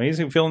too hard. Maybe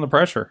he's feeling the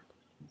pressure.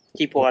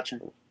 Keep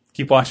watching.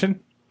 Keep watching?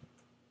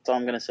 That's all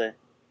I'm going to say.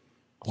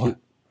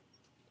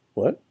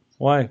 What?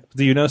 Why?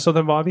 Do you know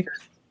something, Bobby?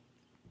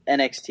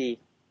 NXT.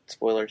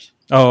 Spoilers.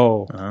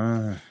 Oh.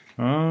 Yeah.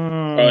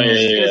 I was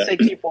going to say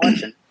keep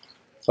watching.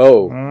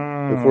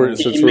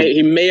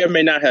 He may or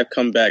may not have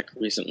come back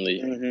recently.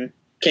 Mm-hmm.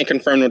 Can't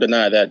confirm nor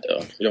deny that,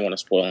 though. You don't want to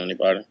spoil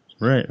anybody.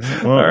 Right.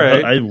 Well, all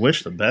right. I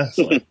wish the best.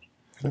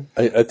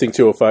 I think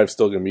 205 is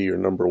still going to be your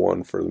number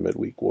one for the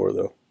midweek war,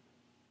 though.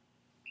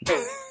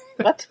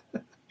 What?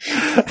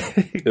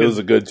 It was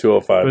a good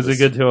 205. It was a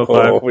good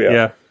 205. Oh,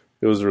 yeah.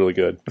 It was really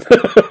good.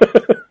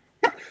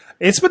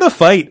 It's been a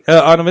fight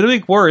on a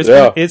midweek war.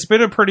 It's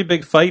been a pretty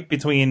big fight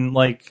between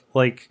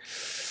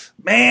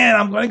man,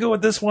 I'm going to go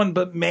with this one,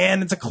 but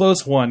man, it's a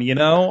close one. The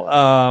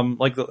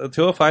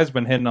 205's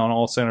been hitting on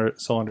all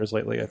cylinders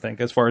lately. I think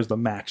as far as the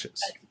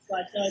matches.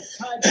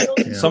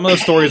 Some of the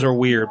stories are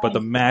weird, but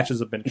the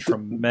matches have been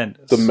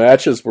tremendous. The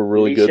matches were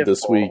really good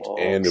this week,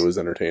 and it was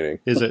entertaining.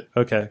 Is it?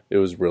 Okay. It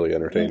was really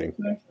entertaining.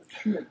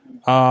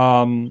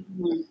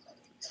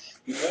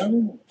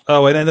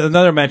 Oh, and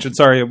another mention.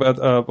 Sorry,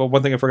 about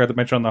one thing I forgot to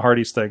mention on the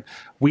Hardys thing.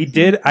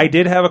 I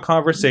did have a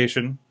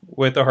conversation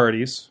with the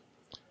Hardys.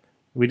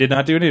 We did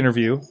not do an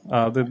interview.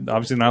 They're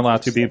obviously not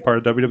allowed to be part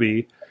of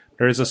WWE.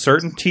 There is a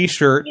certain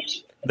T-shirt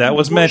that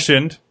was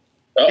mentioned.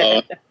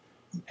 Uh-oh.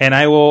 And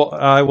I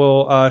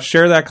will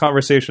share that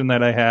conversation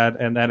that I had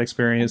and that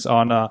experience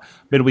on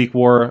Midweek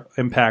War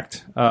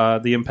Impact,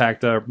 the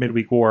Impact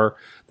Midweek War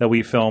that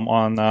we film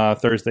on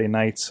Thursday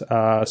nights.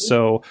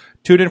 So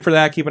tune in for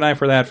that. Keep an eye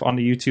for that on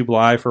the YouTube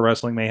Live for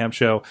Wrestling Mayhem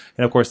Show.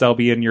 And, of course, that'll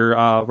be in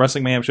your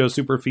Wrestling Mayhem Show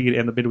super feed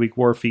and the Midweek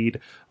War feed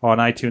on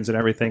iTunes and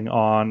everything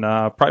on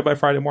probably by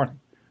Friday morning.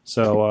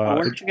 So,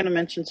 weren't you going to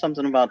mention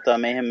something about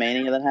Mayhem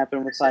Mania that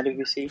happened with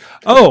IWC?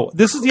 Oh,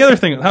 this is the other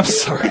thing. I'm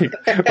sorry.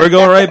 We're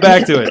going right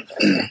back to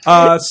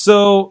it.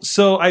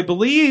 So I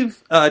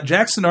believe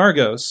Jackson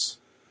Argos,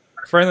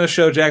 friend of the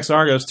show, Jackson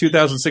Argos,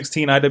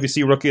 2016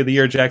 IWC Rookie of the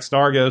Year, Jackson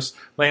Argos,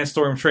 Lance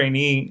Storm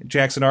trainee,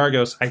 Jackson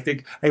Argos. I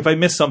think if I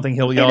miss something,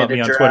 he'll yell at me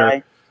on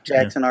Twitter.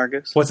 Jackson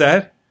Argos. What's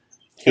that?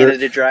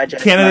 Canada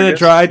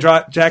Dry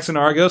Jackson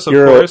Argos, of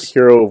course.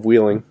 Hero of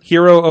Wheeling.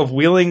 Hero of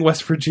Wheeling,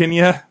 West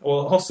Virginia.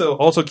 Well,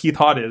 also Keith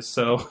Hott is,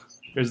 so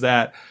there's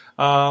that.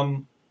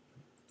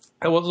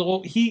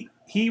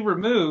 He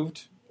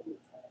removed...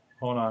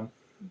 Hold on.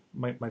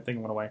 My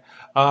thing went away.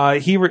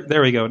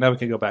 There we go. Now we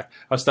can go back.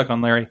 I was stuck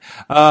on Larry.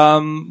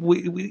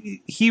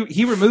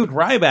 He removed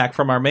Ryback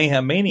from our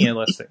Mayhem Mania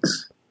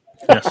listings.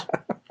 Yes.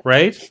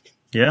 Right?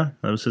 Yeah,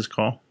 that was his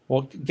call.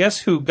 Well, guess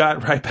who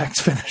got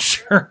Ryback's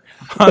finisher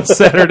on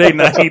Saturday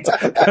night?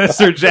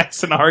 Sir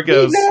Jackson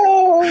Argos.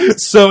 No.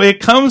 So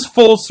it comes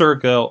full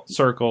circle.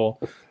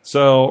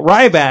 So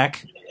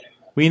Ryback,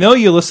 we know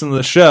you listen to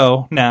the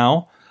show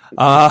now.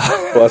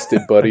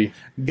 Busted, buddy.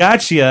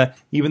 Gotcha.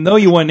 Even though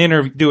you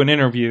wouldn't do an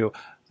interview,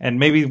 And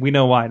maybe we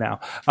know why now.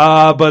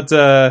 But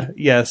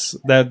yes,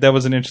 that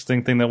was an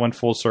interesting thing that went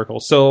full circle.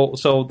 So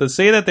to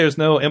say that there's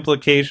no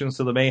implications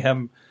to the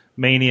Mayhem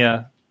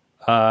Mania,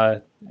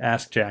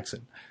 ask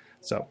Jackson.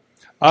 So,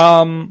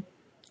 good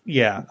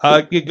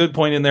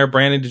point in there.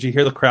 Brandon, did you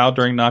hear the crowd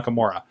during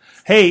Nakamura?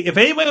 Hey, if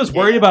anybody was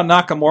worried about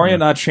Nakamura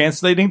not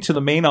translating to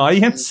the main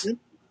audience,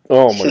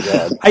 oh my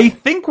god, I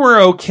think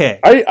we're okay.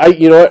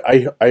 you know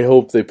what? I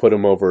hope they put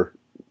him over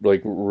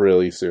like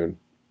really soon,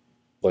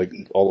 like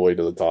all the way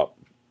to the top.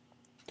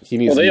 He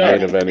needs to be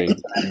main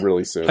eventing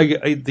really soon.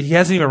 He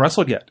hasn't even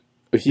wrestled yet.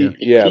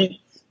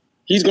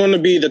 He's going to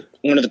be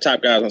one of the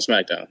top guys on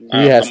SmackDown.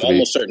 I'm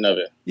almost certain of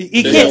it.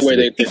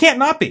 He can't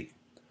not be.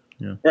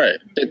 Yeah. Right.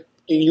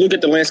 You look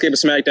at the landscape of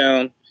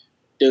SmackDown,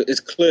 it's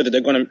clear that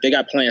they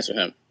got plans for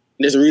him.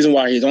 There's a reason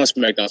why he's on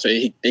SmackDown, so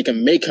they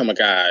can make him a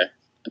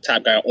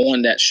top guy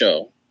on that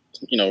show.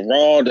 You know,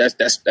 Raw,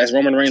 that's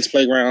Roman Reigns'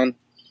 playground.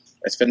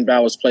 That's Finn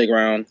Balor's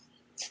playground.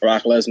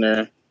 Brock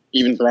Lesnar,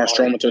 even Braun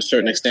Strowman to a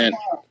certain extent.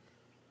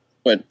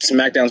 But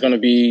SmackDown's going to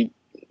be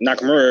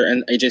Nakamura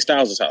and AJ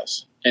Styles'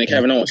 house. And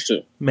Kevin Owens,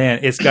 too. Man,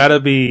 it's got to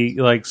be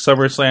like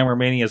SummerSlam or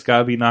Mania. It's got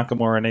to be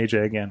Nakamura and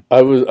AJ again.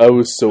 I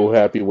was so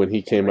happy when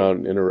he came out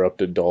and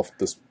interrupted Dolph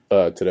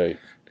today.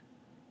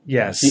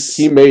 Yes.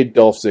 He made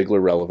Dolph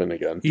Ziggler relevant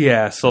again.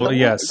 Yeah,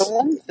 yes. The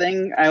one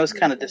thing I was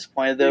kind of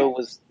disappointed, though,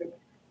 was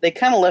they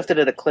kind of left it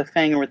at a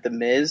cliffhanger with The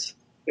Miz.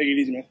 Take it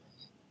easy, man.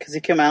 Because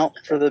he came out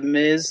for The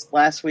Miz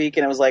last week,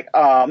 and it was like,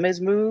 oh,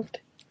 Miz moved?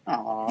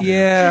 Aw.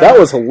 Yeah. That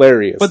was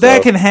hilarious. But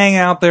that can hang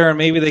out there, and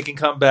maybe they can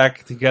come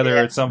back together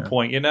at some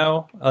point, you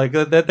know? Like,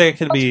 that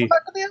can be... I'm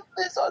not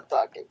Miz on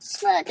Talking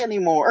Smack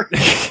anymore.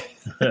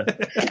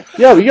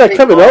 Yeah, we got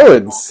Kevin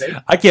Owens.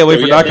 I can't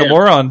wait for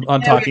Nakamura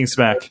on Talking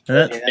Smack.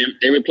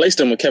 They replaced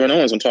him with Kevin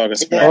Owens on Talking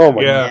Smack. Oh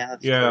my god.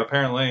 Yeah,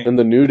 apparently. And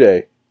the New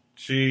Day.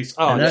 Jeez.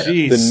 Oh,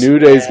 jeez. The New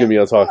Day's going to be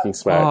on Talking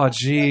Smack. Oh,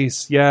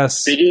 jeez.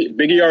 Yes.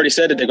 Biggie already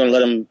said that they're going to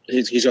let him...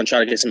 He's going to try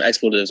to get some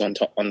expletives on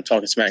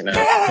Talking Smack now.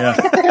 Yeah.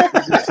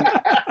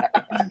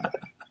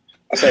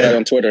 I saw that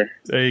on Twitter.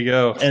 There you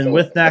go. And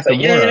with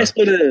Nakamura...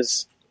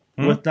 expletives.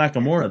 With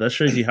Nakamura, that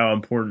shows you how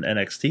important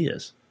NXT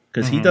is.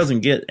 Because he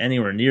doesn't get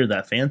anywhere near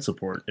that fan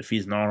support if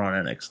he's not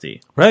on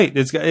NXT. Right.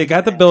 It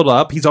got the build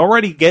up. He's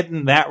already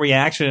getting that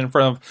reaction in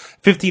front of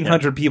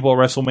 1,500 people at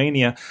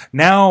WrestleMania.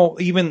 Now,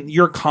 even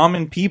your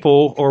common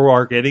people who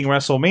are getting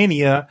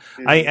WrestleMania,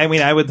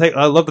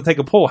 I'd love to take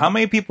a poll. How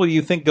many people do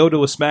you think go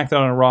to a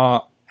SmackDown and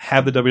Raw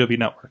have the WWE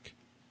Network?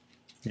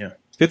 Yeah.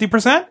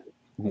 50%?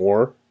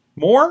 More?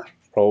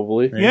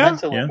 Probably. Yeah.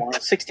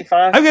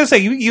 65? I'm going to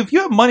say, if you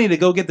have money to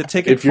go get the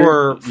ticket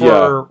for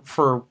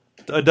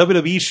a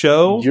WWE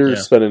show, you're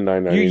spending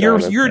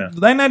 $9.99. You're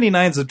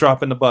 $9.99 is a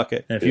drop in the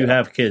bucket. And if you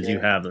have kids, you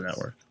have the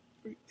network.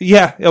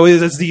 Yeah,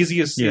 it's the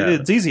easiest. Yeah.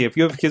 It's easy. If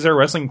you have kids that are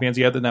wrestling fans,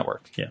 you have the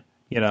network. Yeah,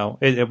 you know,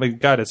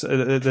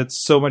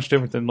 it's so much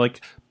different than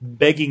like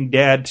begging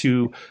dad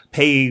to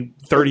pay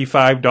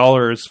 $35,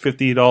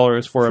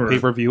 $50 for a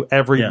pay-per-view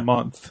every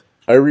month.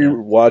 I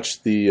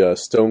rewatched the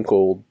Stone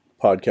Cold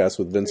podcast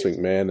with Vince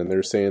McMahon, and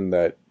they're saying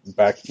that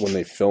back when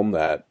they filmed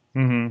that,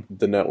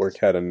 the network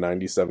had a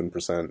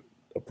 97%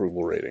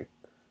 approval rating.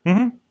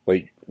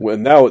 Like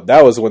when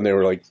that was when they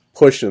were like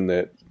pushing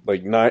it.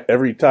 Like not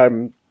every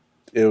time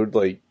it would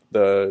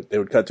they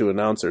would cut to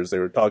announcers, they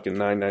were talking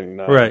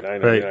 $9.99, right,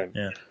 $9.99.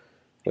 Yeah,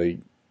 like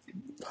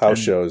house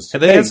shows.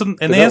 And they had some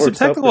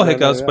technical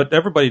hiccups, but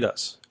everybody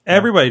does.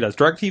 Everybody does.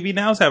 DirecTV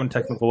now is having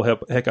technical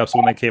hiccups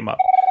when they came up.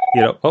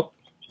 You know.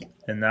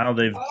 And now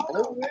they've.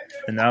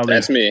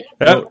 That's me.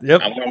 Yep.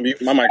 I'm gonna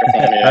mute my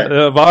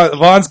microphone.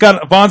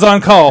 Vaughn's on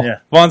call.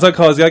 Yeah. Vaughn's on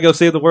call. He's got to go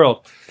save the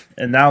world.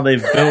 And now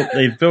they've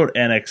built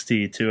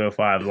NXT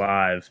 205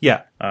 Live.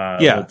 Yeah.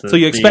 So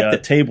you expect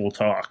it. Table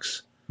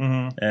talks.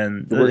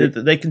 And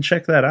they can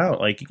check that out.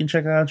 Like you can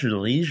check it out at your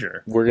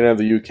leisure. We're gonna have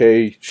the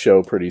UK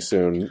show pretty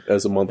soon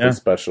as a monthly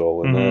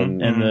special, and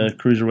then and the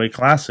Cruiserweight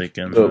Classic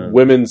and the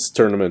women's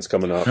tournaments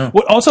coming up.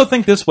 Well, also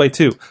think this way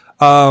too.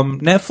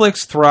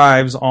 Netflix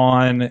thrives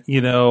on,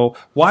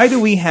 why do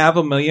we have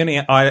a million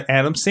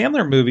Adam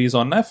Sandler movies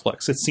on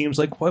Netflix? It seems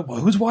like,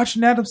 who's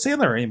watching Adam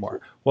Sandler anymore?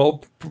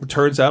 Well, it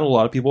turns out a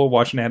lot of people are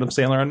watching Adam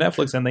Sandler on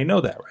Netflix, and they know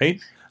that, right?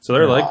 So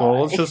they're like,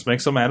 well, let's just make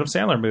some Adam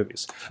Sandler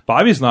movies.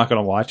 Bobby's not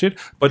going to watch it,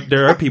 but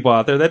there are people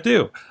out there that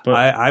do.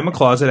 I'm a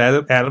closet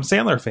Adam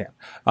Sandler fan.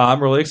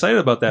 I'm really excited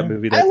about that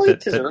movie. I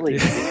liked his early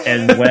movies.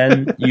 And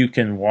when you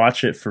can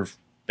watch it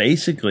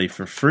basically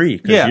for free,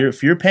 because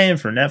if you're paying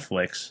for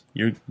Netflix,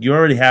 you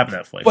already have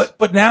Netflix.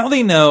 But now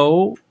they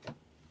know.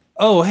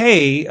 Oh,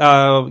 hey,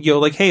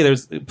 hey,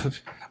 there's.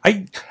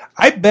 I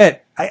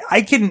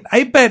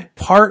bet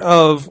part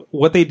of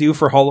what they do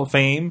for Hall of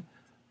Fame.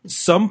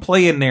 Some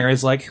play in there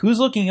is like, who's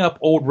looking up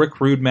old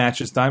Rick Rude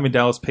matches, Diamond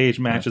Dallas Page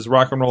matches,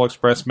 Rock and Roll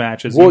Express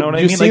matches? Well, you know what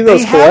I mean? You see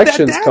those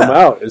collections come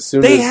out as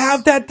soon as... They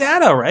have that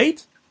data,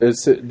 right?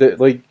 As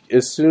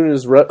soon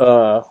as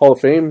Hall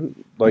of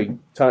Fame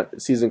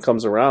season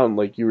comes around,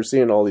 like you were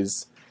seeing all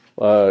these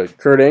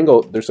Kurt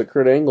Angle. There's a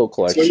Kurt Angle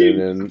collection,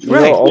 and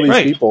all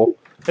these people.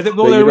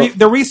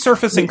 They're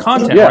resurfacing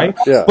content, Yeah, right?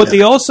 yeah. But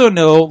they also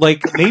know,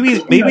 like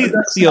maybe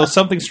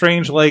something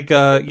strange, like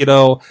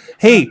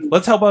hey,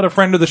 let's help out a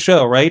friend of the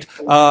show, right?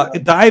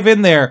 Dive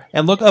in there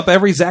and look up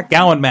every Zach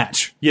Gowen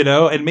match,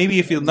 and maybe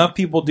if enough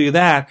people do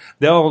that,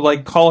 they'll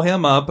like call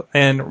him up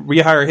and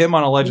rehire him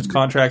on a Legends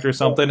contract or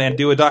something and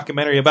do a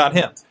documentary about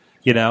him.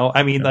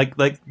 I mean, like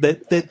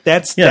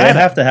that's they'd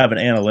have to have an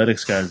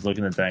analytics guy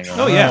looking at that.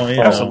 Going,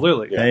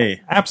 absolutely.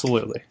 Hey,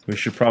 absolutely. We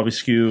should probably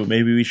skew.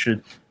 Maybe we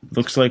should.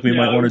 Looks like we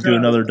might want to do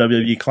another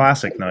WWE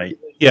Classic night.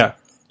 Yeah,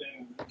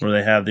 where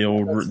they have the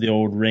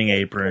old ring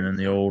apron and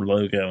the old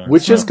logo,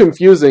 which is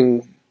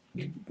confusing.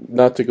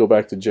 Not to go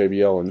back to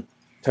JBL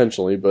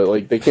intentionally, but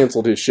like they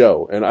canceled his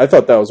show, and I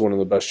thought that was one of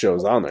the best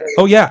shows on there.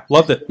 Oh yeah,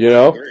 loved it.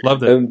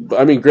 Loved it. And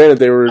I mean, granted,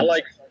 they were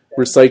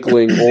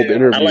recycling old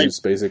interviews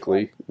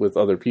basically with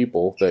other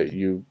people that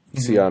you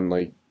see on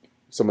like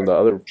some of the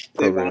other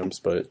programs.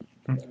 But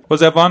was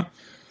that Vaughn?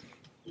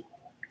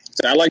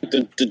 So I liked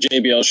the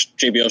JBL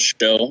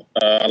show.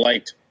 I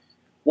liked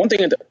one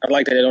thing that I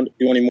like that they don't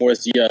do anymore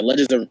is the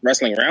Legends of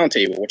Wrestling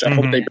Roundtable, which I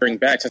hope they bring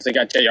back since they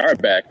got JR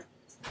back.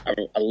 I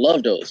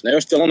love those. They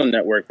were still on the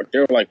network, but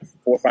they're like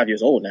 4 or 5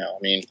 years old now. I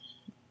mean,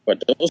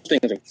 but those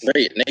things are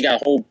great, and they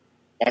got a whole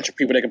bunch of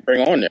people they can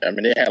bring on there. I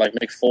mean, they had like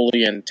Mick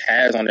Foley and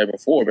Taz on there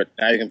before, but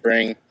now you can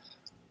bring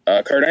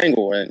Kurt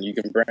Angle and you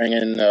can bring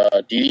in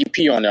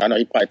DDP on there. I know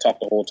he probably talked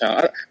the whole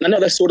time. I know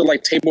that's sort of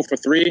like table for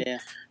three,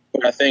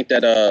 but I think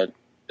that the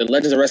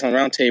Legends of Wrestling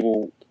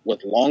Roundtable was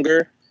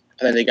longer.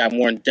 I think they got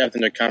more in depth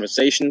in their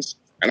conversations.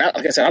 And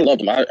like I said, I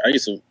loved them. I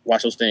used to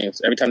watch those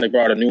things every time they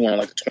brought a new one,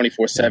 like the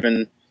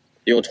 24/7,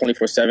 the old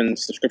 24/7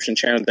 subscription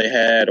channel they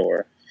had,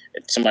 or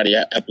if somebody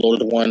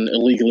uploaded one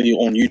illegally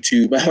on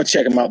YouTube, I would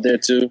check them out there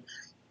too.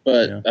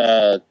 But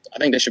I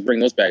think they should bring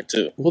those back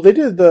too. Well, they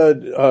did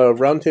the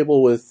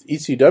roundtable with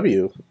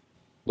ECW.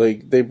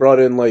 Like they brought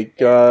in like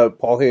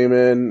Paul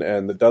Heyman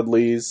and the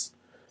Dudleys,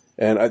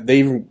 and they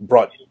even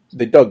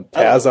dug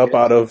Taz up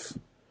out of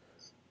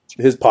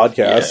his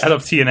podcast, out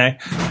of TNA.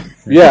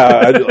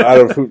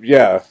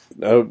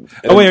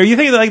 Oh wait, are you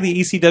thinking like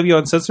the ECW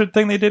Uncensored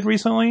thing they did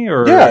recently?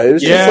 Or it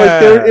was just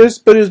like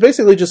but it was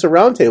basically just a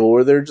roundtable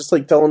where they're just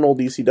like telling old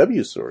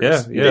ECW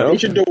stories. They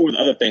should do it with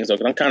other things though,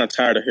 because I'm kind of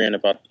tired of hearing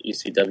about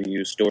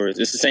ECW stories.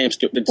 It's the same.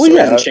 The well, stories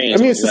yeah, haven't changed.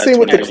 I mean, it's the same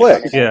with the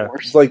Click. Yeah,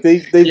 it's like they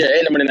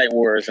and Monday Night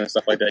Wars and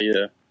stuff like that.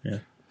 Yeah.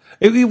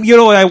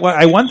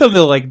 I want them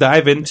to like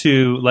dive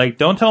into like,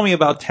 don't tell me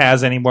about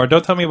Taz anymore.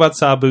 Don't tell me about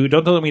Sabu.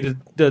 Don't tell me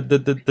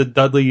the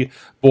Dudley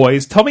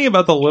boys. Tell me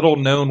about the little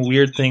known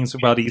weird things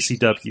about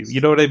ECW.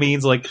 You know what I mean?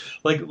 It's like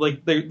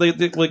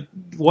they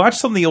watch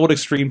some of the old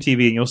Extreme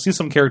TV and you'll see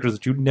some characters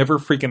that you never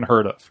freaking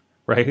heard of.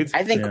 Right?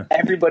 I think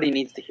everybody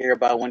needs to hear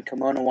about when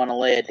Kimono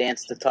Wanalea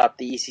danced atop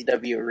the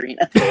ECW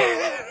arena.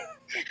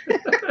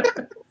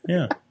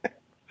 Yeah.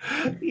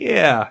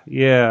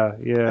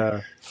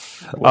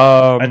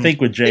 I think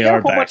with JR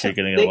back, they're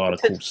getting a lot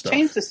of cool stuff.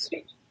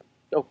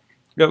 Go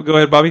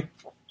ahead, Bobby.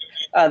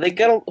 They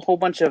got a whole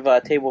bunch of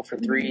table for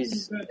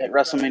threes at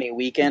WrestleMania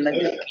weekend, I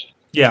think.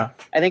 Yeah.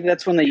 I think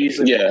that's when they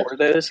usually record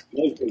those.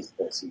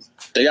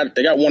 They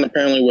got one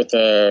apparently with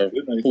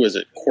who is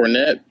it?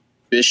 Cornette,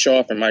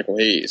 Bischoff, and Michael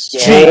Hayes.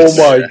 Oh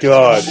my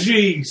god!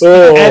 Jeez,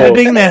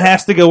 editing that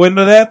has to go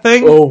into that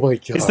thing. Oh my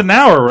god! It's an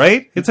hour,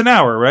 right? It's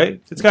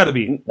got to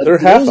be. They're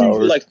half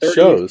hour, like 30,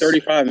 shows.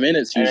 35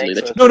 minutes usually.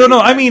 No.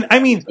 I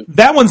mean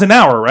that one's an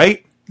hour,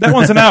 right? That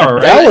one's an hour,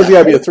 right? That one's got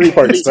to be a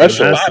 3-part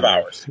special. 5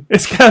 hours.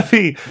 It's got to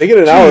be. They get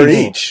an hour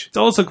each. It's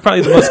also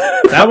probably the most.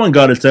 That one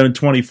got its own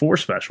 24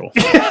 special.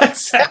 Yeah,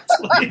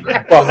 exactly.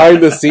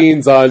 Behind the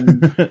scenes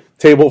on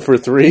Table for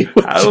Three.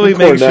 How do we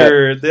make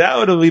sure?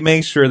 How do we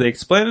make sure the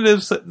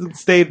expletives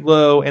stayed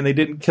low and they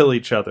didn't kill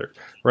each other?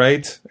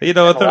 Right? You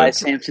know, Elias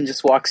Sampson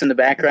just walks in the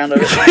background of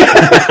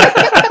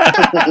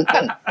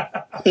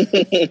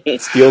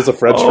it. Steals a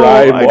French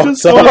fry and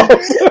walks off.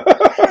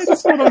 I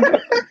just want to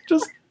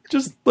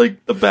just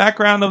like the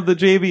background of the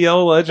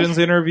JBL Legends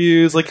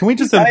interviews. Like, can we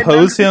just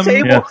impose him?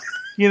 Yeah.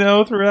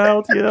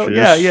 Throughout.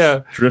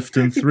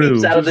 Drifting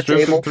through. Out of the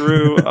drifting table.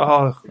 through.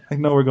 Oh, I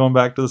know we're going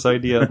back to this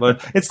idea,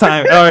 but it's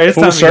time. All right, it's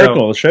Full time circle. to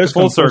go. The show's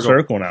full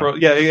circle now.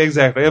 Yeah,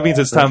 exactly. That means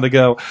it's time to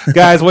go.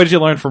 Guys, what did you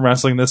learn from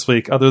wrestling this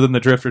week, other than the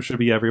drifter should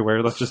be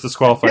everywhere? Let's just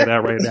disqualify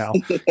that right now,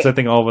 because I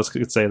think all of us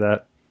could say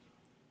that.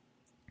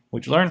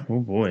 What'd you learn?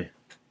 Oh, boy.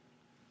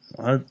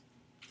 I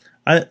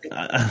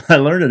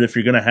learned that if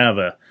you're going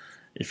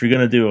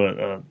to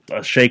do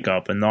a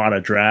shake-up and not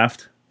a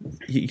draft,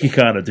 you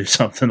got to do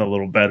something a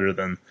little better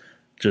than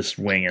just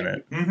winging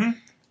it.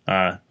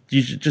 Mm-hmm.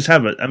 You should just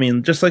have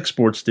just like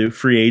sports do,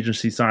 free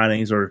agency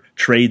signings or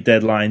trade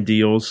deadline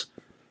deals.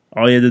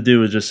 All you had to do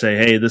was just say,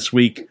 hey, this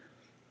week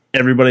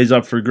everybody's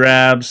up for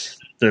grabs.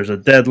 There's a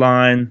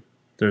deadline.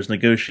 There's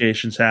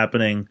negotiations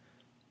happening.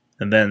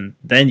 And then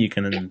they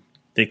could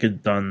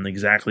have done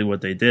exactly what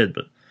they did,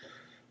 but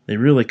they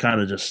really kind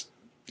of just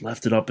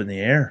left it up in the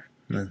air.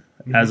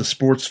 Mm-hmm. As a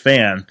sports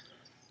fan,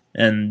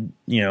 and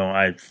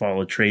I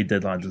follow trade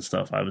deadlines and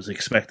stuff, I was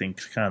expecting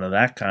kind of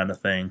that kind of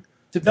thing.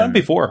 They've done it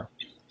before.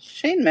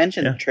 Shane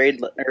mentioned a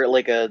trade or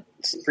like a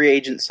free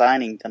agent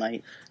signing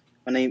tonight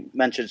when they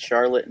mentioned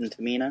Charlotte and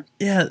Tamina.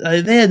 Yeah,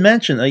 they had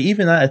mentioned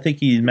even I think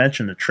he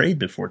mentioned a trade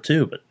before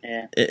too, but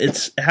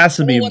it has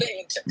to be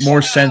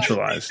more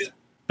centralized,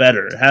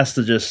 better. It has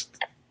to just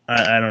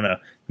I don't know.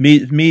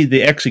 Me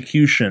the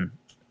execution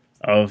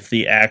of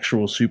the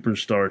actual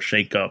Superstar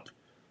shakeup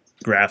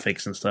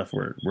graphics and stuff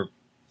were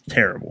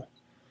terrible.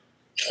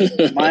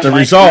 The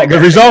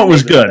result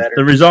was good.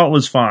 The result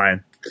was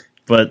fine,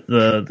 but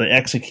the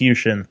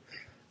execution,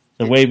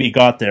 the way we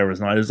got there was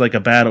not. It was like a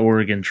bad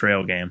Oregon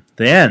Trail game.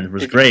 The end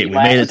was great. We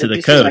made it to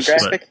the coast.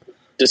 But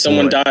did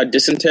someone die of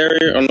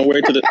dysentery on the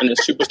way to the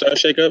Superstar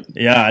shakeup?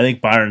 Yeah, I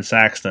think Byron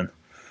Saxton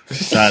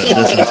died of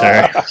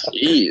dysentery.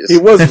 Jeez. He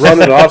was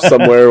running off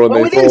somewhere when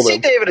they we pulled didn't see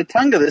him. David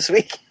Otunga this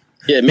week.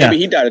 Yeah, maybe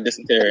he died of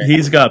dysentery.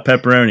 He's got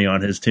pepperoni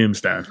on his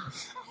tombstone.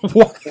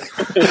 What?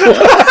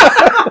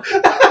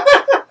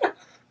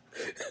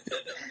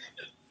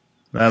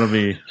 That'll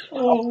be.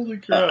 Holy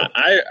crap!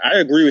 I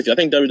agree with you. I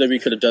think WWE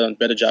could have done a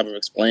better job of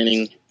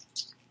explaining,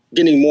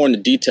 getting more into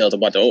details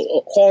about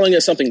calling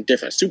it something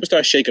different. Superstar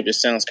Shakeup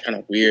just sounds kind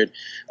of weird.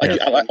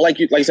 Like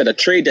you said, a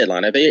trade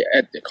deadline. If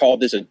they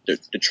called this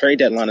the trade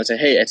deadline and say,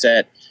 hey, it's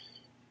at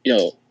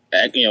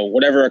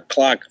whatever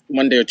o'clock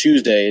Monday or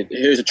Tuesday.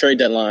 Here's a trade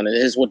deadline. And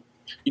here's what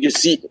you can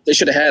see. They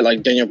should have had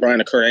like Daniel Bryan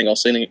and Kurt Angle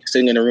sitting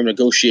in a room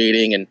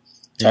negotiating and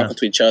talking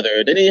to each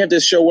other. They didn't have to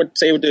show what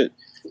the.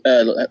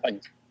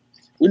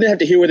 We didn't have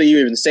to hear what they were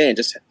even saying,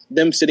 just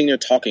them sitting there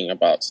talking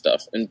about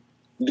stuff. And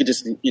we could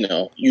just,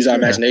 use our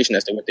imagination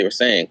as to what they were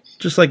saying.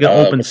 Just like an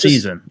open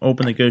season,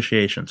 open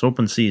negotiations,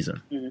 open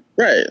season.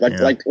 Right.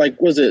 Like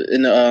was it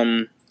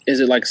in is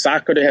it like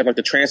soccer? They have like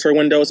the transfer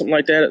window or something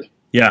like that?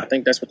 Yeah. I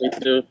think that's what they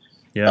do.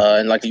 Yeah.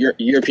 And like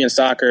European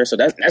soccer. So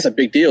that's a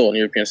big deal in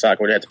European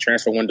soccer where they have the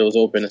transfer windows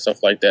open and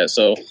stuff like that.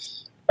 So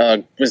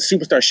with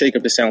Superstar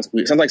Shakeup, this sounds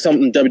weird. It sounds like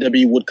something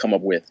WWE would come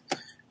up with.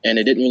 And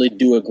it didn't really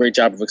do a great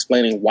job of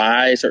explaining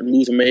why certain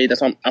moves were made.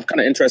 That's why I'm kind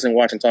of interested in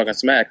watching Talking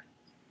Smack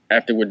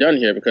after we're done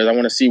here, because I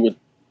want to see what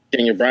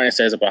Daniel Bryan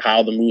says about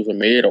how the moves were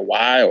made or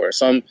why, or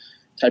some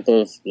type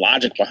of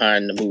logic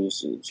behind the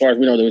moves. As far as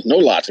we know, there was no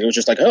logic. It was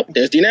just like, oh,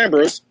 there's Dean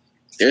Ambrose.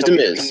 There's The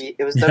Miz.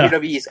 It was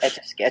WWE's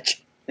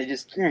Etch-a-Sketch. They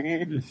just...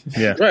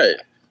 Yeah. Right.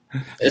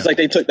 It's like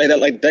they took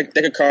like deck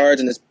of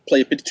cards and just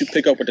played 52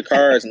 pick up with the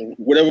cards, and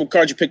whatever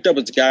card you picked up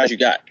was the guys you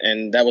got,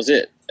 and that was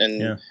it.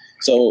 And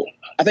so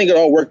I think it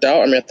all worked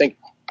out. I mean,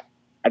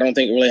 I don't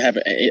think we really have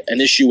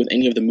an issue with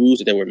any of the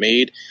moves that were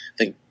made. I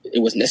think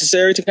it was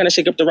necessary to kind of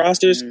shake up the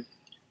rosters,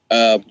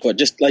 but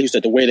just like you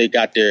said, the way they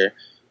got there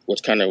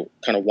was kind of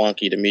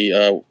wonky to me.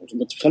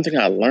 Something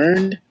I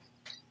learned: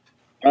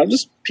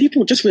 just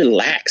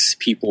relax,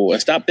 people,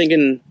 and stop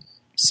thinking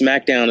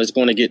SmackDown is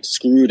going to get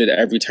screwed at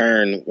every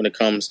turn when it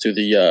comes to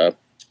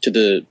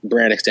the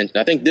brand extension.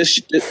 I think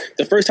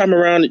the first time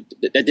around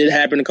that did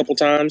happen a couple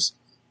times.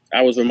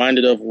 I was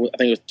reminded of, I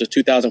think it was the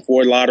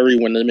 2004 lottery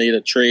when they made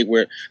a trade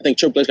where I think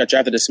Triple H got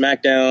drafted to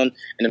SmackDown, and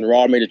then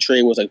Raw made a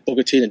trade was like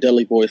Booker T and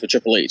Dudley Boys for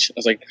Triple H. I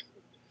was like,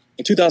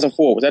 in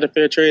 2004, was that a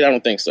fair trade? I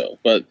don't think so.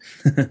 But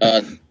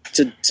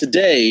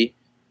today,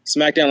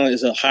 SmackDown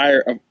is a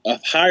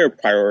higher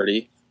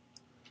priority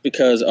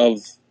because of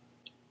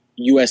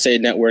USA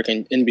Network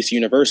and NBC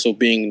Universal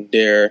being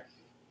their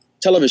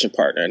television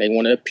partner, and they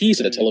want a piece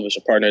of the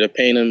television partner. They're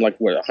paying them like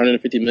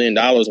 $150 million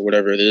or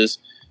whatever it is.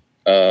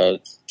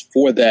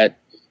 For that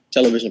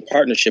television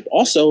partnership.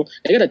 Also,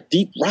 they got a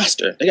deep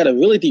roster. They got a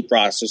really deep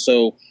roster.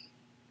 So,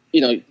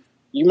 you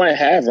might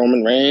have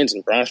Roman Reigns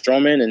and Braun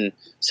Strowman and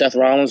Seth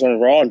Rollins on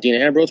Raw and Dean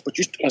Ambrose, but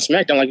on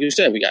SmackDown, like you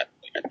said, we got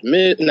The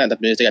Miz, not The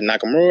Miz, they got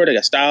Nakamura, they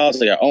got Styles,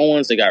 they got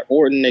Owens, they got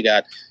Orton, they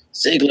got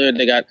Ziggler,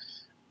 they got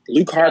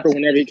Luke Harper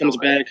whenever he comes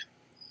back.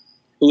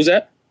 Who's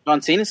that?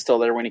 John Cena's still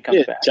there when he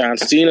comes back. John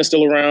Cena's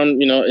still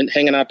around, and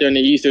hanging out there in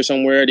the ether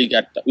somewhere. You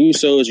got the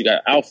Usos, you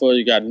got Alpha,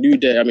 you got New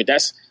Day. I mean,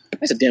 that's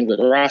a damn good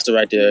roster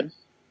right there.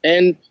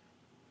 And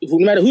no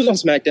matter who's on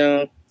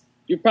SmackDown,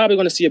 you're probably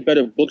going to see a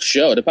better booked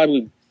show. They're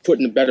probably put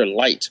in a better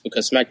light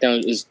because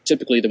SmackDown is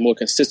typically the more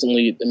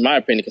consistently, in my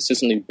opinion,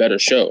 consistently better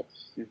show.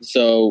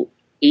 So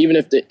even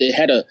if they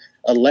had a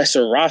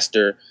lesser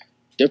roster,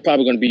 they're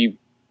probably going to be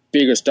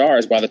bigger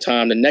stars by the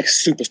time the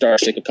next Superstar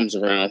Shakeup comes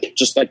around,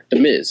 just like The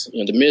Miz.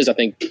 The Miz, I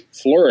think,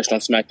 flourished on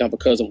SmackDown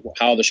because of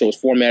how the show was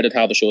formatted,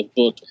 how the show was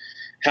booked,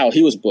 how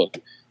he was booked.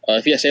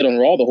 If he had stayed on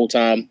Raw the whole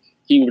time,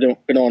 he would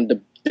have been on the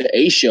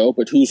A show,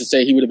 but who's to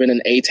say he would have been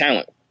an A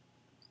talent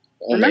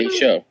on the A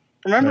show?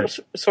 Remember,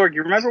 Sorg,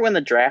 you remember when the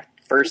draft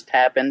first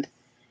happened?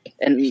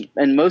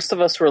 And most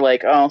of us were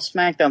like, oh,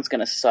 SmackDown's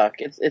going to suck.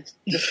 It's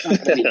just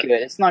not going to be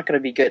good. It's not going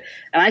to be good.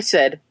 And I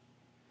said,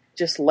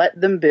 just let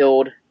them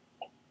build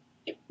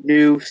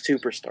new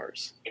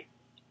superstars.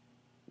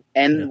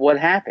 And what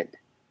happened?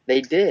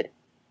 They did.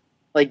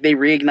 Like, they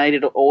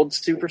reignited old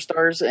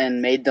superstars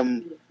and made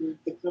them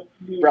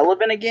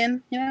relevant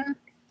again,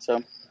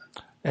 So...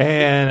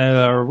 And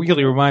our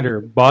weekly reminder,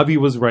 Bobby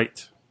was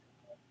right.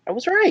 I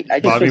was right.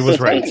 Bobby was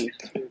right.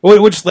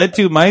 Which led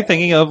to my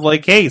thinking of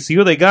like, hey, see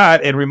what they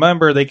got, and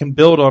remember they can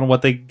build on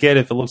what they get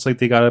if it looks like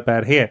they got a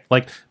bad hand.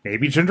 Like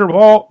maybe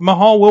Jinder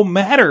Mahal will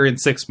matter in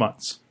 6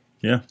 months.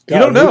 Yeah, you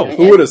don't know.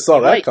 Who would have saw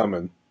that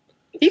coming?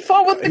 He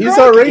fought with the He's Gronk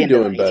already again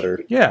doing tonight.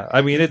 better. Yeah,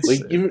 I mean it's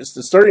Like even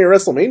starting at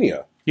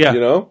WrestleMania. Yeah. You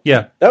know?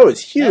 Yeah. That was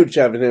huge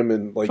having him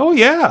in like oh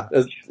yeah,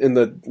 in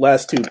the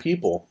last two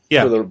people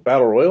Yeah. for the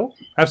Battle Royal.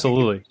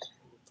 absolutely.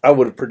 I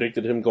would have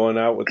predicted him going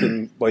out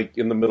within like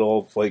in the middle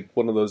of like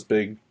one of those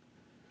big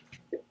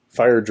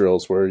fire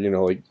drills where, you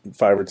know, like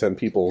 5 or 10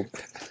 people.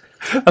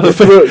 Wait.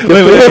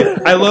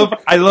 I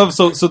love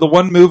so the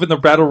one move in the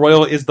Battle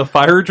Royal is the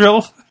fire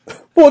drill.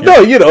 Well,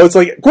 no, you know, it's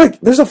like, quick,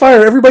 there's a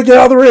fire, everybody get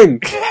out of the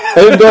ring.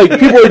 And like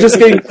people are just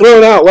getting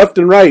thrown out left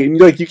and right, and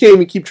like you can't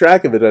even keep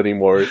track of it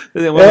anymore.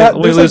 We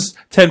lose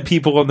 10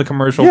 people on the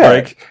commercial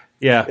break.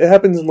 Yeah, it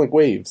happens in like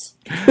waves.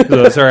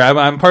 So, sorry,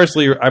 I'm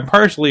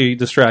partially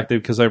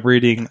distracted because I'm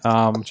reading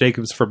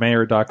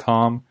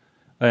JacobsForMayor.com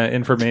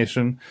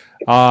information.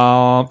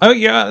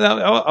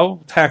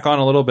 I'll tack on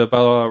a little bit,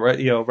 but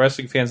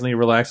wrestling fans need to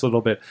relax a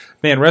little bit.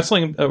 Man,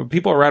 wrestling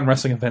people around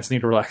wrestling events need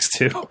to relax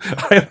too.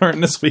 I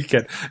learned this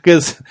weekend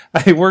because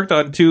I worked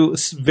on 2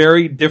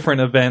 very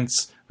different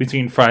events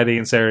between Friday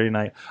and Saturday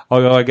night.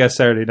 Although I guess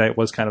Saturday night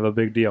was kind of a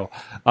big deal.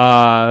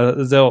 I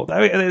don't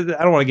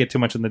want to get too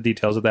much in the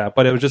details of that,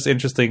 but it was just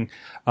interesting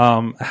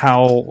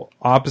how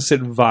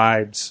opposite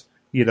vibes,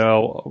 you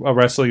know, a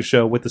wrestling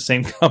show with the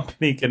same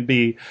company can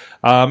be.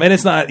 And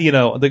it's not, you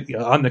know,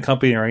 on the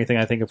company or anything,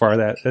 I think, of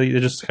that. They're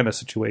just kind of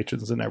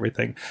situations and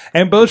everything.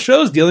 And both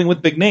shows dealing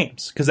with big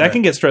names because that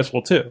can get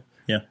stressful too.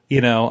 Yeah. You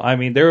know, I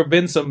mean, there have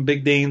been some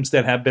big names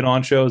that have been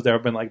on shows that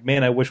have been like,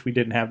 man, I wish we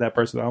didn't have that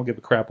person. I don't give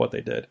a crap what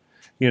they did.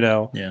 You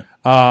know, yeah,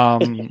 it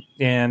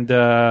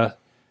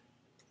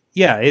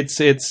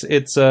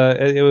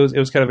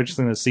was kind of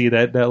interesting to see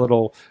that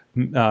little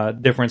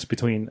difference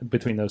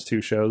between those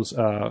 2 shows,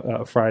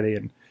 Friday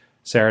and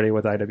Saturday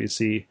with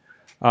IWC.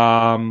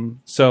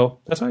 So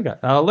that's what I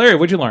got. Larry,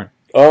 what'd you learn?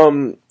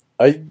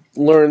 I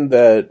learned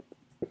that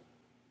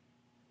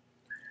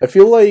I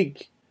feel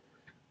like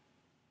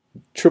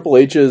Triple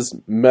H's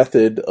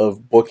method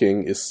of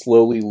booking is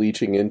slowly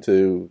leaching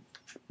into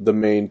the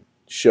main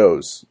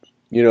shows.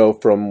 You know,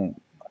 from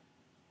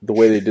the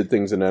way they did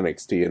things in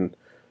NXT. And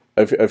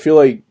I feel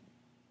like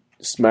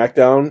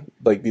SmackDown,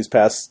 like these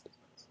past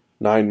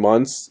 9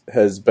 months,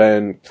 has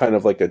been kind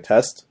of like a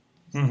test.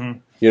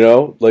 Mm-hmm. You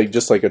know, like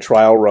just like a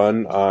trial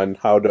run on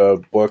how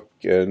to book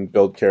and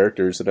build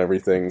characters and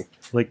everything.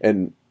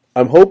 And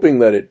I'm hoping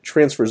that it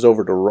transfers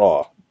over to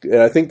Raw.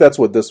 And I think that's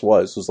what this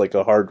was like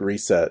a hard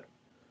reset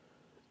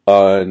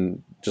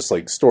on just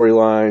like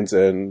storylines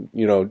and,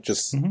 you know,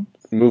 just... Mm-hmm.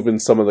 Moving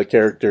some of the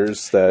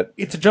characters that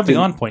it's a jumping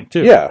on point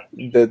too. Yeah,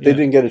 they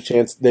didn't get a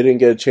chance. They didn't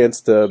get a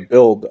chance to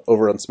build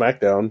over on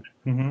SmackDown.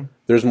 Mm-hmm.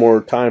 There's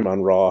more time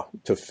on Raw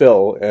to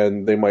fill,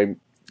 and they might.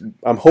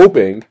 I'm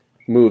hoping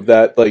move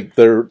that like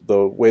the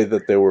way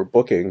that they were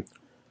booking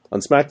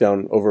on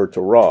SmackDown over to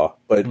Raw,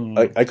 but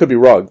I could be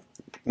wrong.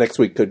 Next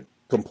week could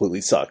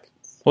completely suck.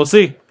 We'll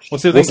see. We'll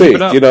see if they keep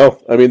it up. You know,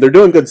 I mean, they're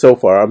doing good so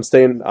far. I'm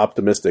staying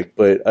optimistic,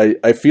 but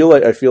I feel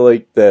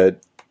like that.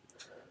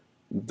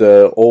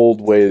 The old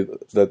way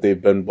that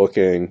they've been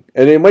booking,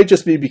 and it might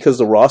just be because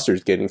the roster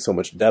is getting so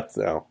much depth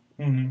now.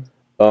 Mm-hmm.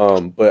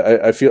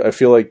 But I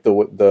feel like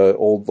the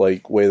old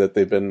like way that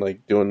they've been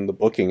like doing the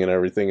booking and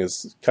everything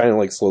is kind of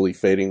like slowly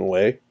fading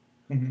away.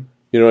 Mm-hmm.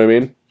 You know what I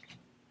mean?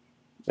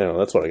 I don't know.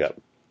 That's what I got.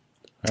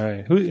 All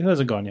right, who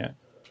hasn't gone yet?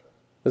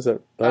 Is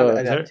that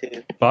I got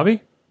 2.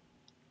 Bobby?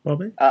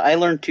 I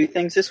learned 2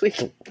 things this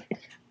week.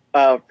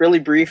 Really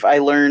brief. I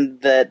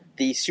learned that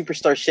the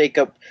Superstar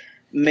Shakeup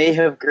may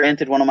have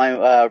granted one of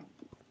my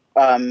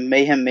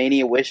Mayhem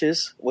Mania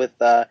wishes with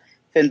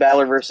Finn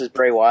Balor versus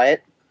Bray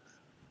Wyatt.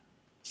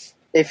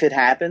 If it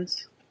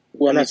happens.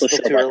 Well, I'm not so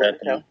sure about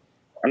that.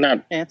 I'm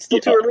not. Yeah, it's still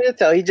too early to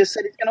tell. He just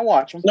said he's going to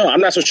watch them. No,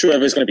 I'm not so sure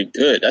if it's going to be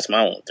good. That's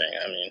my own thing.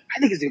 I mean, I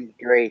think it's going to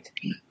be great.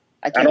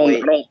 I hope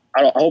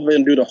they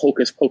don't do the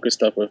hocus pocus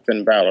stuff with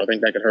Finn Balor. I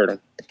think that could hurt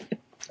him.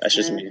 That's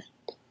just me.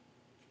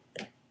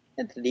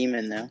 It's a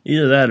demon, though.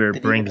 Either that or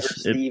it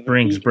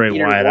brings Bray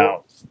Wyatt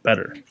out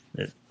better.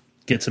 It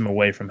gets him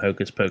away from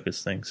hocus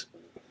pocus things.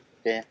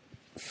 Yeah.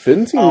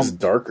 Finn seems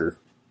darker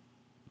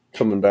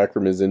coming back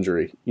from his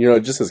injury. You know,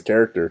 just his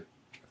character.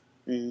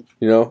 You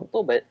know? A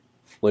little bit.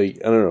 Like,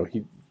 I don't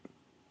know.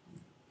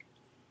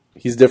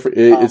 He's different.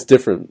 It's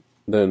different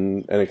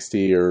than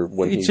NXT or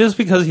when It's just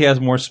because he has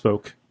more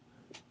smoke.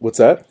 What's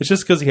that? It's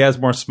just because he has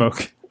more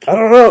smoke. I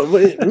don't know.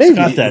 Maybe. He's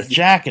got that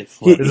jacket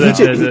flip. He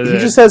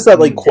just has that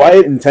like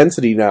quiet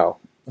intensity now.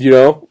 You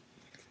know?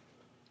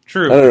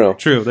 True. I don't know.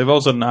 True. They've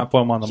also not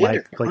put him on the mic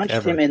like punched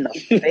ever. him in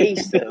the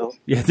face, though.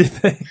 Yeah, did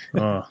they?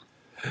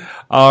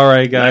 All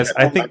right, guys.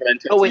 I think.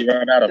 Oh wait.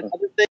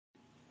 The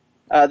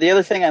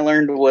other thing I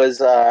learned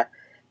was I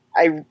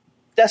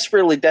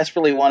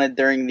desperately wanted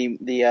during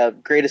the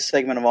greatest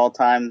segment of all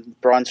time,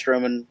 Braun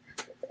Strowman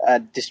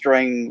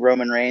destroying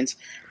Roman Reigns.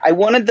 I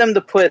wanted them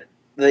to put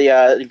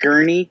the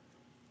gurney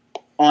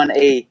on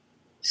a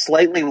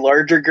slightly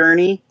larger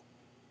gurney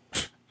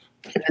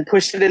and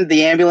pushed it into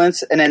the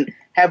ambulance, and then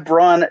have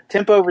Braun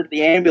tip over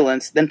the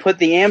ambulance, then put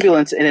the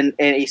ambulance in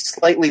a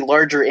slightly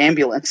larger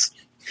ambulance.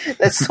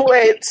 That's the way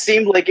it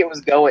seemed like it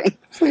was going.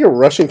 It's like a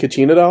Russian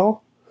Kachina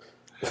doll.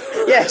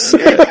 Yes.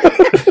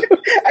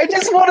 I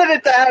just wanted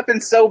it to happen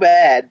so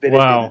bad. But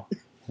Wow.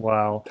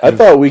 Wow. I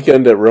thought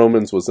Weekend at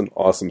Romans was an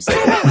awesome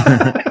segment.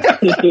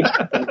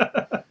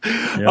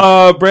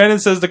 Brandon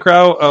says the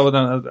crowd.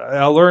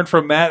 I learned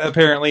from Matt.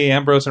 Apparently,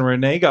 Ambrose and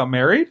Renee got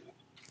married.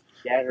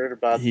 Yeah, I heard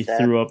about He that.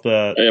 threw up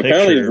a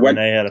apparently, picture.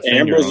 Renee had a finger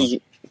Ambrose on. is,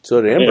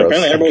 So did yeah, Ambrose.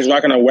 apparently Ambrose was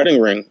rocking a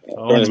wedding ring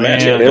during his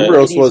match. man.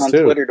 Ambrose He's was on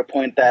too. Twitter to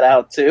point that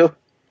out too.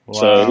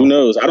 So who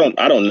knows? I don't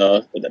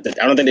know. I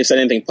don't think they said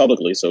anything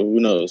publicly. So who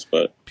knows?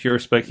 But Pure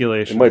It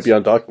speculation. might be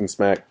on Talking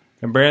Smack.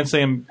 And Brandon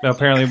saying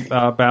apparently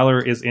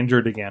Balor is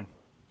injured again.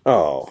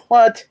 Oh.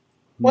 What?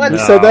 What? You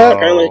said that?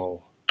 Apparently-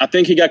 I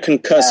think he got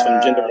concussed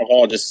when Jinder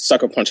Mahal just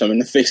sucker punched him in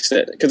the face.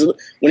 Because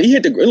when he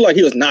hit it looked like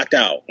he was knocked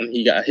out when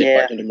he got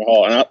hit by Jinder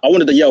Mahal. And I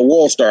wanted to yell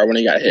World Star when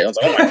he got hit. I was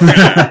like, oh my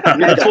God.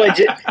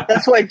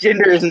 That's why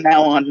Jinder is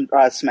now on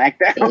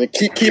SmackDown.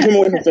 keep him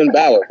away from Finn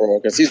Balor,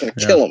 bro, because he's going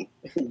to kill him.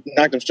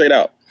 Knocked him straight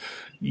out.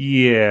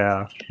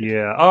 Yeah.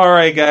 All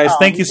right, guys.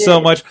 Thank you so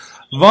much.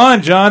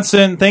 Vaughn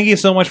Johnson, thank you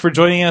so much for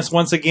joining us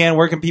once again.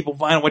 Where can people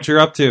find what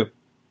you're up to?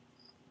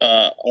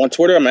 On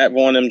Twitter, I'm at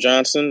Vaughn M.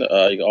 Johnson. You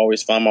can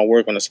always find my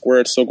work on the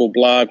Squared Circle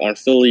blog on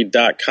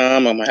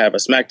Philly.com. I'm going to have a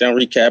SmackDown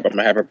recap. I'm going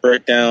to have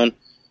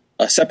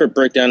a separate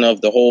breakdown of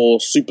the whole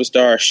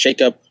superstar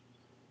shakeup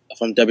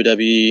from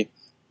WWE.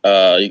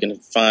 You can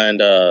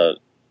find,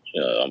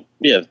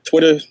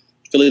 Twitter,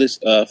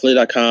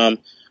 Philly.com.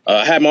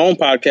 I have my own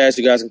podcast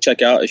you guys can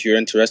check out if you're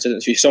interested,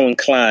 if you're so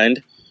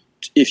inclined,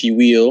 if you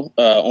will,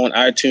 on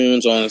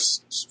iTunes, on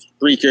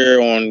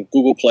Spreaker, on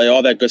Google Play,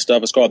 all that good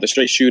stuff. It's called The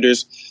Straight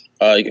Shooters.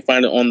 You can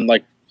find it on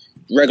like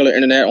regular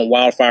internet on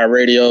Wildfire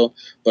Radio,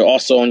 but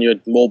also on your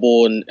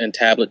mobile and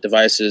tablet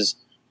devices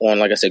on,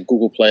 like I said,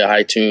 Google Play,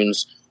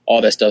 iTunes,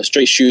 all that stuff.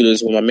 Straight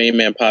Shooters with my main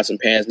man, Pots and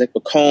Pans, Nick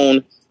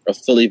McCone of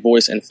Philly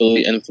Voice and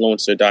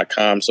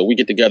PhillyInfluencer.com. So we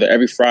get together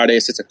every Friday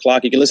at 6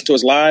 o'clock. You can listen to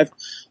us live,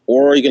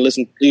 or you can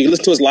listen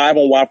to us live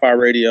on Wildfire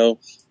Radio,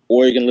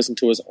 or you can listen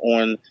to us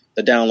on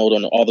the download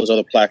on all those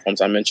other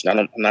platforms I mentioned.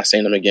 I'm not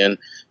saying them again,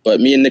 but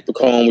me and Nick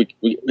McCone,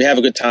 we have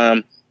a good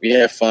time. We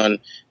have fun,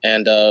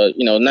 and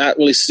not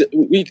really.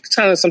 We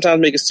kind of sometimes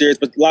make it serious,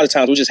 but a lot of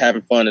times we're just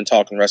having fun and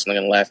talking wrestling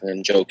and laughing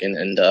and joking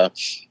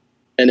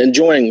and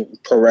enjoying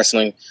pro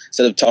wrestling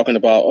instead of talking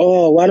about,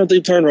 oh, why don't they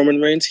turn Roman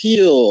Reigns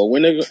heel? Why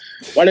didn't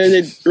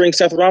they bring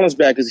Seth Rollins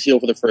back as a heel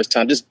for the first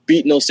time? Just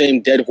beating those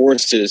same dead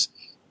horses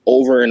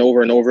over and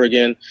over and over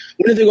again.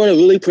 When are they going to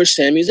really push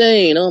Sami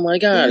Zayn? Oh my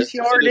God! Whose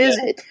yard is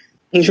it?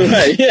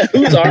 Right? Yeah,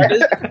 whose yard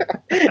is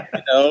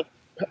it?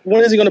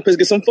 When is he going to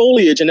get some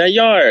foliage in that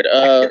yard?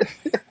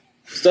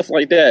 Stuff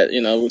like that,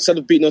 instead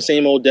of beating those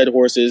same old dead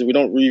horses. We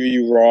don't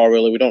review Raw,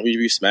 really. We don't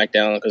review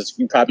SmackDown because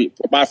you probably,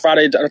 by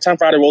the time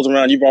Friday rolls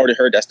around, you've already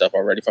heard that stuff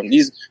already from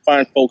these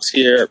fine folks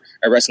here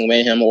at Wrestling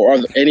Mayhem or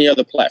any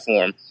other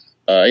platform,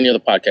 any other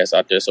podcast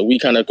out there. So we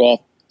kind of go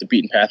off the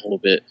beaten path a little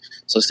bit.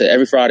 So instead,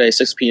 every Friday,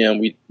 6 p.m.,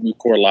 we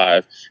record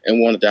live, and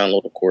we want to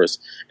download, of course.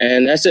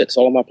 And that's it. It's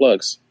all of my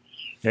plugs.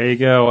 There you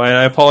go.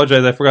 I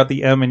apologize. I forgot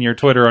the M in your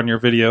Twitter on your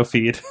video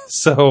feed.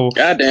 So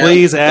Goddamn.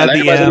 please add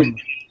the M.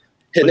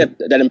 Hitting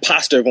that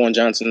imposter Vaughn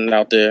Johnson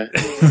out there.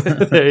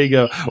 There you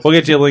go. We'll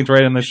get you linked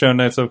right in the show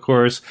notes, of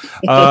course.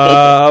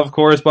 Of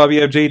course, Bobby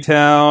F. J.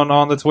 Town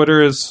on the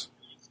Twitters.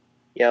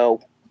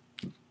 Yo.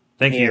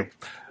 Thank you.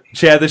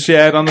 Chad the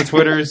Shad on the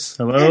Twitters.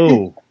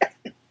 Hello.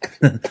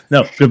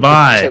 No,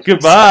 goodbye.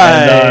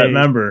 Goodbye. And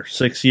remember,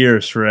 6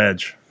 years for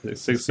Edge.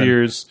 6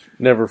 years.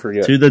 Never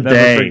forget. To the Never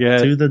day.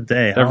 forget. To the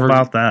day. How Never-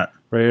 about that?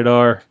 Rated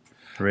R.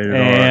 Rated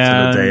And-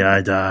 R to the day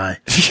I die.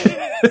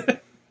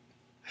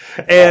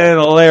 And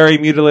Larry,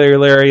 Mutilator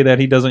Larry, that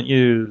he doesn't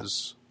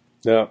use.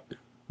 Yeah.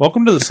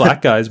 Welcome to the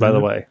Slack, guys, by the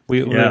way.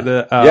 Yeah.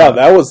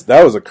 That was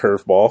a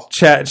curveball.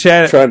 Chad,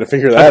 Trying to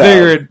figure I that out.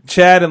 figured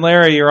Chad and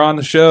Larry are on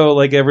the show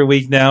like every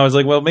week now. I was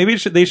like, well, maybe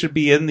they should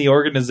be in the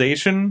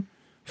organization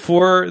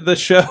for the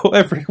show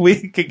every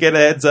week and get a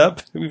heads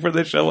up before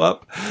they show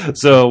up.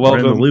 So We're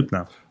in the welcome, loop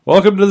now.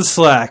 welcome to the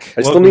Slack.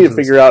 I still Welcome need to the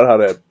figure out how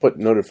to put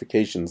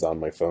notifications on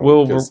my phone. I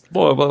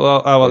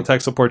will tech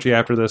support you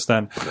after this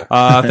then.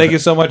 Thank you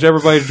so much,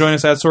 everybody, for joining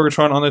us at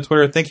Sorgatron on the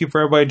Twitter. Thank you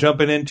for everybody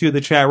jumping into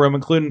the chat room,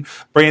 including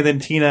Brandon,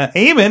 Tina,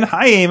 Eamon.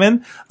 Hi,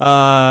 Eamon.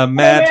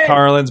 Matt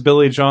Carlins,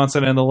 Billy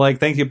Johnson, and the like.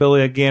 Thank you,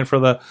 Billy, again, for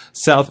the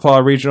Southpaw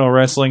Regional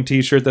Wrestling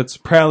t-shirt that's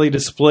proudly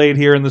displayed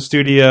here in the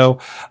studio.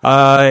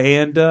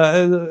 And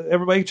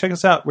everybody, check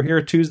us out. We're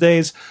here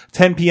Tuesdays,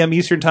 10 p.m.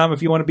 Eastern Time,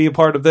 if you want to be a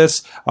part of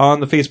this on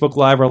the Facebook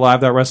Live or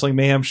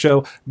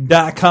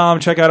live.wrestlingmayhemshow.com.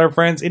 Check out our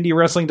friends,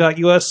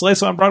 indiewrestling.us,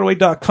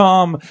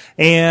 sliceonbroadway.com,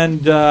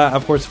 and,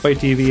 of course, the Fight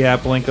TV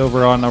app, link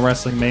over on the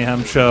Wrestling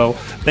Mayhem Show.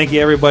 Thank you,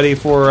 everybody,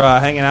 for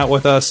hanging out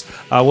with us.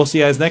 We'll see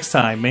you guys next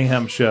time.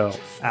 Mayhem Show,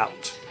 out.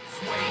 Just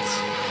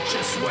wait.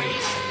 Just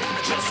wait.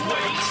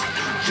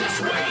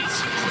 Just wait. Just wait.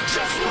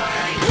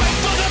 Wait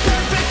for the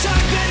perfect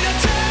time, then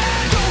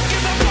attack.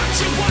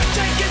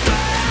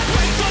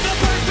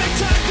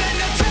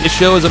 This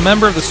show is a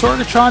member of the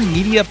Sorgatron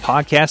Media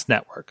Podcast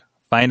Network.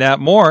 Find out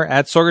more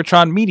at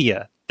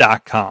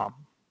sorgatronmedia.com.